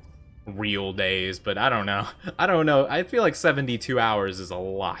like real days, but I don't know. I don't know. I feel like 72 hours is a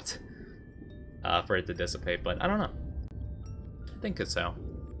lot for it to dissipate, but I don't know. I think it's so.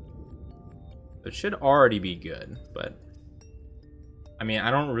 It should already be good, but I mean,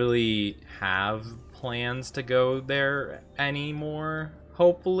 I don't really have plans to go there anymore.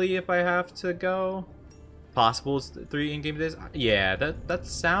 Hopefully, if I have to go. Possible it's 3 in-game days? Yeah, that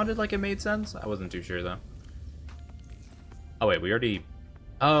sounded like it made sense. I wasn't too sure, though. Oh, wait, we already...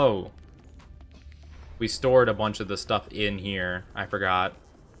 Oh! We stored a bunch of the stuff in here. I forgot.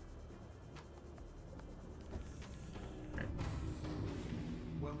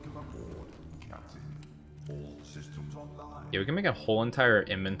 Welcome aboard, Captain. All systems online. Yeah, we can make a whole entire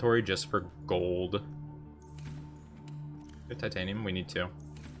inventory just for gold. Good titanium, we need 2.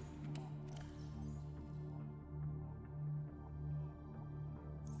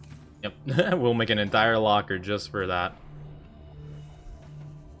 Yep, we'll make an entire locker just for that.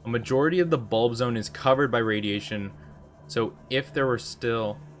 A majority of the bulb zone is covered by radiation, so if there were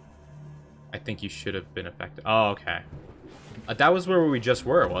still... I think you should have been affected. Oh, okay. That was where we just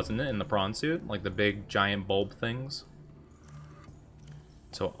were, wasn't it? In the prawn suit? Like the big giant bulb things?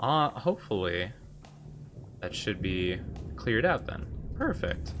 So, hopefully, that should be cleared out then.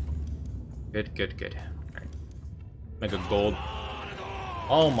 Perfect. Good, good, good. Alright. Make a gold...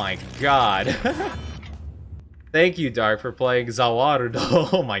 Oh my god. Thank you, Dark, for playing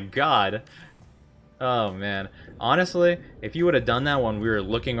Zawarudo. Oh my god. Oh man. Honestly, if you would have done that when we were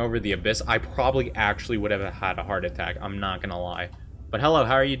looking over the abyss, I probably actually would have had a heart attack. I'm not gonna lie. But hello,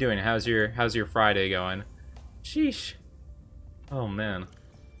 how are you doing? How's your Friday going? Sheesh. Oh man.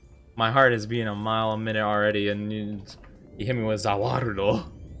 My heart is beating a mile a minute already, and you hit me with Zawarudo.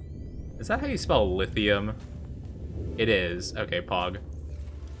 Is that how you spell lithium? It is. Okay, Pog.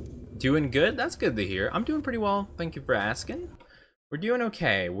 Doing good? That's good to hear. I'm doing pretty well. Thank you for asking. We're doing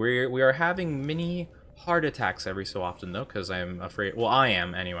okay. We are having mini heart attacks every so often, though, because I'm afraid... Well, I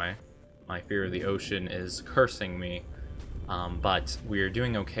am, anyway. My fear of the ocean is cursing me. But we are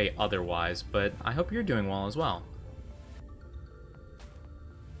doing okay otherwise, but I hope you're doing well as well.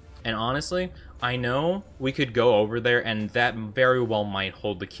 And honestly, I know we could go over there, and that very well might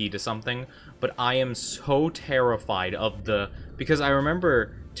hold the key to something, but I am so terrified of the... Because I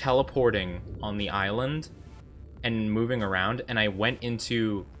remember teleporting on the island and moving around, and I went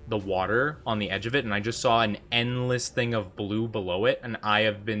into the water on the edge of it, and I just saw an endless thing of blue below it, and I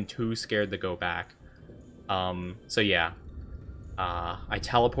have been too scared to go back. So yeah. I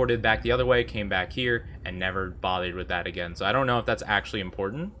teleported back the other way, came back here, and never bothered with that again. So I don't know if that's actually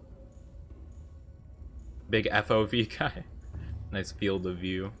important. Big FOV guy. Nice field of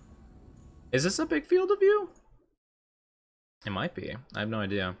view. Is this a big field of view? It might be. I have no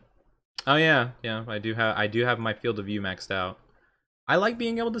idea. Oh yeah, yeah. I do have my field of view maxed out. I like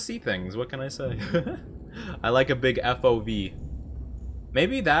being able to see things. What can I say? I like a big FOV.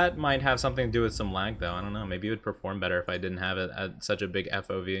 Maybe that might have something to do with some lag, though. I don't know. Maybe it would perform better if I didn't have it at such a big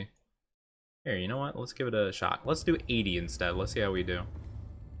FOV. Here, you know what? Let's give it a shot. Let's do 80 instead. Let's see how we do.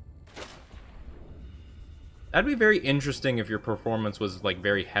 That'd be very interesting if your performance was, like,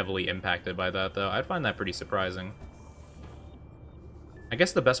 very heavily impacted by that, though. I'd find that pretty surprising. I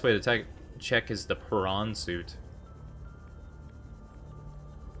guess the best way to check is the prawn suit.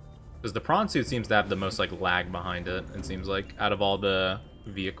 Because the prawn suit seems to have the most, like, lag behind it, it seems like, out of all the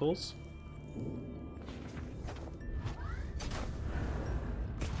vehicles.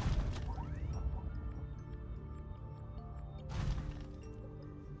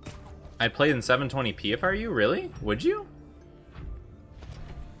 I'd play in 720p if I were you? Really? Would you?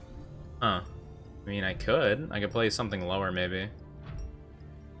 Huh. I mean, I could. I could play something lower, maybe.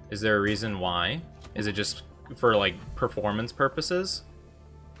 Is there a reason why? Is it just for, like, performance purposes?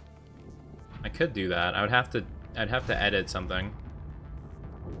 I could do that. I'd have to edit something.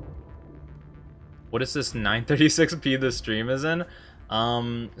 What is this 936p the stream is in?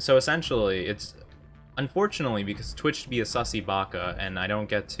 So essentially, it's unfortunately because Twitch be a sussy baka, and I don't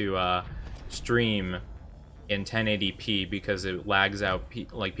get to stream in 1080p because it lags out.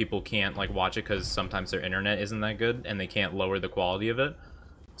 Like people can't like watch it because sometimes their internet isn't that good and they can't lower the quality of it.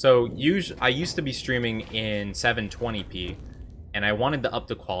 So I used to be streaming in 720p. And I wanted to up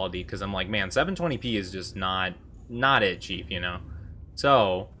the quality because I'm like, man, 720p is just not it, chief, you know?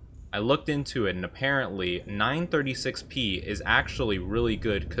 So I looked into it, and apparently 936p is actually really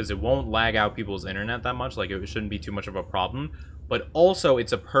good because it won't lag out people's internet that much. Like, it shouldn't be too much of a problem. But also,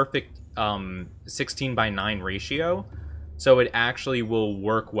 it's a perfect 16:9 ratio. So it actually will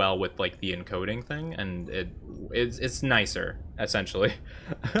work well with, like, the encoding thing. And it's nicer, essentially.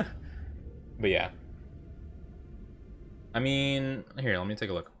 But yeah. I mean, here, let me take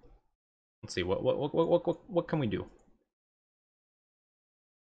a look. Let's see, what can we do?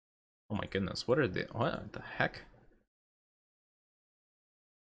 Oh my goodness, what the heck?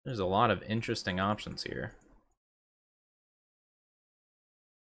 There's a lot of interesting options here.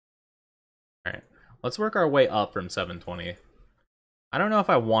 Alright, let's work our way up from 720. I don't know if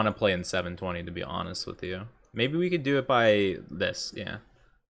I want to play in 720, to be honest with you. Maybe we could do it by this, yeah.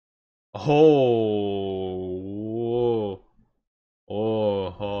 Oh,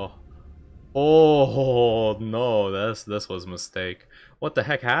 oh, oh, no, this was a mistake. What the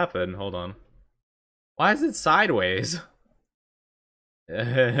heck happened? Hold on. Why is it sideways?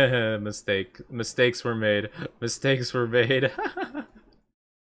 Mistakes were made. Mistakes were made.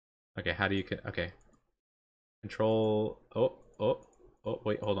 Okay, how do you okay. Control. Oh,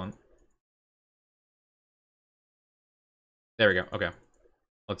 wait, hold on. There we go. Okay.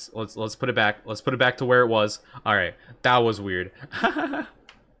 Let's put it back. Let's put it back to where it was. All right. That was weird.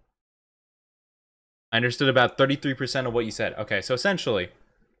 I understood about 33% of what you said. Okay, so essentially,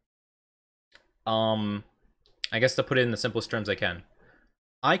 I guess to put it in the simplest terms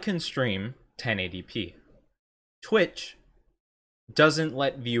I can stream 1080p. Twitch doesn't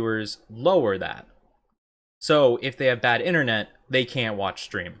let viewers lower that. So if they have bad internet, they can't watch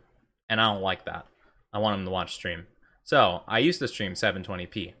stream. And I don't like that. I want them to watch stream. So I used to stream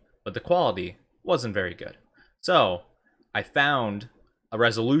 720p, but the quality wasn't very good. So I found a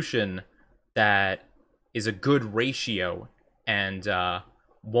resolution that is a good ratio and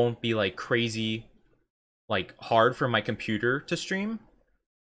won't be like crazy, like hard for my computer to stream.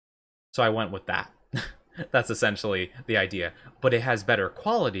 So I went with that. That's essentially the idea. But it has better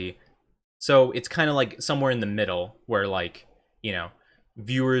quality. So it's kind of like somewhere in the middle where, like, you know,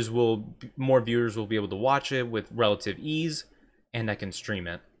 more viewers will be able to watch it with relative ease, and I can stream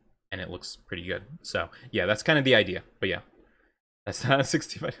it, and it looks pretty good. So yeah, that's kind of the idea. But yeah, that's not a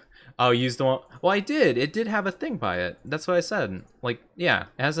 65. Oh, use the one. Well, I did. It did have a thing by it. That's what I said. Like, yeah,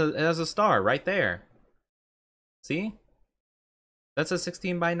 it has a star right there. See? That's a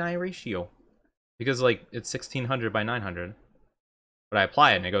 16:9 ratio. Because, like, it's 1600 by 900. But I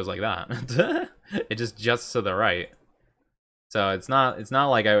apply it and it goes like that. It just juts to the right. So it's not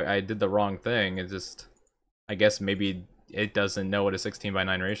like I did the wrong thing. It just, I guess maybe it doesn't know what a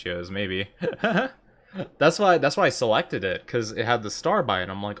 16:9 ratio is, maybe. That's why I selected it, because it had the star by it.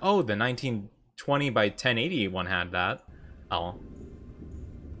 I'm like, oh, the 1920 by 1080 one had that. Oh.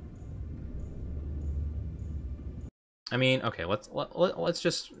 I mean, okay, let's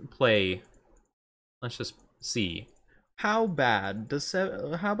just play. Let's just see. How bad does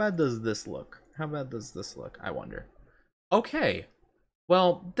this look? How bad does this look? I wonder. Okay.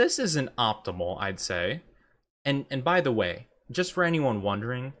 Well, this isn't optimal, I'd say. And by the way, just for anyone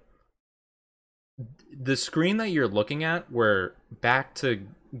wondering, the screen that you're looking at where back to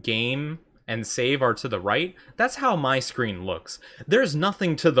game and save are to the right, that's how my screen looks. There's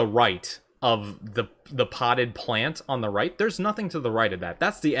nothing to the right of the potted plant on the right. There's nothing to the right of that.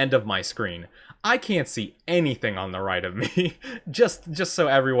 That's the end of my screen. I can't see anything on the right of me. just so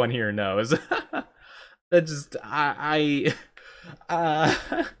everyone here knows. That just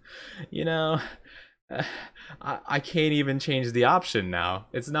you know, I can't even change the option now.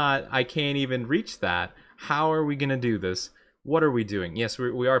 It's not, I can't even reach that. How are we gonna do this? What are we doing? Yes,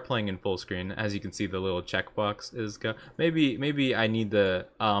 we are playing in full screen. As you can see, the little checkbox is maybe I need the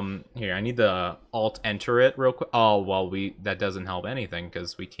here, I need the alt enter it real quick. Oh, well, that doesn't help anything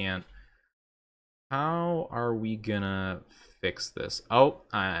because we can't. How are we gonna fix this? Oh,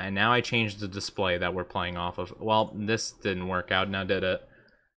 now I changed the display that we're playing off of. Well, this didn't work out now, did it?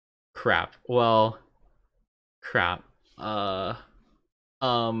 Crap. Well, crap. Oh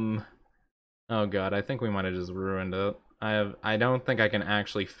god, I think we might have just ruined it. I don't think I can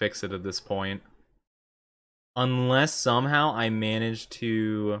actually fix it at this point. Unless somehow I manage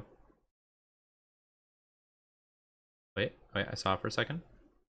to... Wait, I saw it for a second.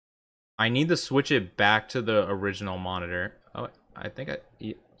 I need to switch it back to the original monitor. Oh, I think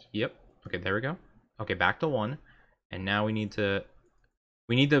yep. Okay, there we go. Okay, back to 1. And now we need to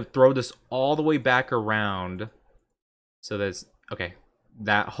throw this all the way back around. So that's, okay.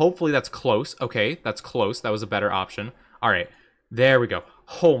 Hopefully that's close. Okay, that's close. That was a better option. All right, there we go.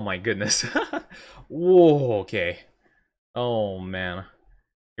 Oh my goodness. Whoa, okay. Oh man.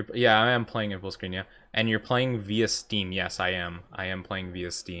 Yeah, I am playing in full screen, yeah. And you're playing via Steam. Yes, I am. I am playing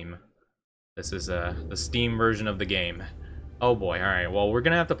via Steam. This is the Steam version of the game. Oh boy, all right. Well, we're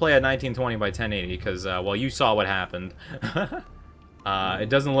gonna have to play at 1920 by 1080 because, well, you saw what happened. It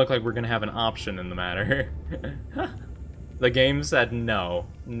doesn't look like we're gonna have an option in the matter. The game said no.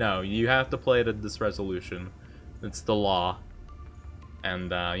 No, you have to play it at this resolution. It's the law. And,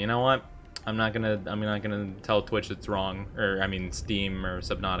 you know what? I'm not gonna tell Twitch it's wrong, or I mean Steam or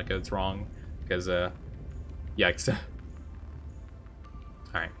Subnautica it's wrong, because yikes. All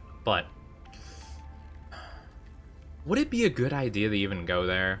right, but would it be a good idea to even go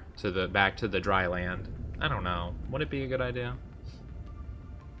there back to the dry land? I don't know. Would it be a good idea?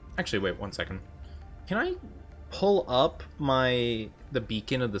 Actually, wait 1 second. Can I pull up the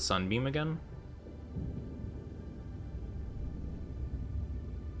beacon of the sunbeam again?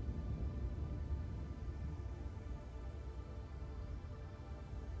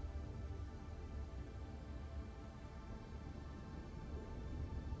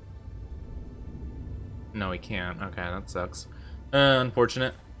 No, we can't. Okay, that sucks.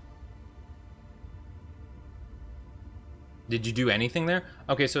 Unfortunate. Did you do anything there?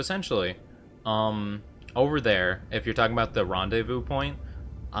 Okay, so essentially, over there, if you're talking about the rendezvous point,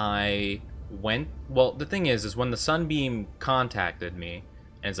 I went... Well, the thing is when the sunbeam contacted me,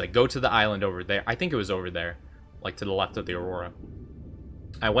 and it's like, go to the island over there. I think it was over there, like to the left of the Aurora.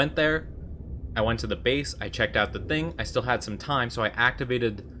 I went there. I went to the base. I checked out the thing. I still had some time, so I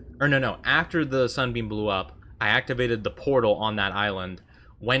activated... Or no, after the sunbeam blew up, I activated the portal on that island,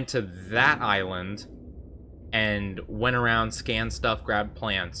 went to that island, and went around, scanned stuff, grabbed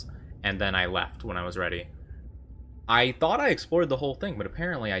plants, and then I left when I was ready. I thought I explored the whole thing, but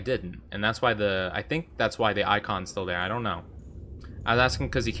apparently I didn't, and that's why I think that's why the icon's still there. I don't know. I was asking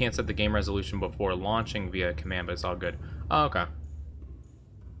because you can't set the game resolution before launching via command, but it's all good. Oh, okay.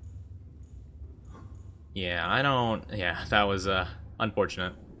 Yeah, that was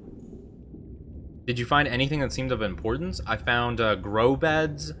unfortunate. Did you find anything that seemed of importance? I found grow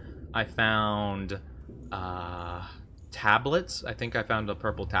beds. I found tablets. I think I found a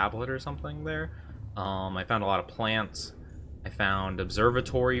purple tablet or something there. I found a lot of plants. I found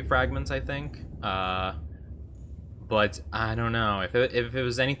observatory fragments, I think. But I don't know. If it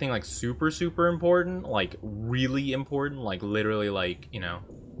was anything like super important, like really important, like literally like, you know,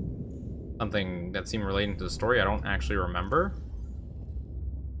 something that seemed relating to the story, I don't actually remember.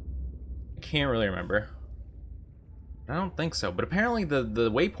 Can't really remember. I don't think so, but apparently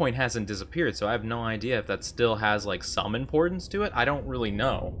the waypoint hasn't disappeared, so I have no idea if that still has like some importance to it. I don't really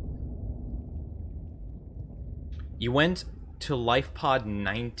know. You went to LifePod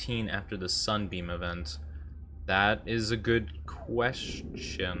 19 after the Sunbeam event. That is a good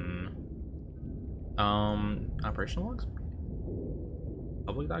question. Operational logs?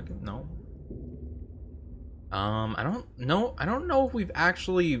 Public document? No. I don't know if we've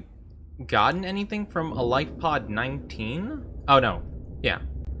actually gotten anything from a LifePod 19? Oh no, yeah.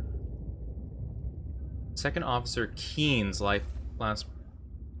 Second Officer Keen's last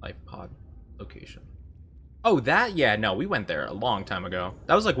LifePod location. Oh, that? Yeah, no, we went there a long time ago.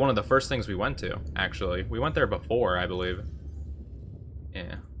 That was like one of the first things we went to, actually. We went there before, I believe.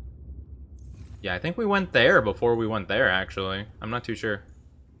 Yeah. Yeah, I think we went there before we went there, actually. I'm not too sure.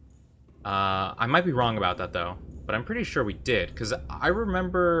 I might be wrong about that, though. But I'm pretty sure we did, because I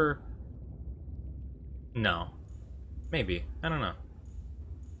remember... No. Maybe. I don't know.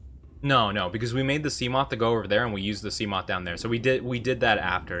 No, because we made the Seamoth to go over there, and we used the Seamoth down there. So we did that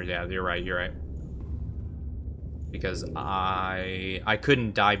after. Yeah, you're right. Because I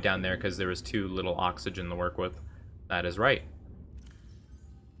couldn't dive down there because there was too little oxygen to work with. That is right.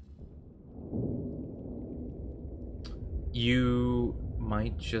 You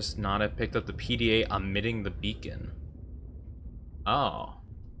might just not have picked up the PDA omitting the beacon. Oh.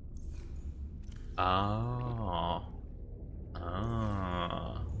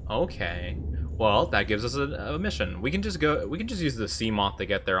 Okay. Well, that gives us a mission. We can just use the Seamoth to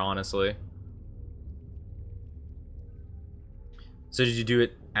get there, honestly. So did you do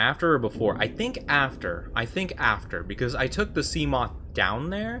it after or before? I think after, because I took the Seamoth down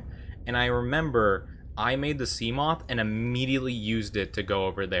there, and I remember I made the Seamoth and immediately used it to go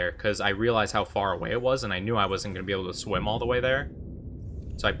over there, because I realized how far away it was, and I knew I wasn't going to be able to swim all the way there.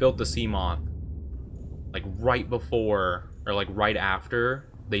 So I built the Seamoth, like, right before, or like, right after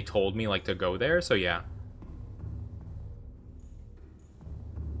they told me, like, to go there, so yeah.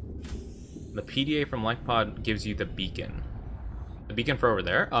 The PDA from LifePod gives you the beacon. The beacon for over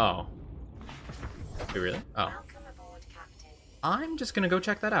there? Oh. Wait, really? Oh. Welcome aboard, Captain. I'm just gonna go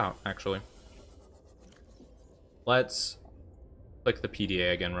check that out, actually. Let's click the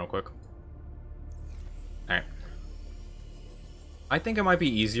PDA again real quick. Alright. I think it might be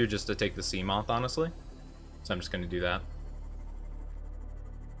easier just to take the Seamoth, honestly. So I'm just gonna do that.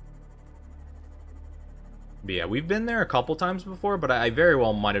 But yeah, we've been there a couple times before, but I very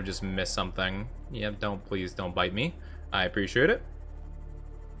well might have just missed something. Yeah, please don't bite me. I appreciate it.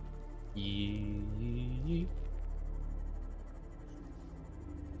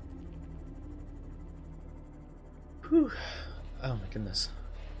 Whew. Oh my goodness.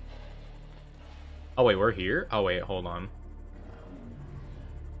 Oh wait, we're here? Oh wait, hold on.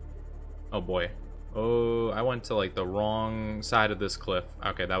 Oh boy. Oh, I went to like the wrong side of this cliff.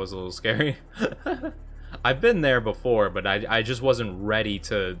 Okay, that was a little scary. I've been there before, but I just wasn't ready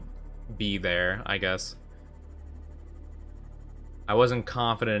to be there, I guess. I wasn't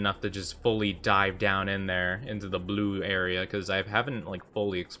confident enough to just fully dive down in there into the blue area because I haven't like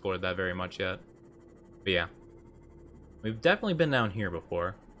fully explored that very much yet. But yeah, we've definitely been down here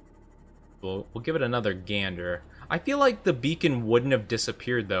before. We'll give it another gander. I feel like the beacon wouldn't have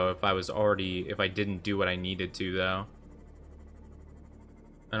disappeared though if I didn't do what I needed to though.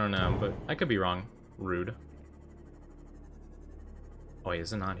 I don't know, but I could be wrong. Rude. Oh wait,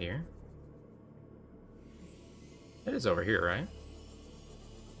 is it not here? It is over here, right?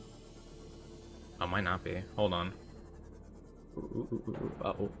 Oh, might not be. Hold on.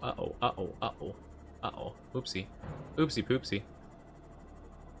 Uh-oh, uh-oh, uh-oh, uh-oh, uh-oh. Oopsie. Oopsie poopsie.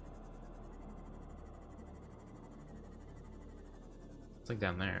 It's like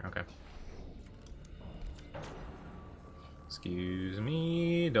down there, okay. Excuse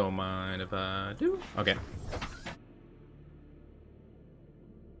me, don't mind if I do. Okay.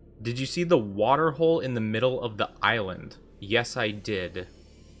 Did you see the water hole in the middle of the island? Yes, I did.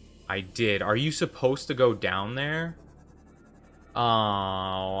 I did. Are you supposed to go down there? Oh,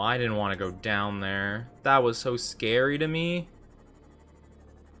 I didn't want to go down there. That was so scary to me.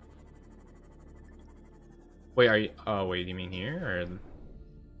 Wait, are you... Oh, wait, you mean here? Or...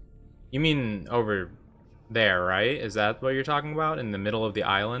 You mean over there, right? Is that what you're talking about? In the middle of the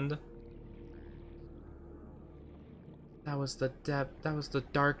island? That was the depth. That was the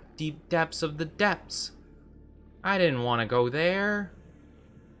dark, deep depths of the depths. I didn't want to go there.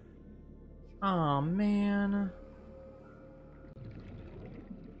 Oh man.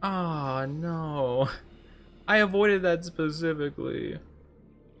 Oh no. I avoided that specifically.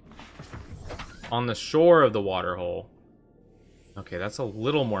 On the shore of the water hole. Okay, that's a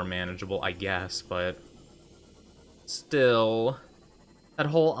little more manageable, I guess, but still, that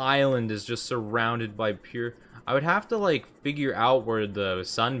whole island is just surrounded by pure... I would have to, like, figure out where the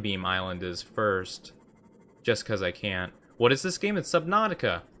Sunbeam Island is first, just because I can't. What is this game? It's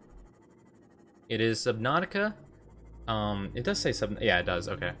Subnautica. It is Subnautica. It does say yeah, it does.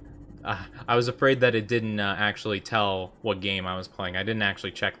 Okay. I was afraid that it didn't actually tell what game I was playing. I didn't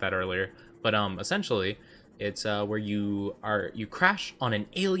actually check that earlier. But essentially, it's where you crash on an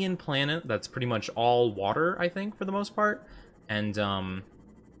alien planet that's pretty much all water, I think, for the most part, and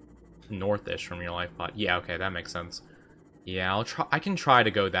northish from your life pod. Yeah, okay, that makes sense. Yeah, I can try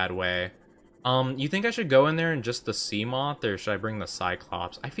to go that way. You think I should go in there in just the sea moth, or should I bring the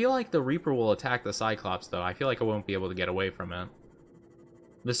Cyclops? I feel like the Reaper will attack the Cyclops, though. I feel like I won't be able to get away from it.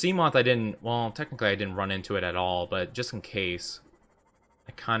 The sea moth, well, technically I didn't run into it at all, but just in case,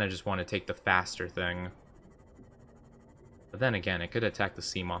 I kind of just want to take the faster thing. But then again, it could attack the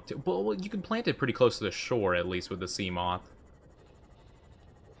sea moth, too. Well, you can plant it pretty close to the shore, at least, with the sea moth.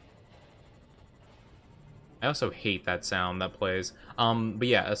 I also hate that sound that plays. But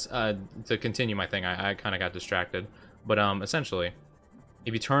yeah, to continue my thing, I kind of got distracted. But essentially,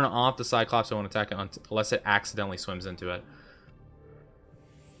 if you turn off the Cyclops, it won't attack it unless it accidentally swims into it.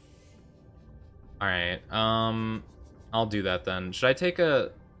 Alright, I'll do that then. Should I take I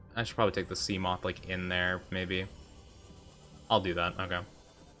should probably take the sea moth, like, in there, maybe. I'll do that, okay.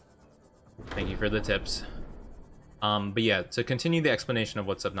 Thank you for the tips. But yeah, to continue the explanation of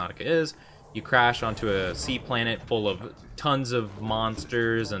what Subnautica is, you crash onto a sea planet full of tons of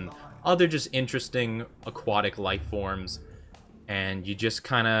monsters and other just interesting aquatic life forms. And you just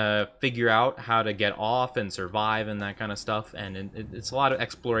kind of figure out how to get off and survive and that kind of stuff. And it's a lot of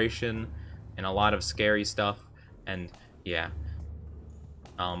exploration and a lot of scary stuff. And yeah.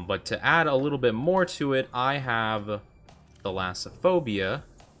 But to add a little bit more to it, I have Thalassophobia,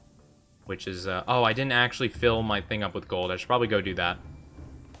 which is... oh, I didn't actually fill my thing up with gold. I should probably go do that.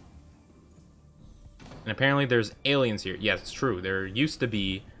 And apparently there's aliens here. Yes, it's true. There used to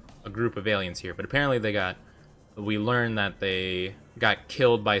be a group of aliens here, but apparently we learned that they got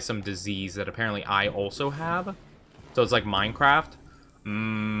killed by some disease that apparently I also have. So it's like Minecraft.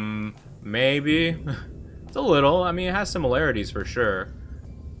 Maybe. It's a little. I mean, it has similarities for sure.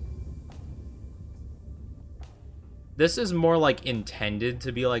 This is more like intended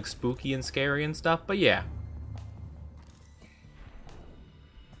to be like spooky and scary and stuff, but yeah.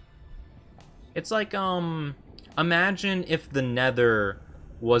 It's like, imagine if the Nether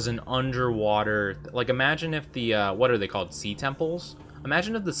was an underwater... Like, imagine if the, what are they called? Sea temples?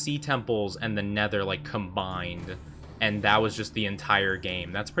 Imagine if the sea temples and the Nether, like, combined, and that was just the entire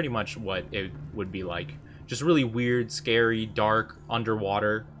game. That's pretty much what it would be like. Just really weird, scary, dark,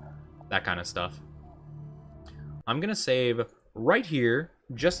 underwater, that kind of stuff. I'm gonna save right here,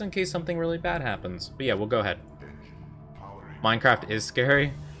 just in case something really bad happens. But yeah, we'll go ahead. Minecraft is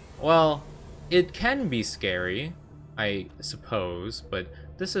scary. Well, it can be scary, I suppose, but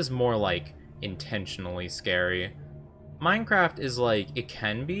this is more like intentionally scary. Minecraft is like, it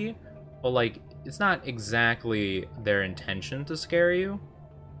can be, but like, it's not exactly their intention to scare you.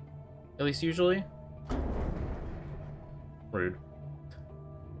 At least usually. Rude.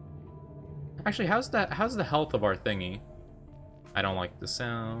 Actually, how's the health of our thingy? I don't like the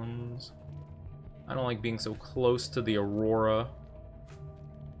sounds. I don't like being so close to the aurora.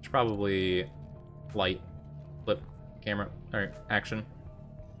 Should probably light, flip, camera, or action.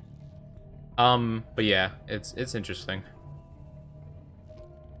 But yeah, it's interesting.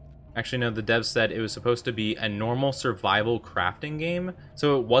 Actually, no, the devs said it was supposed to be a normal survival crafting game,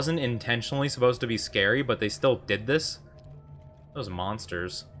 so it wasn't intentionally supposed to be scary, but they still did this. Those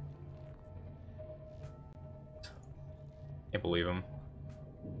monsters. Can't believe them.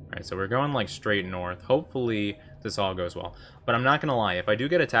 Alright, so we're going like straight north. Hopefully this all goes well. But I'm not gonna lie, if I do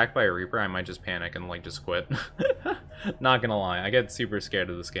get attacked by a Reaper, I might just panic and like just quit. Not gonna lie, I get super scared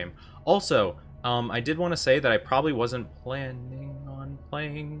of this game. Also, I did want to say that I probably wasn't planning on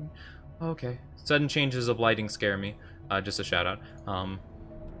playing. Okay. Sudden changes of lighting scare me. Just a shout out.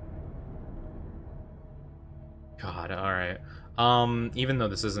 God, alright. Even though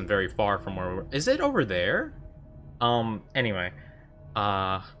this isn't very far from where we're... Is it over there? Anyway.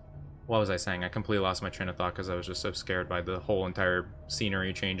 What was I saying? I completely lost my train of thought because I was just so scared by the whole entire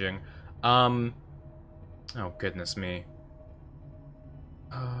scenery changing. Oh, goodness me.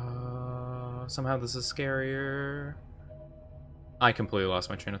 Somehow this is scarier. I completely lost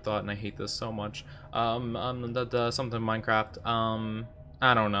my train of thought, and I hate this so much. Something Minecraft.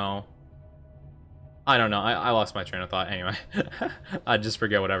 I don't know. I lost my train of thought. Anyway, I just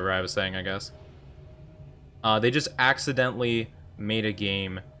forget whatever I was saying, I guess. They just accidentally made a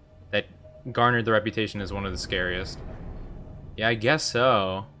game that garnered the reputation as one of the scariest. Yeah, I guess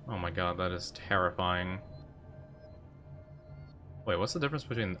so. Oh my god, that is terrifying. Wait, what's the difference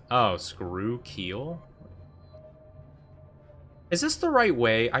between... Oh, screw keel? Is this the right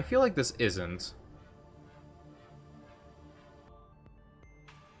way? I feel like this isn't.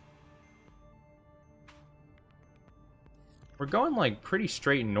 We're going, like, pretty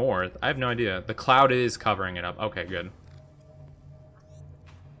straight north. I have no idea. The cloud is covering it up. Okay, good.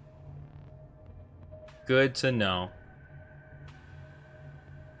 Good to know.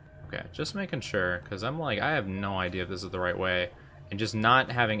 Okay, just making sure, because I'm like, I have no idea if this is the right way. And just not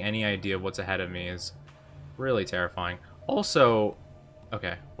having any idea what's ahead of me is really terrifying. Also,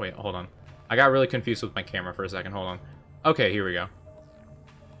 okay, wait, hold on. I got really confused with my camera for a second. Hold on. Okay, here we go.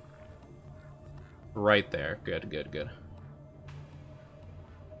 Right there. Good, good, good.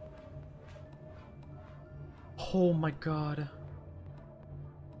 Oh my god.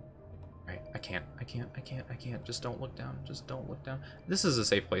 Alright, I can't. Just don't look down. Just don't look down. This is a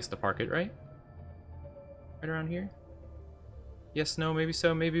safe place to park it, right? Right around here? Yes, no, maybe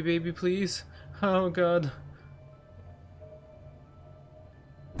so, maybe baby, please. Oh god.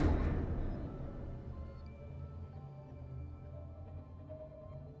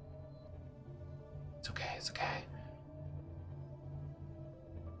 It's okay, it's okay.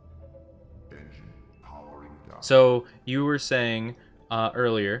 So, you were saying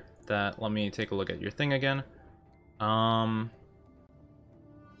earlier that, let me take a look at your thing again.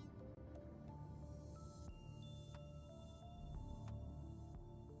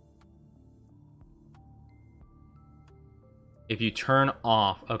 If you turn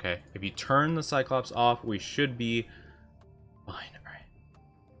off, okay, if you turn the Cyclops off, we should be fine. Alright.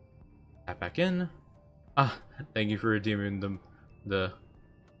 Tap back in. Ah, thank you for redeeming the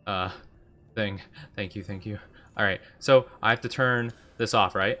thing. Thank you. Alright, so I have to turn this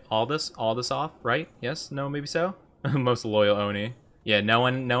off, right? All this off, right? Yes? No, maybe so? Most loyal Oni. Yeah, no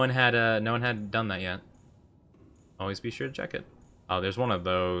one had done that yet. Always be sure to check it. Oh, there's one of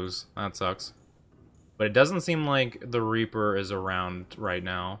those. That sucks. But it doesn't seem like the Reaper is around right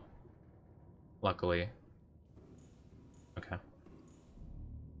now. Luckily. Okay.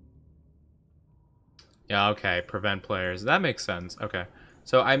 Yeah, okay. Prevent players. That makes sense. Okay.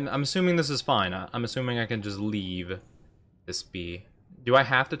 So I'm assuming this is fine. I'm assuming I can just leave this be. Do I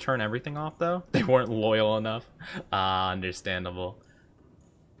have to turn everything off, though? They weren't loyal enough. Understandable.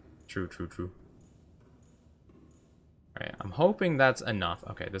 True. Alright, I'm hoping that's enough.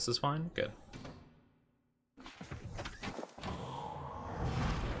 Okay, this is fine. Good.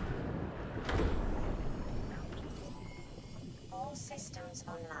 All systems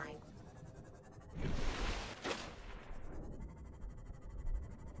online.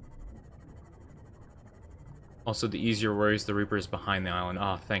 Also, the easier worries the Reaper is behind the island.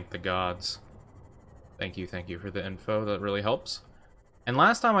 Ah, thank the gods. Thank you for the info. That really helps. And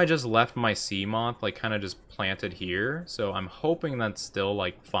last time I just left my sea moth, like, kind of just planted here. So I'm hoping that's still,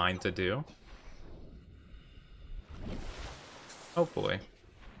 like, fine to do. Hopefully.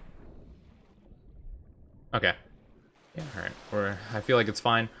 Okay. Yeah, alright. I feel like it's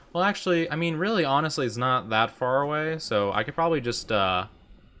fine. Well, actually, I mean, really, honestly, it's not that far away. So I could probably just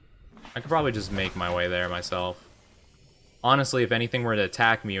make my way there myself. Honestly, if anything were to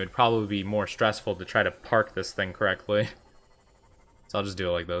attack me, it would probably be more stressful to try to park this thing correctly. So I'll just do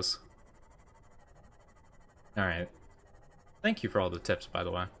it like this. Alright. Thank you for all the tips, by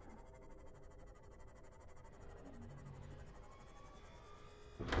the way.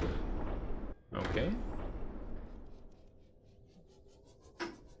 Okay.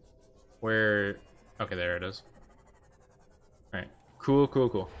 Where... Okay, there it is. Alright.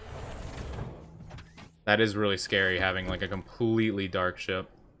 Cool. That is really scary, having, like, a completely dark ship.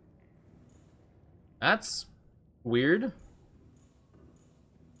 That's... weird.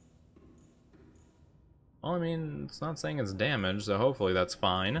 Well, I mean, it's not saying it's damaged, so hopefully that's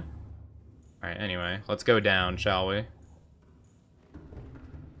fine. Alright, anyway, let's go down, shall we?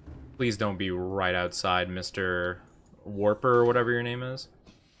 Please don't be right outside, Mr. Warper, or whatever your name is.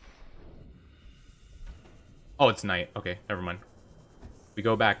 Oh, it's night. Okay, never mind. We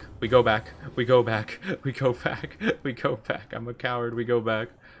go back. We go back. We go back. We go back. We go back. I'm a coward. We go back.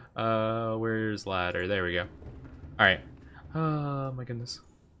 Where's ladder? There we go. Alright. Oh, my goodness.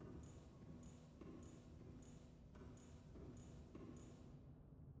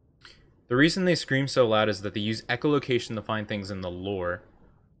 The reason they scream so loud is that they use echolocation to find things in the lore.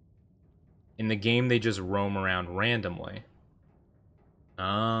 In the game, they just roam around randomly.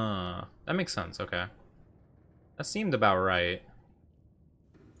 Ah, that makes sense. Okay. That seemed about right.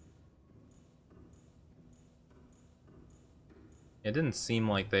 It didn't seem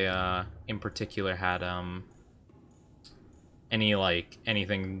like they, in particular had, any, like,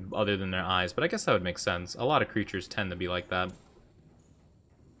 anything other than their eyes, but I guess that would make sense. A lot of creatures tend to be like that.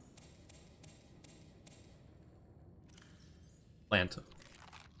 Plant.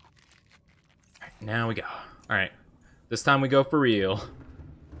 Alright, now we go. Alright. This time we go for real.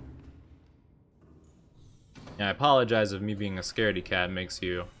 Yeah, I apologize if me being a scaredy cat makes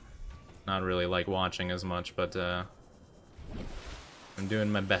you not really like watching as much, but, I'm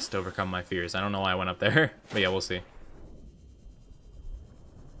doing my best to overcome my fears. I don't know why I went up there, but yeah, we'll see.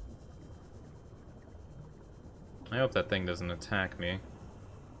 I hope that thing doesn't attack me. It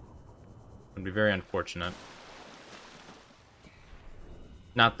would be very unfortunate.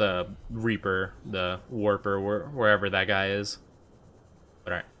 Not the Reaper, the Warper, wherever that guy is.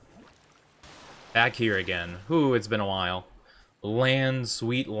 But alright. Back here again. Ooh, it's been a while. Land,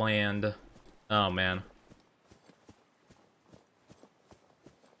 sweet land. Oh, man.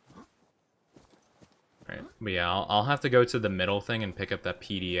 Alright, but yeah, I'll have to go to the middle thing and pick up that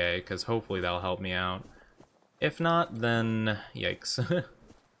PDA, because hopefully that'll help me out. If not, then yikes.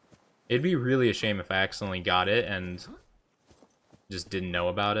 It'd be really a shame if I accidentally got it and just didn't know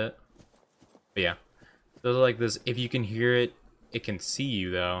about it. But yeah. So like this, if you can hear it, it can see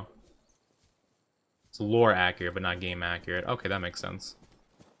you, though. It's lore accurate, but not game accurate. Okay, that makes sense.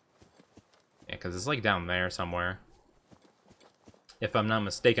 Yeah, because it's like down there somewhere. If I'm not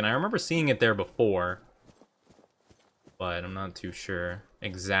mistaken. I remember seeing it there before. But I'm not too sure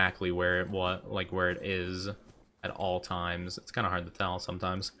exactly where it where it is at all times. It's kind of hard to tell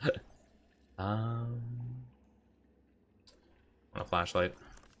sometimes. Want a flashlight?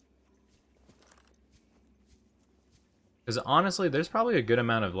 Because honestly, there's probably a good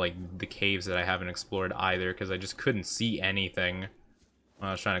amount of like the caves that I haven't explored either, because I just couldn't see anything when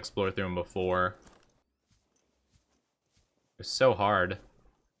I was trying to explore through them before. It was so hard.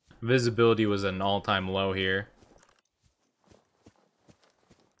 Visibility was at an all-time low here.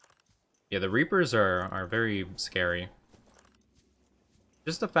 Yeah, the Reapers are very scary.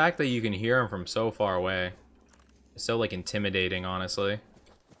 Just the fact that you can hear them from so far away is so, like, intimidating, honestly.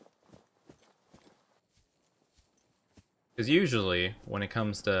 Because usually, when it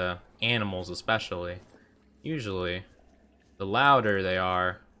comes to animals especially, usually, the louder they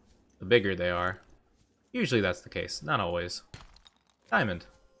are, the bigger they are. Usually that's the case, not always. Diamond.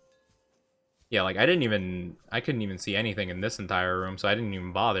 Yeah, like, I couldn't even see anything in this entire room, so I didn't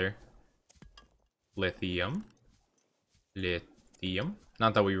even bother. Lithium. Lithium.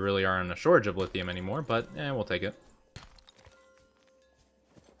 Not that we really are on a shortage of lithium anymore, but we'll take it.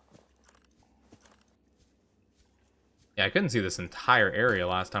 Yeah, I couldn't see this entire area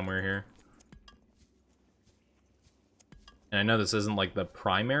last time we were here. And I know this isn't like the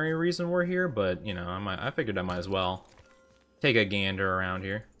primary reason we're here, but you know, I figured I might as well take a gander around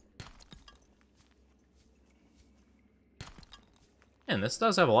here. And this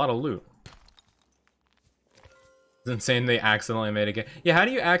does have a lot of loot. It's insane they accidentally made a game. Yeah, how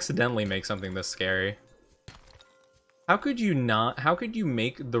do you accidentally make something this scary? How could you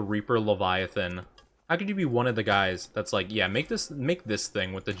make the Reaper Leviathan? How could you be one of the guys that's like, yeah, make this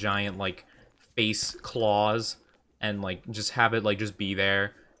thing with the giant like face claws and like just have it like just be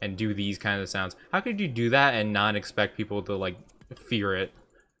there and do these kinds of sounds? How could you do that and not expect people to like fear it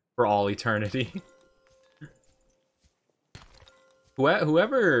for all eternity?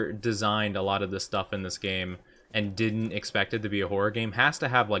 Whoever designed a lot of this stuff in this game and didn't expect it to be a horror game has to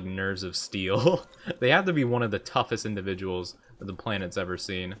have like nerves of steel. They have to be one of the toughest individuals that the planet's ever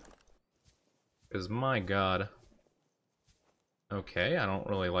seen. Because my god. Okay, I don't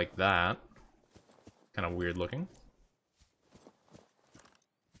really like that. Kind of weird looking.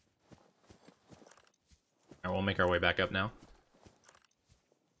 Alright, we'll make our way back up now.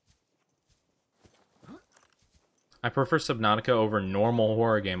 I prefer Subnautica over normal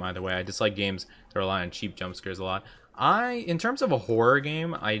horror game either way. I dislike games that rely on cheap jump scares a lot. In terms of a horror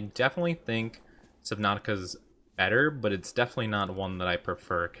game, I definitely think Subnautica's better, but it's definitely not one that I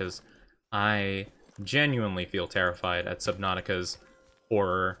prefer, because I genuinely feel terrified at Subnautica's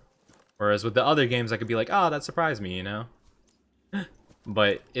horror. Whereas with the other games, I could be like, oh, that surprised me, you know?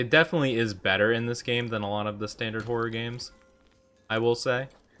 But it definitely is better in this game than a lot of the standard horror games, I will say.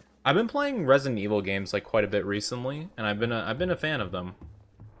 I've been playing Resident Evil games like quite a bit recently, and I've been a fan of them.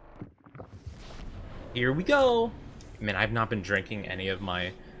 Here we go. Man, I've not been drinking any of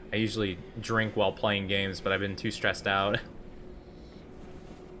my. I usually drink while playing games, but I've been too stressed out.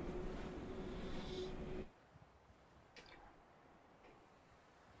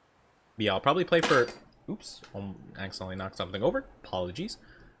 But yeah, I'll probably play for. Oops, I accidentally knocked something over. Apologies.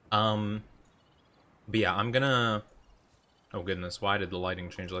 But yeah, I'm gonna. Oh goodness, why did the lighting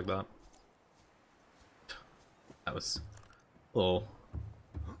change like that? That was a little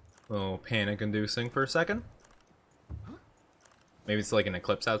panic-inducing for a second. Maybe it's like an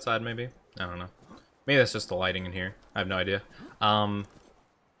eclipse outside, maybe? I don't know. Maybe that's just the lighting in here. I have no idea. I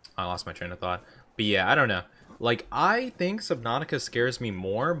lost my train of thought. But yeah, I don't know. Like, I think Subnautica scares me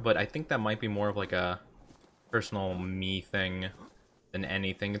more, but I think that might be more of like a personal me thing than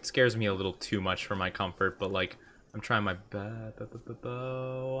anything. It scares me a little too much for my comfort, but like, I'm trying my best.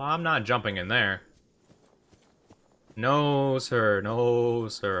 I'm not jumping in there. No, sir. No,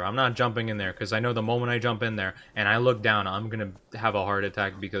 sir. I'm not jumping in there, because I know the moment I jump in there and I look down, I'm going to have a heart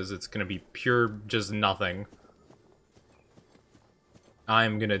attack because it's going to be pure just nothing.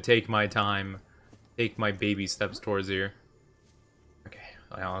 I'm going to take my time, take my baby steps towards here. Okay,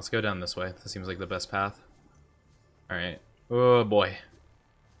 well, let's go down this way. This seems like the best path. Alright. Oh, boy.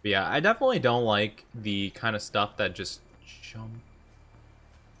 But yeah, I definitely don't like the kind of stuff that just jump.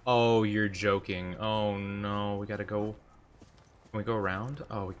 Oh, you're joking. Oh no, we gotta go. Can we go around?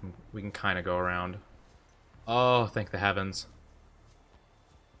 Oh, we can kind of go around. Oh, thank the heavens.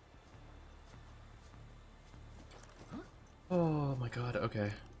 Oh my god, okay.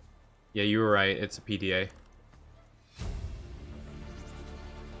 Yeah, you were right, it's a PDA.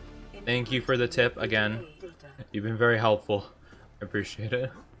 Thank you for the tip again. You've been very helpful. I appreciate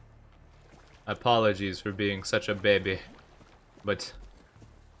it. Apologies for being such a baby, but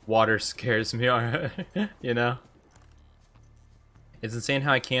water scares me, you know? It's insane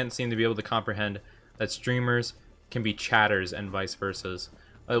how I can't seem to be able to comprehend that streamers can be chatters and vice versa.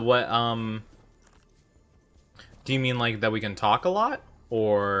 What, do you mean like that we can talk a lot?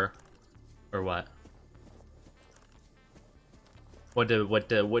 Or what? What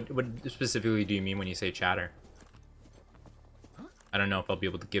specifically do you mean when you say chatter? I don't know if I'll be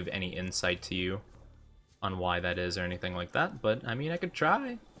able to give any insight to you on why that is or anything like that, but I mean, I could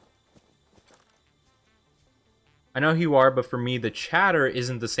try. I know who you are, but for me, the chatter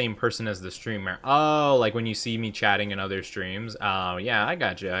isn't the same person as the streamer. Oh, like when you see me chatting in other streams. Oh, yeah, I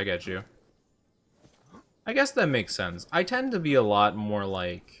got you, I got you. I guess that makes sense. I tend to be a lot more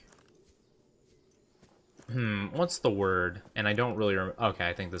like... what's the word? And I don't really remember. Okay,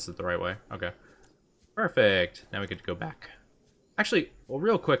 I think this is the right way. Okay. Perfect. Now we get to go back. Actually, well,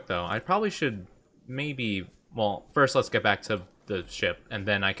 real quick, though, I probably should maybe... Well, first let's get back to the ship, and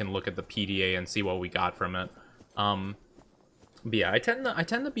then I can look at the PDA and see what we got from it. But yeah, I tend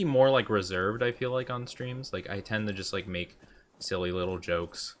to be more, like, reserved, I feel like, on streams. Like, I tend to just, like, make silly little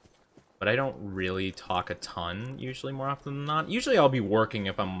jokes. But I don't really talk a ton, usually, more often than not. Usually I'll be working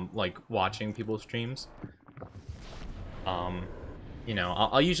if I'm, like, watching people's streams. You know,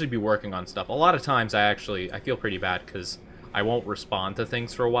 I'll usually be working on stuff. A lot of times I feel pretty bad because I won't respond to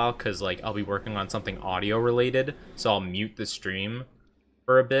things for a while because, like, I'll be working on something audio related, so I'll mute the stream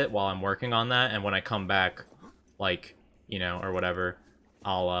for a bit while I'm working on that, and when I come back, like, you know, or whatever,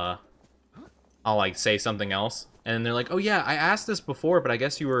 I'll like say something else, and they're like, oh yeah, I asked this before, but I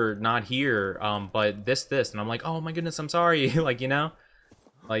guess you were not here, but this, and I'm like, oh my goodness, I'm sorry, like, you know,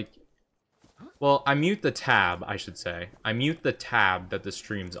 like, well, I mute the tab, I should say. I mute the tab that the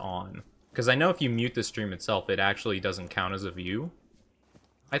stream's on, because I know if you mute the stream itself, it actually doesn't count as a view,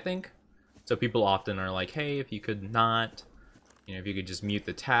 I think. So people often are like, hey, if you could not, you know, if you could just mute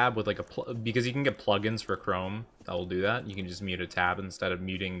the tab with like a because you can get plugins for Chrome that will do that. You can just mute a tab instead of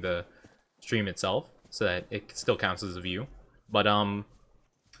muting the stream itself, so that it still counts as a view. But I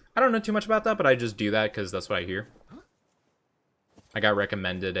don't know too much about that, but I just do that because that's what I hear. I got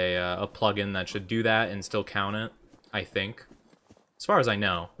recommended a plugin that should do that and still count it, I think. As far as I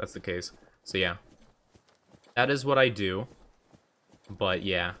know, that's the case. So yeah, that is what I do. But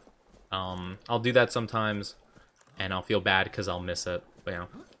yeah, I'll do that sometimes, and I'll feel bad because I'll miss it.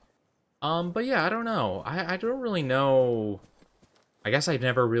 But yeah, I don't know. I don't really know. I guess I've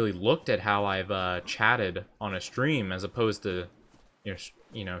never really looked at how I've chatted on a stream as opposed to,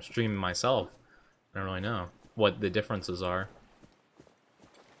 you know, streaming myself. I don't really know what the differences are.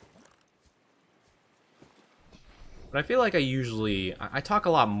 But I feel like I talk a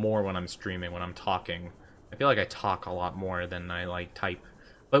lot more when I'm streaming, when I'm talking. I feel like I talk a lot more than I, like, type.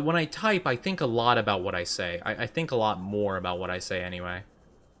 But when I type, I think a lot about what I say. I think a lot more about what I say anyway.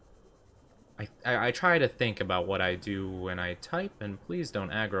 I try to think about what I do when I type, and please don't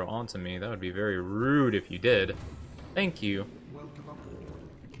aggro onto me. That would be very rude if you did. Thank you. Welcome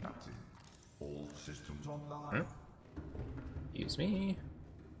aboard, Captain. All systems online. Excuse me.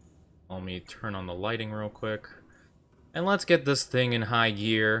 Let me turn on the lighting real quick. And let's get this thing in high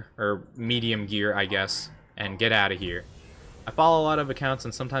gear, or medium gear, I guess, and get out of here. I follow a lot of accounts,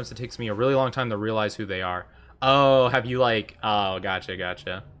 and sometimes it takes me a really long time to realize who they are. Oh, have you, like... Oh,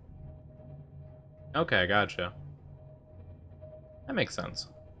 gotcha. Okay, gotcha. That makes sense.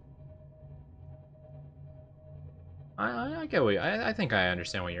 I get what I think I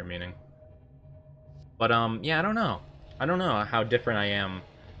understand what you're meaning. But, yeah, I don't know. I don't know how different I am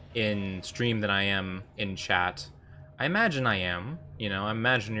in stream than I am in chat. I imagine I am, you know, I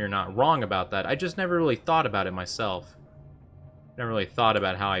imagine you're not wrong about that. I just never really thought about it myself. Never really thought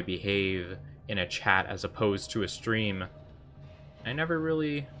about how I behave in a chat as opposed to a stream. I never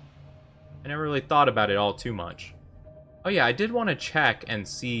really thought about it all too much. Oh yeah, I did want to check and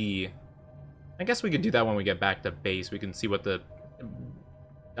see. I guess we could do that when we get back to base. We can see what the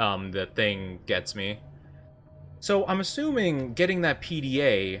thing gets me. So I'm assuming getting that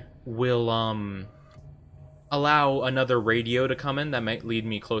PDA will allow another radio to come in that might lead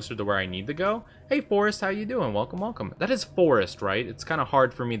me closer to where I need to go. Hey Forrest, how you doing? Welcome. That is Forrest, right? It's kind of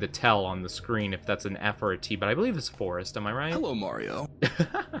hard for me to tell on the screen if that's an F or a T, but I believe it's Forrest. Am I right? Hello, Mario.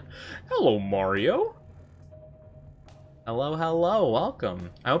 Hello, Mario. Hello. Welcome.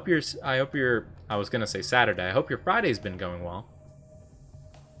 I hope your I was gonna say Saturday. I hope your Friday's been going well.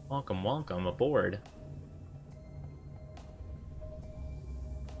 Welcome aboard.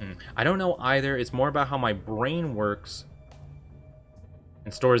 I don't know either. It's more about how my brain works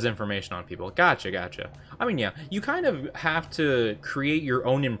and stores information on people. Gotcha. I mean, yeah, you kind of have to create your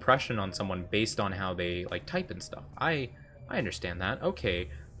own impression on someone based on how they, like, type and stuff. I understand that. Okay,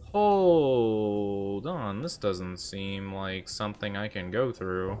 hold on. This doesn't seem like something I can go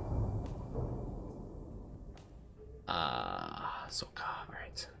through. So,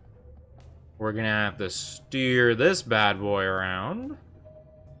 alright. We're gonna have to steer this bad boy around.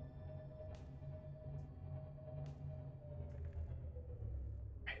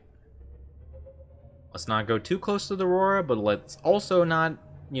 Let's not go too close to the Aurora, but let's also not,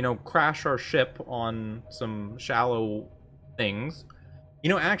 you know, crash our ship on some shallow things. You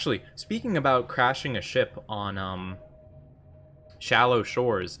know, actually, speaking about crashing a ship on shallow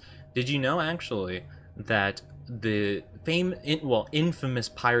shores, did you know actually that the infamous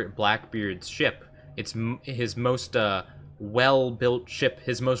pirate Blackbeard's ship, it's his most well-built ship,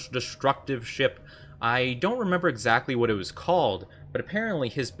 his most destructive ship. I don't remember exactly what it was called, but apparently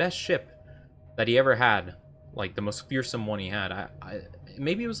his best ship that he ever had, like the most fearsome one he had,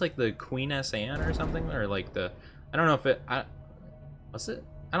 maybe it was like the Queen Anne or something, or like the, I don't know if it, was it?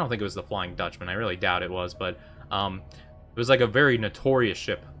 I don't think it was the Flying Dutchman. I really doubt it was, but it was like a very notorious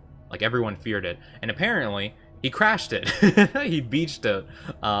ship. Like everyone feared it, and apparently he crashed it. He beached it,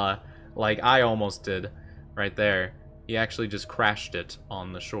 like I almost did, right there. He actually just crashed it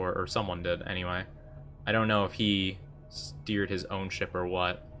on the shore, or someone did anyway. I don't know if he steered his own ship or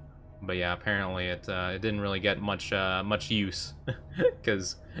what. But yeah, apparently it didn't really get much much use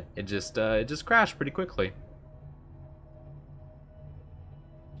because it just crashed pretty quickly.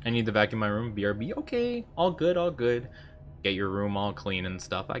 I need to vacuum my room. BRB, okay, all good, all good. Get your room all clean and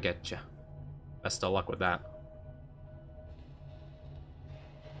stuff. I get ya. Best of luck with that.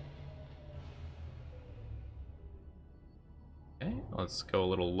 Okay, let's go a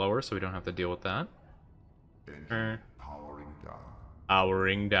little lower so we don't have to deal with that. Engine powering down.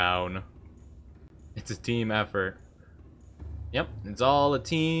 Powering down. It's a team effort. Yep, it's all a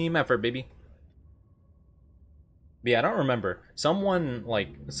team effort, baby. But yeah, I don't remember. Someone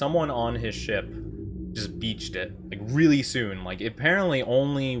on his ship just beached it, like, really soon. Like, it apparently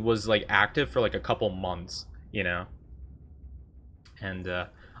only was, like, active for, like, a couple months, you know? And,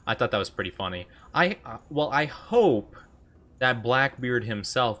 I thought that was pretty funny. Well, I hope that Blackbeard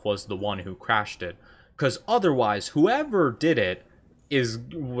himself was the one who crashed it. Because otherwise, whoever did it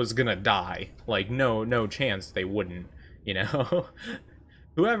was gonna die. Like, no chance they wouldn't, you know?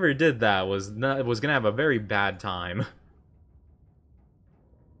 Whoever did that was gonna have a very bad time.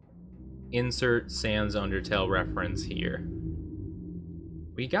 Insert Sans Undertale reference here.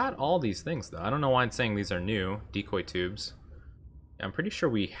 We got all these things, though. I don't know why it's saying these are new. Decoy tubes. I'm pretty sure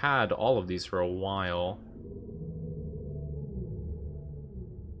we had all of these for a while.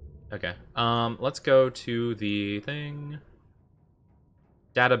 Okay, let's go to the thing.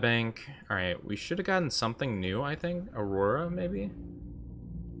 Databank. Alright, we should have gotten something new, I think. Aurora, maybe?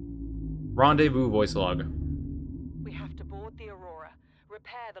 Rendezvous voice log. We have to board the Aurora,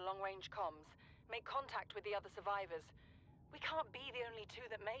 repair the long-range comms, make contact with the other survivors. We can't be the only two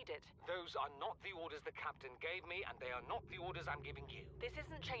that made it. Those are not the orders the captain gave me, and they are not the orders I'm giving you. This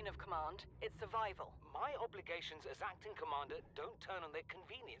isn't chain of command, it's survival. My obligations as acting commander don't turn on their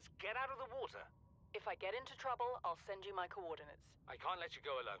convenience. Get out of the water. If I get into trouble, I'll send you my coordinates. I can't let you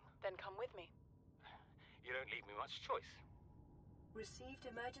go alone. Then come with me. You don't leave me much choice. Received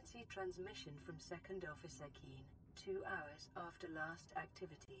emergency transmission from Second Officer Keen, 2 hours after last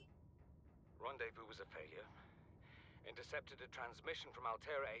activity. Rendezvous was a failure. Intercepted a transmission from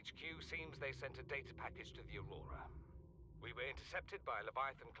Altera HQ. Seems they sent a data package to the Aurora. We were intercepted by a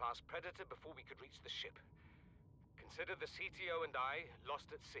Leviathan-class predator before we could reach the ship. Consider the CTO and I lost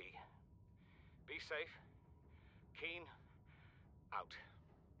at sea. Be safe. Keen, out.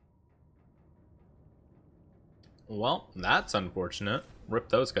 Well, that's unfortunate. Rip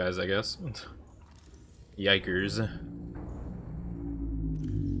those guys, I guess. Yikers.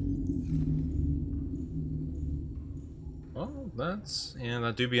 Well,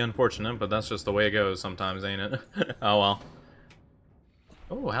 that do be unfortunate, but that's just the way it goes sometimes, ain't it? Oh well.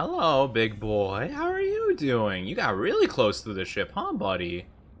 Oh, hello, big boy. How are you doing? You got really close to the ship, huh, buddy?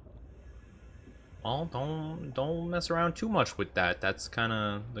 Well, don't mess around too much with that. That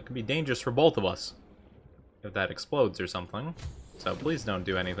could be dangerous for both of us if that explodes or something. So please don't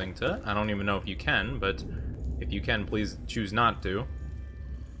do anything to it. I don't even know if you can, but if you can, please choose not to.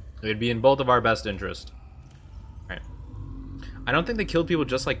 It'd be in both of our best interest. Right. I don't think they killed people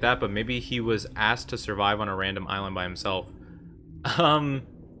just like that, but maybe he was asked to survive on a random island by himself. I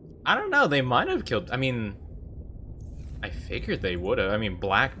don't know. They might have killed. I mean, I figured they would have. I mean,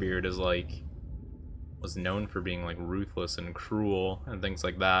 Blackbeard was known for being like ruthless and cruel and things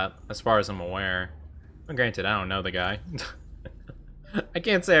like that, as far as I'm aware. And granted, I don't know the guy. I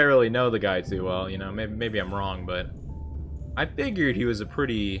can't say I really know the guy too well. You know, maybe I'm wrong, but I figured he was a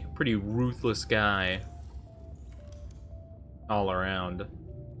pretty ruthless guy all around.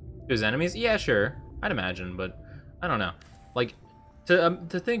 His enemies, yeah, sure, I'd imagine, but I don't know. Like,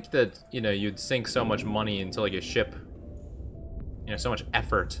 to think that, you know, you'd sink so much money into like a ship, you know, so much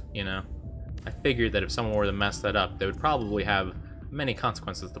effort, you know. I figured that if someone were to mess that up, they would probably have many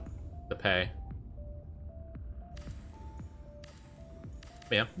consequences to pay.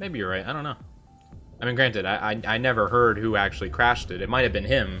 But yeah, maybe you're right. I don't know. I mean, granted, I never heard who actually crashed it. It might have been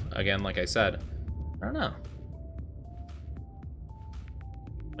him, again, like I said. I don't know.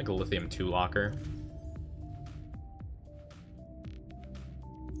 Like a lithium 2 locker.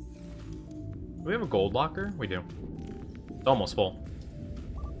 Do we have a gold locker? We do. It's almost full.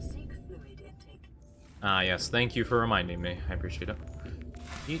 Seek fluid intake. Ah, yes. Thank you for reminding me. I appreciate it.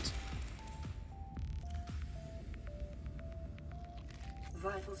 Eat.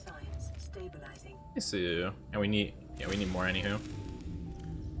 Vital signs stabilizing. I see. And we need more anywho.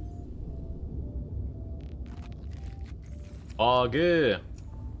 All good.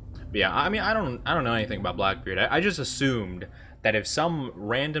 But yeah, I mean, I don't know anything about Blackbeard. I just assumed that if some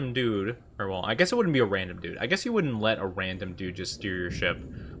random dude, or well, I guess it wouldn't be a random dude. I guess you wouldn't let a random dude just steer your ship.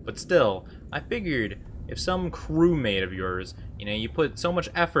 But still, I figured if some crewmate of yours, you know, you put so much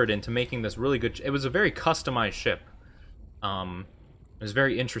effort into making this really good... It was a very customized ship. It was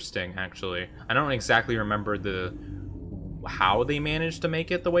very interesting, actually. I don't exactly remember how they managed to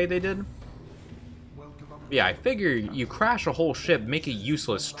make it the way they did. Yeah, I figure you crash a whole ship, make it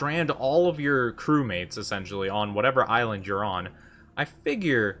useless, strand all of your crewmates, essentially, on whatever island you're on. I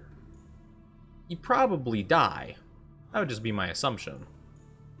figure you probably die. That would just be my assumption.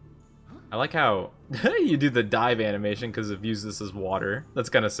 I like how you do the dive animation because it views this as water. That's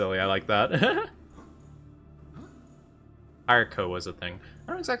kind of silly, I like that. Pirate code was a thing.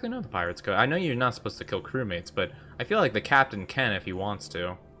 I don't exactly know the pirate's code. I know you're not supposed to kill crewmates, but I feel like the captain can if he wants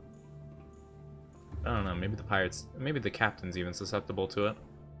to. I don't know, maybe the captain's even susceptible to it.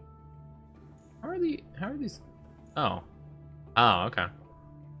 How are these? Oh. Oh, okay.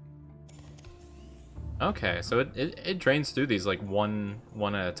 Okay, so it drains through these like one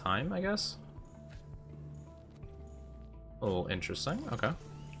at a time, I guess. A little interesting, okay.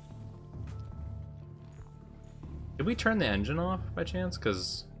 Did we turn the engine off by chance?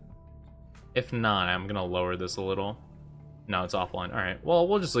 Because if not, I'm gonna lower this a little. No, it's offline. Alright, well,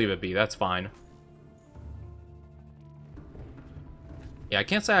 we'll just leave it be, that's fine. Yeah, I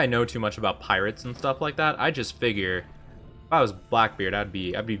can't say I know too much about pirates and stuff like that. I just figure if I was Blackbeard, I'd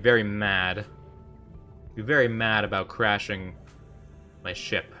be very mad. Be very mad about crashing my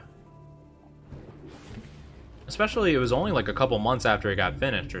ship. Especially it was only like a couple months after it got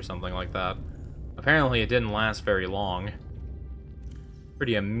finished or something like that. Apparently it didn't last very long.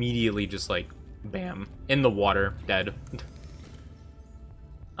 Pretty immediately just like bam, in the water, dead.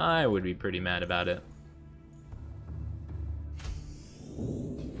 I would be pretty mad about it.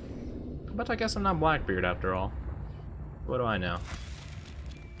 But I guess I'm not Blackbeard after all. What do I know?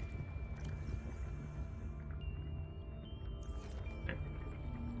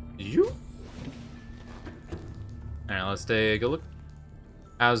 You? Alright, let's take a look.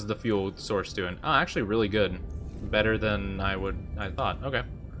 How's the fuel source doing? Oh, actually really good. Better than I thought. Okay.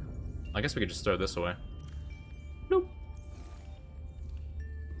 I guess we could just throw this away. Nope.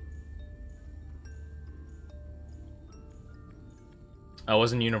 Oh, it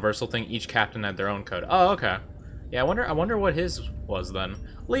wasn't a universal thing. Each captain had their own code. Oh, okay. Yeah, I wonder what his was then.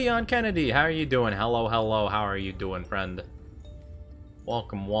 Leon Kennedy, how are you doing? Hello, hello. How are you doing, friend?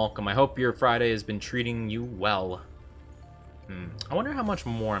 Welcome, welcome. I hope your Friday has been treating you well. I wonder how much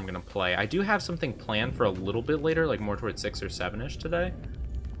more I'm gonna play. I do have something planned for a little bit later, like more towards 6 or 7-ish today.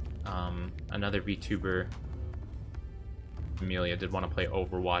 Another VTuber, Amelia, did want to play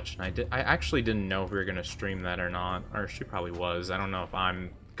Overwatch, and I actually didn't know if we were gonna stream that or not, or she probably was. I don't know if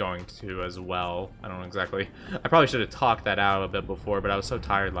I'm going to as well. I don't know exactly. I probably should have talked that out a bit before, but I was so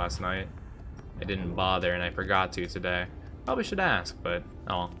tired last night. I didn't bother, and I forgot to today. Probably should ask, but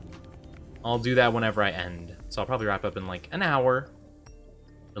I'll do that whenever I end. So I'll probably wrap up in like an hour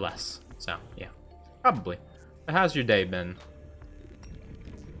or less. So yeah, probably. But how's your day been?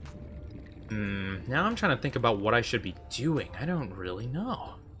 Now I'm trying to think about what I should be doing. I don't really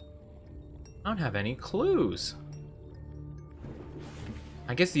know. I don't have any clues.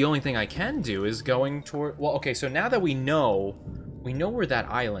 I guess the only thing I can do is going toward... Well, okay, so now that we know where that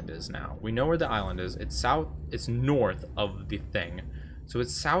island is now. We know where the island is. It's north of the thing. So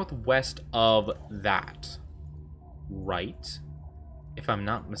it's southwest of that. Right? If I'm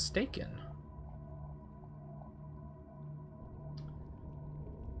not mistaken.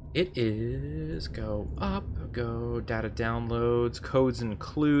 It is go up, go data downloads, codes and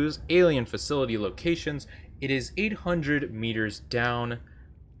clues, alien facility locations. It is 800 meters down.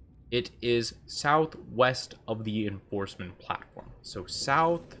 It is southwest of the enforcement platform. So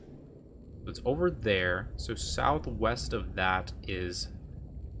it's over there. So southwest of that is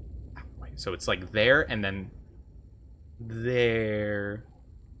that way. So it's like there and then there.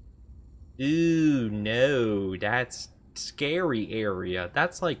 Ooh, no, that's scary area.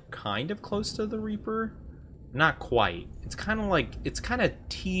 That's like kind of close to the Reaper. Not quite. It's kind of like, it's kind of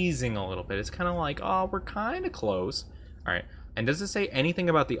teasing a little bit. It's kind of like, oh, we're kind of close. All right. And does it say anything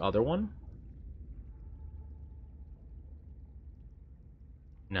about the other one?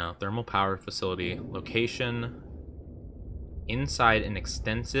 No. Thermal power facility. Location. Inside an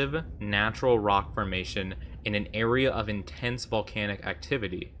extensive natural rock formation in an area of intense volcanic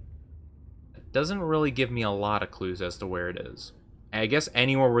activity. It doesn't really give me a lot of clues as to where it is. I guess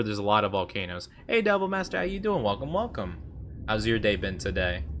anywhere where there's a lot of volcanoes. Hey, Devil Master, how you doing? Welcome, welcome. How's your day been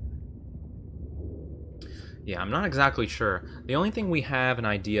today? Yeah, I'm not exactly sure. The only thing we have an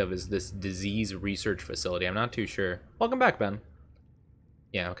idea of is this disease research facility. I'm not too sure. Welcome back, Ben.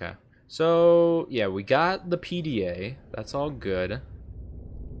 Yeah, okay. So, yeah, we got the PDA. That's all good.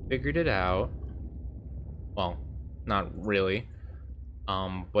 Figured it out. Well, not really.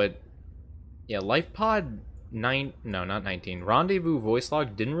 But yeah, LifePod 9, no, not 19. Rendezvous voice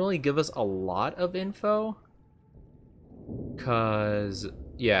log didn't really give us a lot of info. Cause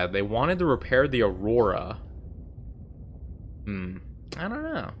yeah, they wanted to repair the Aurora. I don't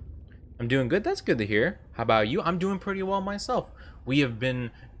know. I'm doing good. That's good to hear. How about you? I'm doing pretty well myself. We have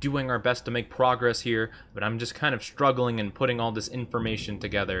been doing our best to make progress here, but I'm just kind of struggling and putting all this information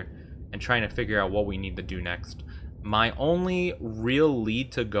together and trying to figure out what we need to do next. My only real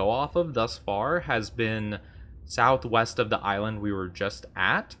lead to go off of thus far has been southwest of the island we were just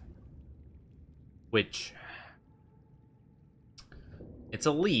at, which... it's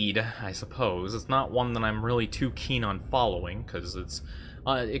a lead, I suppose. It's not one that I'm really too keen on following, because it's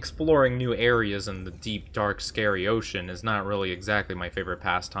exploring new areas in the deep, dark, scary ocean is not really exactly my favorite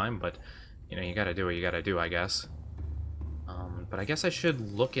pastime, but, you know, you gotta do what you gotta do, I guess. But I guess I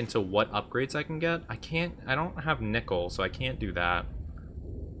should look into what upgrades I can get. I don't have nickel, so I can't do that.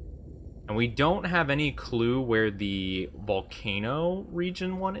 And we don't have any clue where the volcano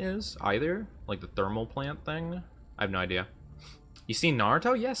region one is, either. Like the thermal plant thing. I have no idea. You seen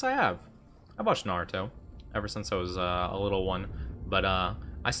Naruto? Yes, I have. I've watched Naruto ever since I was a little one. But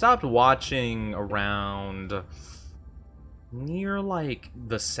I stopped watching around near like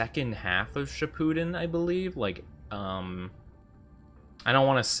the second half of Shippuden, I believe. Like, I don't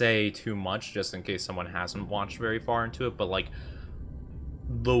want to say too much just in case someone hasn't watched very far into it, but like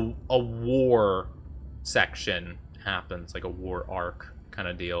a war section happens, like a war arc kind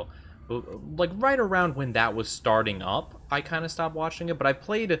of deal. Like right around when that was starting up, I kind of stopped watching it, but I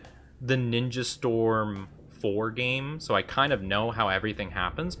played the Ninja Storm 4 game, so I kind of know how everything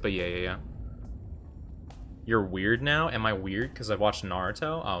happens, but yeah. You're weird now? Am I weird because I watched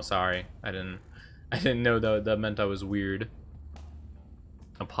Naruto? Oh, sorry. I didn't know that meant I was weird.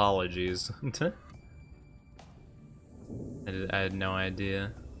 Apologies. I had no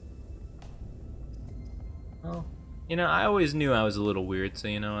idea. Well, you know, I always knew I was a little weird, so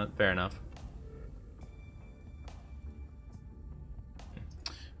you know what? Fair enough.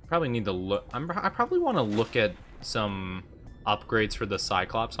 Probably need to look. I probably want to look at some upgrades for the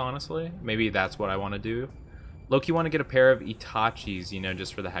Cyclops, honestly. Maybe that's what I want to do. Loki, want to get a pair of Itachis, you know,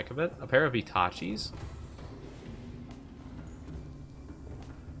 just for the heck of it. A pair of Itachis.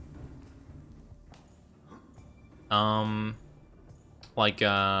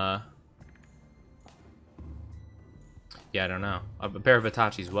 Yeah, I don't know. A pair of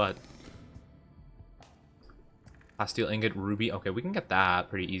Itachis, what? Steel ingot, ruby. Okay, we can get that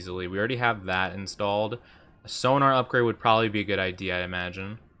pretty easily. We already have that installed. A sonar upgrade would probably be a good idea, I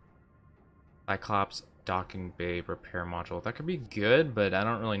imagine. Cyclops docking bay repair module. That could be good, but I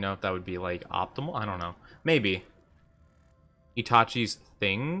don't really know if that would be, like, optimal. I don't know. Maybe. Itachi's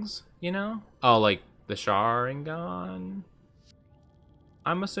things, you know? Oh, like the Sharingan?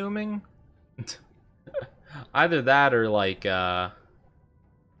 I'm assuming? Either that or, like,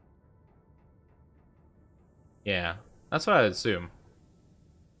 yeah, that's what I would assume.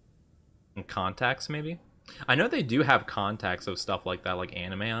 And contacts, maybe? I know they do have contacts of stuff like that, like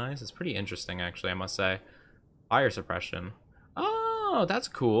anime eyes. It's pretty interesting, actually, I must say. Fire suppression. Oh, that's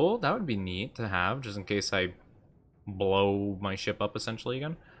cool. That would be neat to have, just in case I blow my ship up, essentially,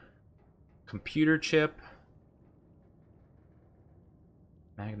 again. Computer chip.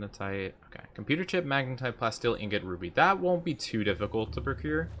 Magnetite. Okay. Computer chip, magnetite, plasteel, ingot, ruby. That won't be too difficult to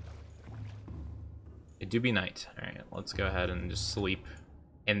procure. It do be night. Alright, let's go ahead and just sleep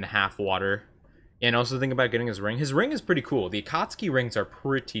in the half water. And also think about getting his ring. His ring is pretty cool. The Akatsuki rings are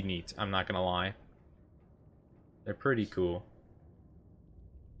pretty neat, I'm not gonna lie. They're pretty cool.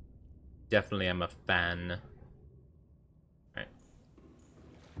 Definitely am a fan. Alright.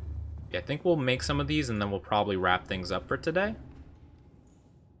 Yeah, I think we'll make some of these and then we'll probably wrap things up for today.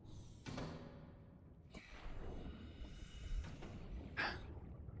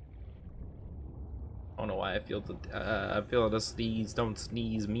 I don't know why I feel the sneeze. Don't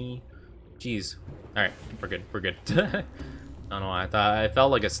sneeze me. Jeez. All right, we're good. We're good. I don't know why I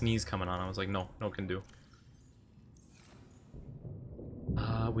felt like a sneeze coming on. I was like, no can do.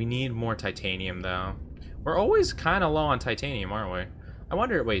 We need more titanium though. We're always kind of low on titanium, aren't we? I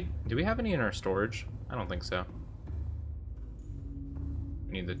wonder. Wait, do we have any in our storage? I don't think so.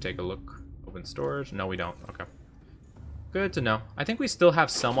 We need to take a look. Open storage. No, we don't. Okay. Good to know. I think we still have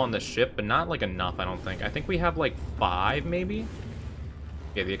some on the ship, but not like enough, I don't think. I think we have like 5, maybe?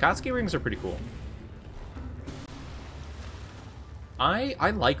 Yeah, the Akatsuki rings are pretty cool. I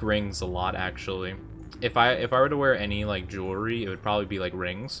like rings a lot, actually. If I were to wear any like jewelry, it would probably be like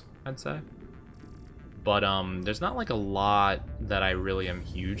rings, I'd say. But there's not like a lot that I really am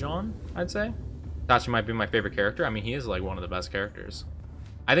huge on, I'd say. Itachi might be my favorite character. I mean, he is like one of the best characters.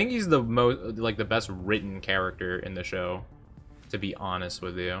 I think he's the most, like, the best written character in the show, to be honest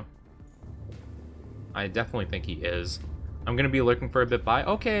with you. I definitely think he is. I'm gonna be lurking for a bit by.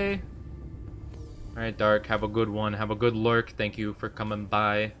 Okay. Alright, Dark, have a good one. Have a good lurk. Thank you for coming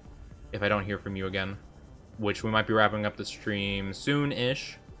by. If I don't hear from you again. Which we might be wrapping up the stream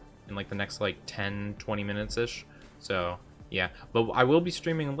soon-ish. In like the next like 10, 20 minutes-ish. So, yeah. But I will be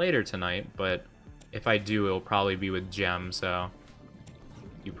streaming later tonight, but if I do, it'll probably be with Gem, so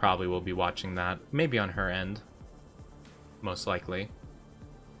you probably will be watching that. Maybe on her end. Most likely.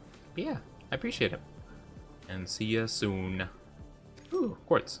 But yeah, I appreciate it. And see ya soon. Ooh,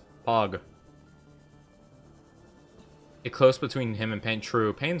 quartz. Pog. It's close between him and Pain.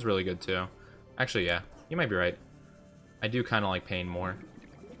 True. Pain's really good too. Actually, yeah. You might be right. I do kind of like Pain more.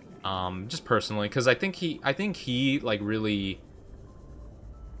 Just personally, because I think he like really.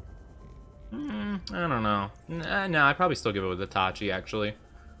 I don't know. No, I'd probably still give it with Itachi. Actually,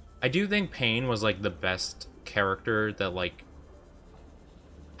 I do think Pain was like the best character that like.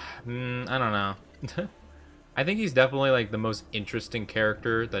 I don't know. I think he's definitely like the most interesting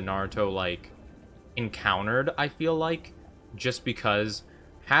character that Naruto like encountered, I feel like, just because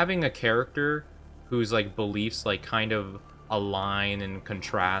having a character whose like beliefs like kind of align and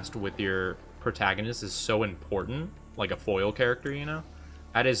contrast with your protagonist is so important. Like a foil character, you know,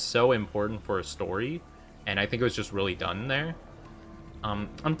 that is so important for a story, and I think it was just really done there.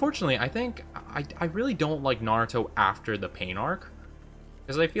 Unfortunately, I think I really don't like Naruto after the Pain arc,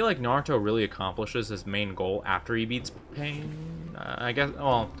 because I feel like Naruto really accomplishes his main goal after he beats Pain. I guess,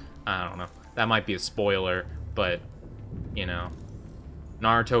 well, I don't know. That might be a spoiler, but, you know,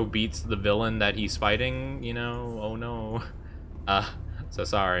 Naruto beats the villain that he's fighting, you know, oh no. So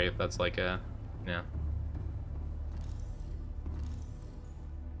sorry if that's like a, yeah.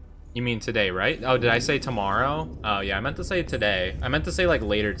 You mean today, right? Oh, did I say tomorrow? Oh, yeah, I meant to say today. I meant to say, like,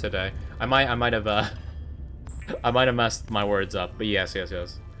 later today. I might have, I might have messed my words up, but yes.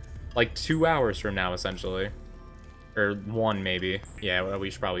 Like 2 hours from now, essentially. Or 1, maybe. Yeah, we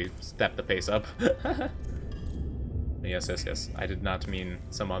should probably step the pace up. Yes. I did not mean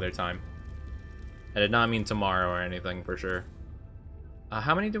some other time. I did not mean tomorrow or anything, for sure.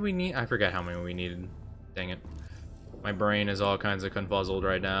 How many do we need? I forget how many we needed. Dang it. My brain is all kinds of confuzzled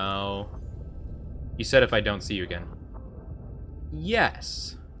right now. You said if I don't see you again.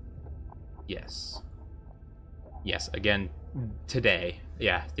 Yes. Yes, again, today.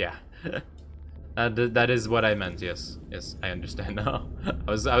 Yeah. That is what I meant. Yes, I understand now.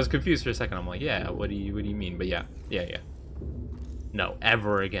 I was confused for a second. I'm like, yeah, what do you mean? But yeah. No,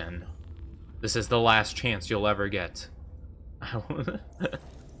 ever again. This is the last chance you'll ever get.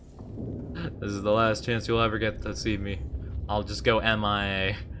 This is the last chance you'll ever get to see me. I'll just go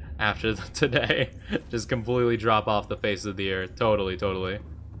MIA after today. Just completely drop off the face of the earth. Totally.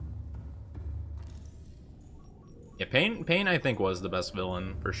 Yeah, Pain I think was the best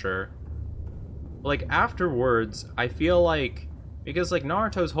villain for sure. Like afterwards, I feel like, because like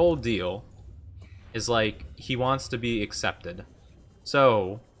Naruto's whole deal is like he wants to be accepted.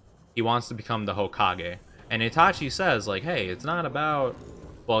 So he wants to become the Hokage. And Itachi says like, hey, it's not about,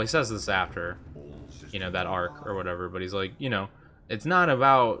 well, he says this after, you know, that arc or whatever, but he's like, you know, it's not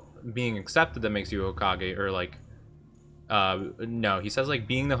about being accepted that makes you Hokage, or like, no, he says like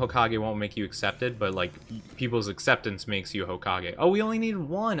being the Hokage won't make you accepted, but like people's acceptance makes you Hokage. Oh, we only need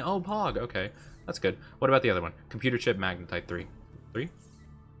 1. Oh, Pog. Okay, that's good. What about the other one? Computer chip magnetite 3. 3?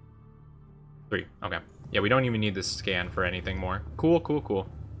 3. Okay. Yeah, we don't even need this scan for anything more. Cool.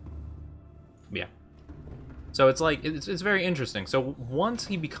 Yeah. So it's like, it's very interesting. So once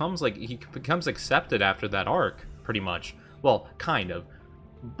he becomes like, he becomes accepted after that arc, pretty much. Well, kind of.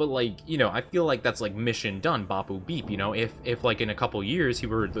 But like, you know, I feel like that's like mission done, Bapu Beep, you know? If like in a couple years he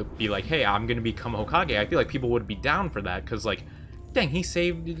were to be like, hey, I'm gonna become Hokage, I feel like people would be down for that, because like, dang, he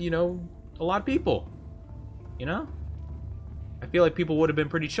saved, you know, a lot of people. You know? I feel like people would have been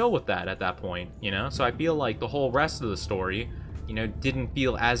pretty chill with that at that point, you know? So I feel like the whole rest of the story, you know, didn't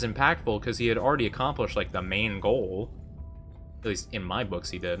feel as impactful because he had already accomplished like the main goal. At least in my books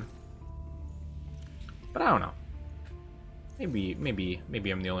he did. But I don't know. Maybe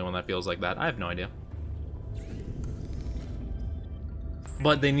I'm the only one that feels like that. I have no idea.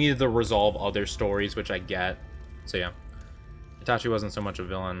 But they needed to resolve other stories, which I get. So yeah. Itachi wasn't so much a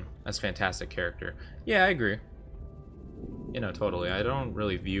villain as fantastic character. Yeah, I agree. You know, totally. I don't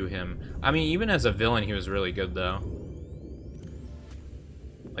really view him... I mean, even as a villain, he was really good, though.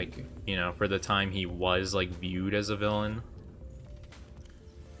 Like, you know, for the time he was, like, viewed as a villain.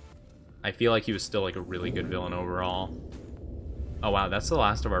 I feel like he was still, like, a really good villain overall. Oh wow, that's the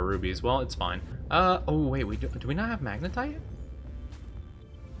last of our rubies. Well, it's fine. Oh wait, do we not have magnetite?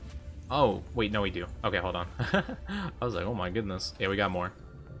 Oh, wait, no we do. Okay, hold on. I was like, oh my goodness. Yeah, we got more.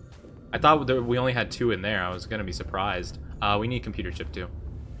 I thought we only had 2 in there. I was gonna be surprised. We need computer chip too.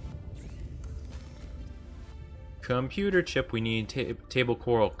 Computer chip, we need table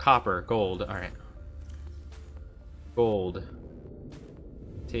coral, copper, gold. Alright. Gold.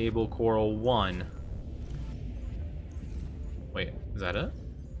 Table coral 1. Wait, is that it?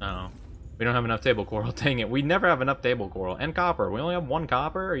 Oh. We don't have enough table coral. Dang it. We never have enough table coral. And copper. We only have 1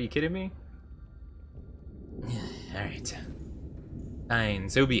 copper? Are you kidding me? Alright. Fine,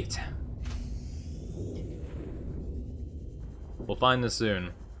 so be it. We'll find this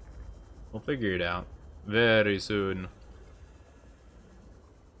soon. We'll figure it out. Very soon.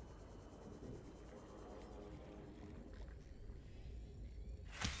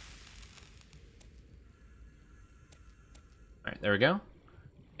 Alright, there we go.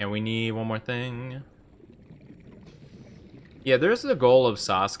 And we need one more thing. Yeah, there's the goal of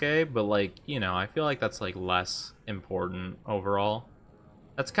Sasuke, but like, you know, I feel like that's like less important overall.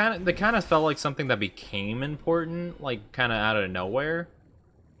 That kind of felt like something that became important, like kind of out of nowhere.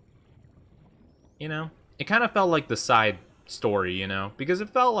 You know? It kind of felt like the side story, you know? Because it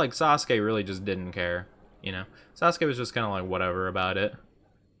felt like Sasuke really just didn't care, you know? Sasuke was just kind of like whatever about it.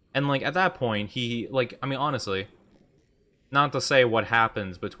 And like at that point, he, like, I mean, honestly, not to say what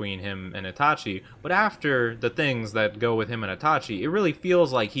happens between him and Itachi, but after the things that go with him and Itachi, it really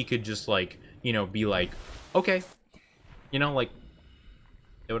feels like he could just, like, you know, be like, okay, you know, like,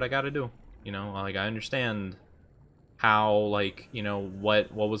 do what I gotta do, you know, like, I understand how, like, you know,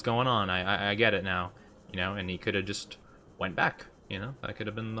 what was going on, I get it now, you know, and he could have just went back, you know, that could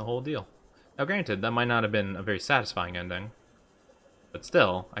have been the whole deal. Now, granted, that might not have been a very satisfying ending, but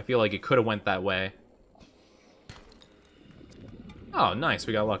still, I feel like it could have went that way. Oh, nice,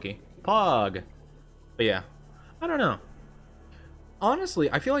 we got lucky. Pog! But yeah, I don't know.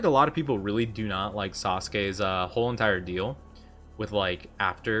 Honestly, I feel like a lot of people really do not like Sasuke's whole entire deal with, like,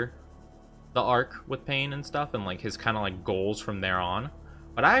 after the arc with Pain and stuff, and, like, his kind of, like, goals from there on.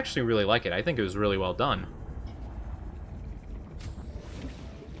 But I actually really like it. I think it was really well done.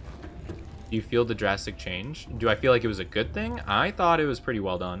 Do you feel the drastic change? Do I feel like it was a good thing? I thought it was pretty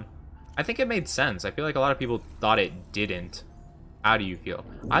well done. I think it made sense. I feel like a lot of people thought it didn't. How do you feel?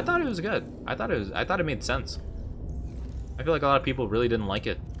 I thought it was good. I thought it made sense. I feel like a lot of people really didn't like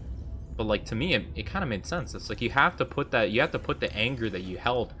it. But like to me it kind of made sense. It's like you have to put the anger that you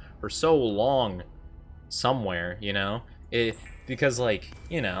held for so long somewhere, you know? Because like,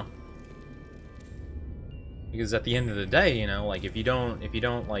 you know, because at the end of the day, you know, like if you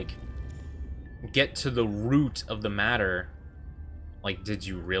don't like get to the root of the matter, like did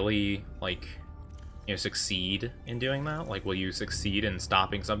you really like, you know, succeed in doing that? Like, will you succeed in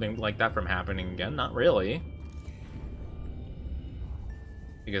stopping something like that from happening again? Not really.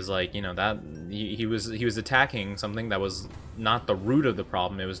 Because, like, you know, that he was attacking something that was not the root of the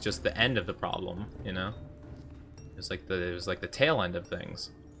problem. It was just the end of the problem, you know. It was like the tail end of things.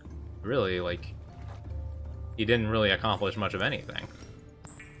 Really, like, he didn't really accomplish much of anything.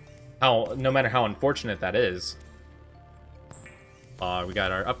 No matter how unfortunate that is. We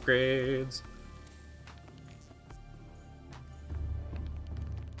got our upgrades.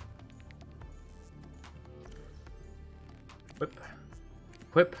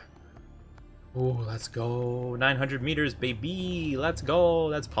 Whip. Ooh, let's go. 900 meters, baby. Let's go.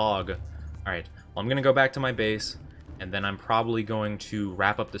 That's Pog. Alright, well, I'm going to go back to my base, and then I'm probably going to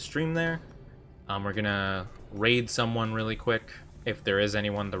wrap up the stream there. We're going to raid someone really quick, if there is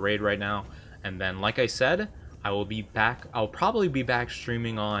anyone to raid right now. And then, like I said, I will be back. I'll probably be back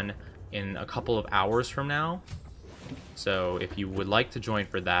streaming on in a couple of hours from now. So if you would like to join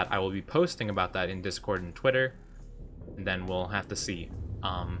for that, I will be posting about that in Discord and Twitter. And then we'll have to see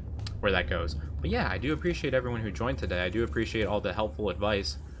where that goes. But yeah, I do appreciate everyone who joined today. I do appreciate all the helpful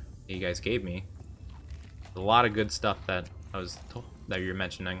advice that you guys gave me. A lot of good stuff that you're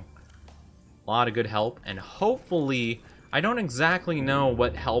mentioning. A lot of good help, and hopefully, I don't exactly know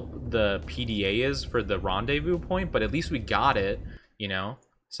what help the PDA is for the rendezvous point, but at least we got it, you know?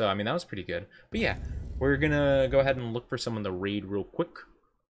 So, I mean, that was pretty good. But yeah, we're gonna go ahead and look for someone to raid real quick.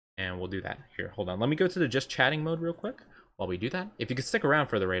 And we'll do that. Here, hold on. Let me go to the just chatting mode real quick while we do that. If you could stick around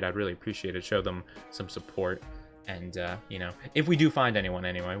for the raid, I'd really appreciate it. Show them some support. And, you know, if we do find anyone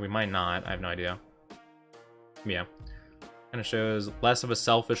anyway, we might not. I have no idea. Yeah. Kind of shows less of a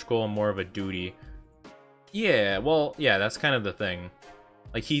selfish goal and more of a duty. Yeah, well, yeah, that's kind of the thing.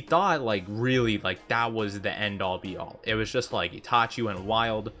 Like, he thought, like, really, like, that was the end-all be-all. It was just, like, Itachi went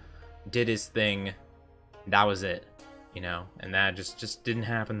wild, did his thing, that was it. you know, and that just didn't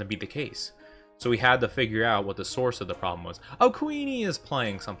happen to be the case. So we had to figure out what the source of the problem was. Oh, Queenie is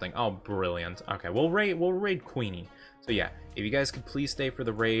playing something. Oh, brilliant. Okay, we'll raid Queenie. So yeah, if you guys could please stay for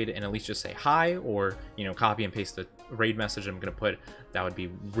the raid and at least just say hi, or, you know, copy and paste the raid message I'm gonna put, that would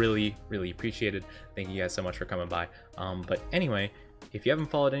be really, really appreciated. Thank you guys so much for coming by. But anyway, if you haven't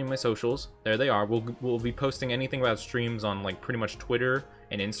followed any of my socials, there they are. We'll be posting anything about streams on like pretty much Twitter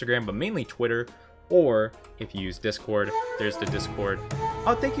and Instagram, but mainly Twitter. Or if you use Discord, there's the Discord.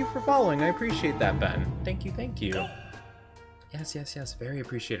 Oh, thank you for following. I appreciate that, Ben. Thank you, thank you. Yes, very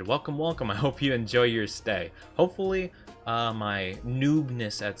appreciated. Welcome, welcome. I hope you enjoy your stay. Hopefully, my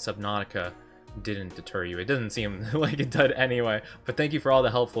noobness at Subnautica didn't deter you. It doesn't seem like it did anyway, but thank you for all the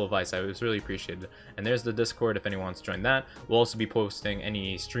helpful advice. I was really appreciated. And there's the Discord if anyone wants to join that. We'll also be posting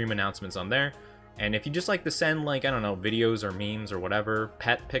any stream announcements on there. And if you just like to send, like, I don't know, videos or memes or whatever,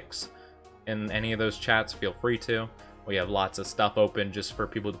 pet pics in any of those chats, feel free to. We have lots of stuff open just for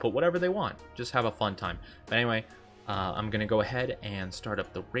people to put whatever they want. Just have a fun time. But anyway, I'm gonna go ahead and start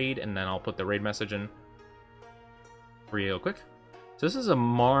up the raid, and then I'll put the raid message in real quick. So this is a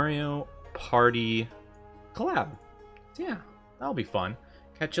Mario Party collab. So yeah, that'll be fun.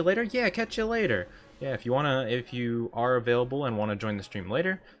 Catch you later. Yeah, catch you later. Yeah, if you are available and want to join the stream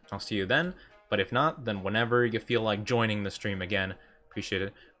later, I'll see you then. But if not, then whenever you feel like joining the stream again, appreciate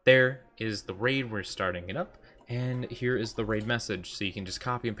it. There is the raid. We're starting it up, and here is the raid message, so you can just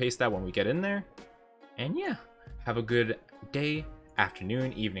copy and paste that when we get in there. And yeah, have a good day,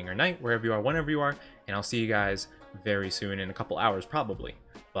 afternoon, evening, or night, wherever you are, whenever you are, and I'll see you guys very soon, in a couple hours probably.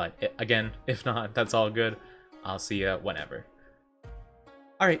 But again, if not, that's all good. I'll see you whenever.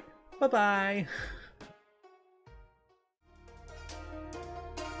 All right, bye bye.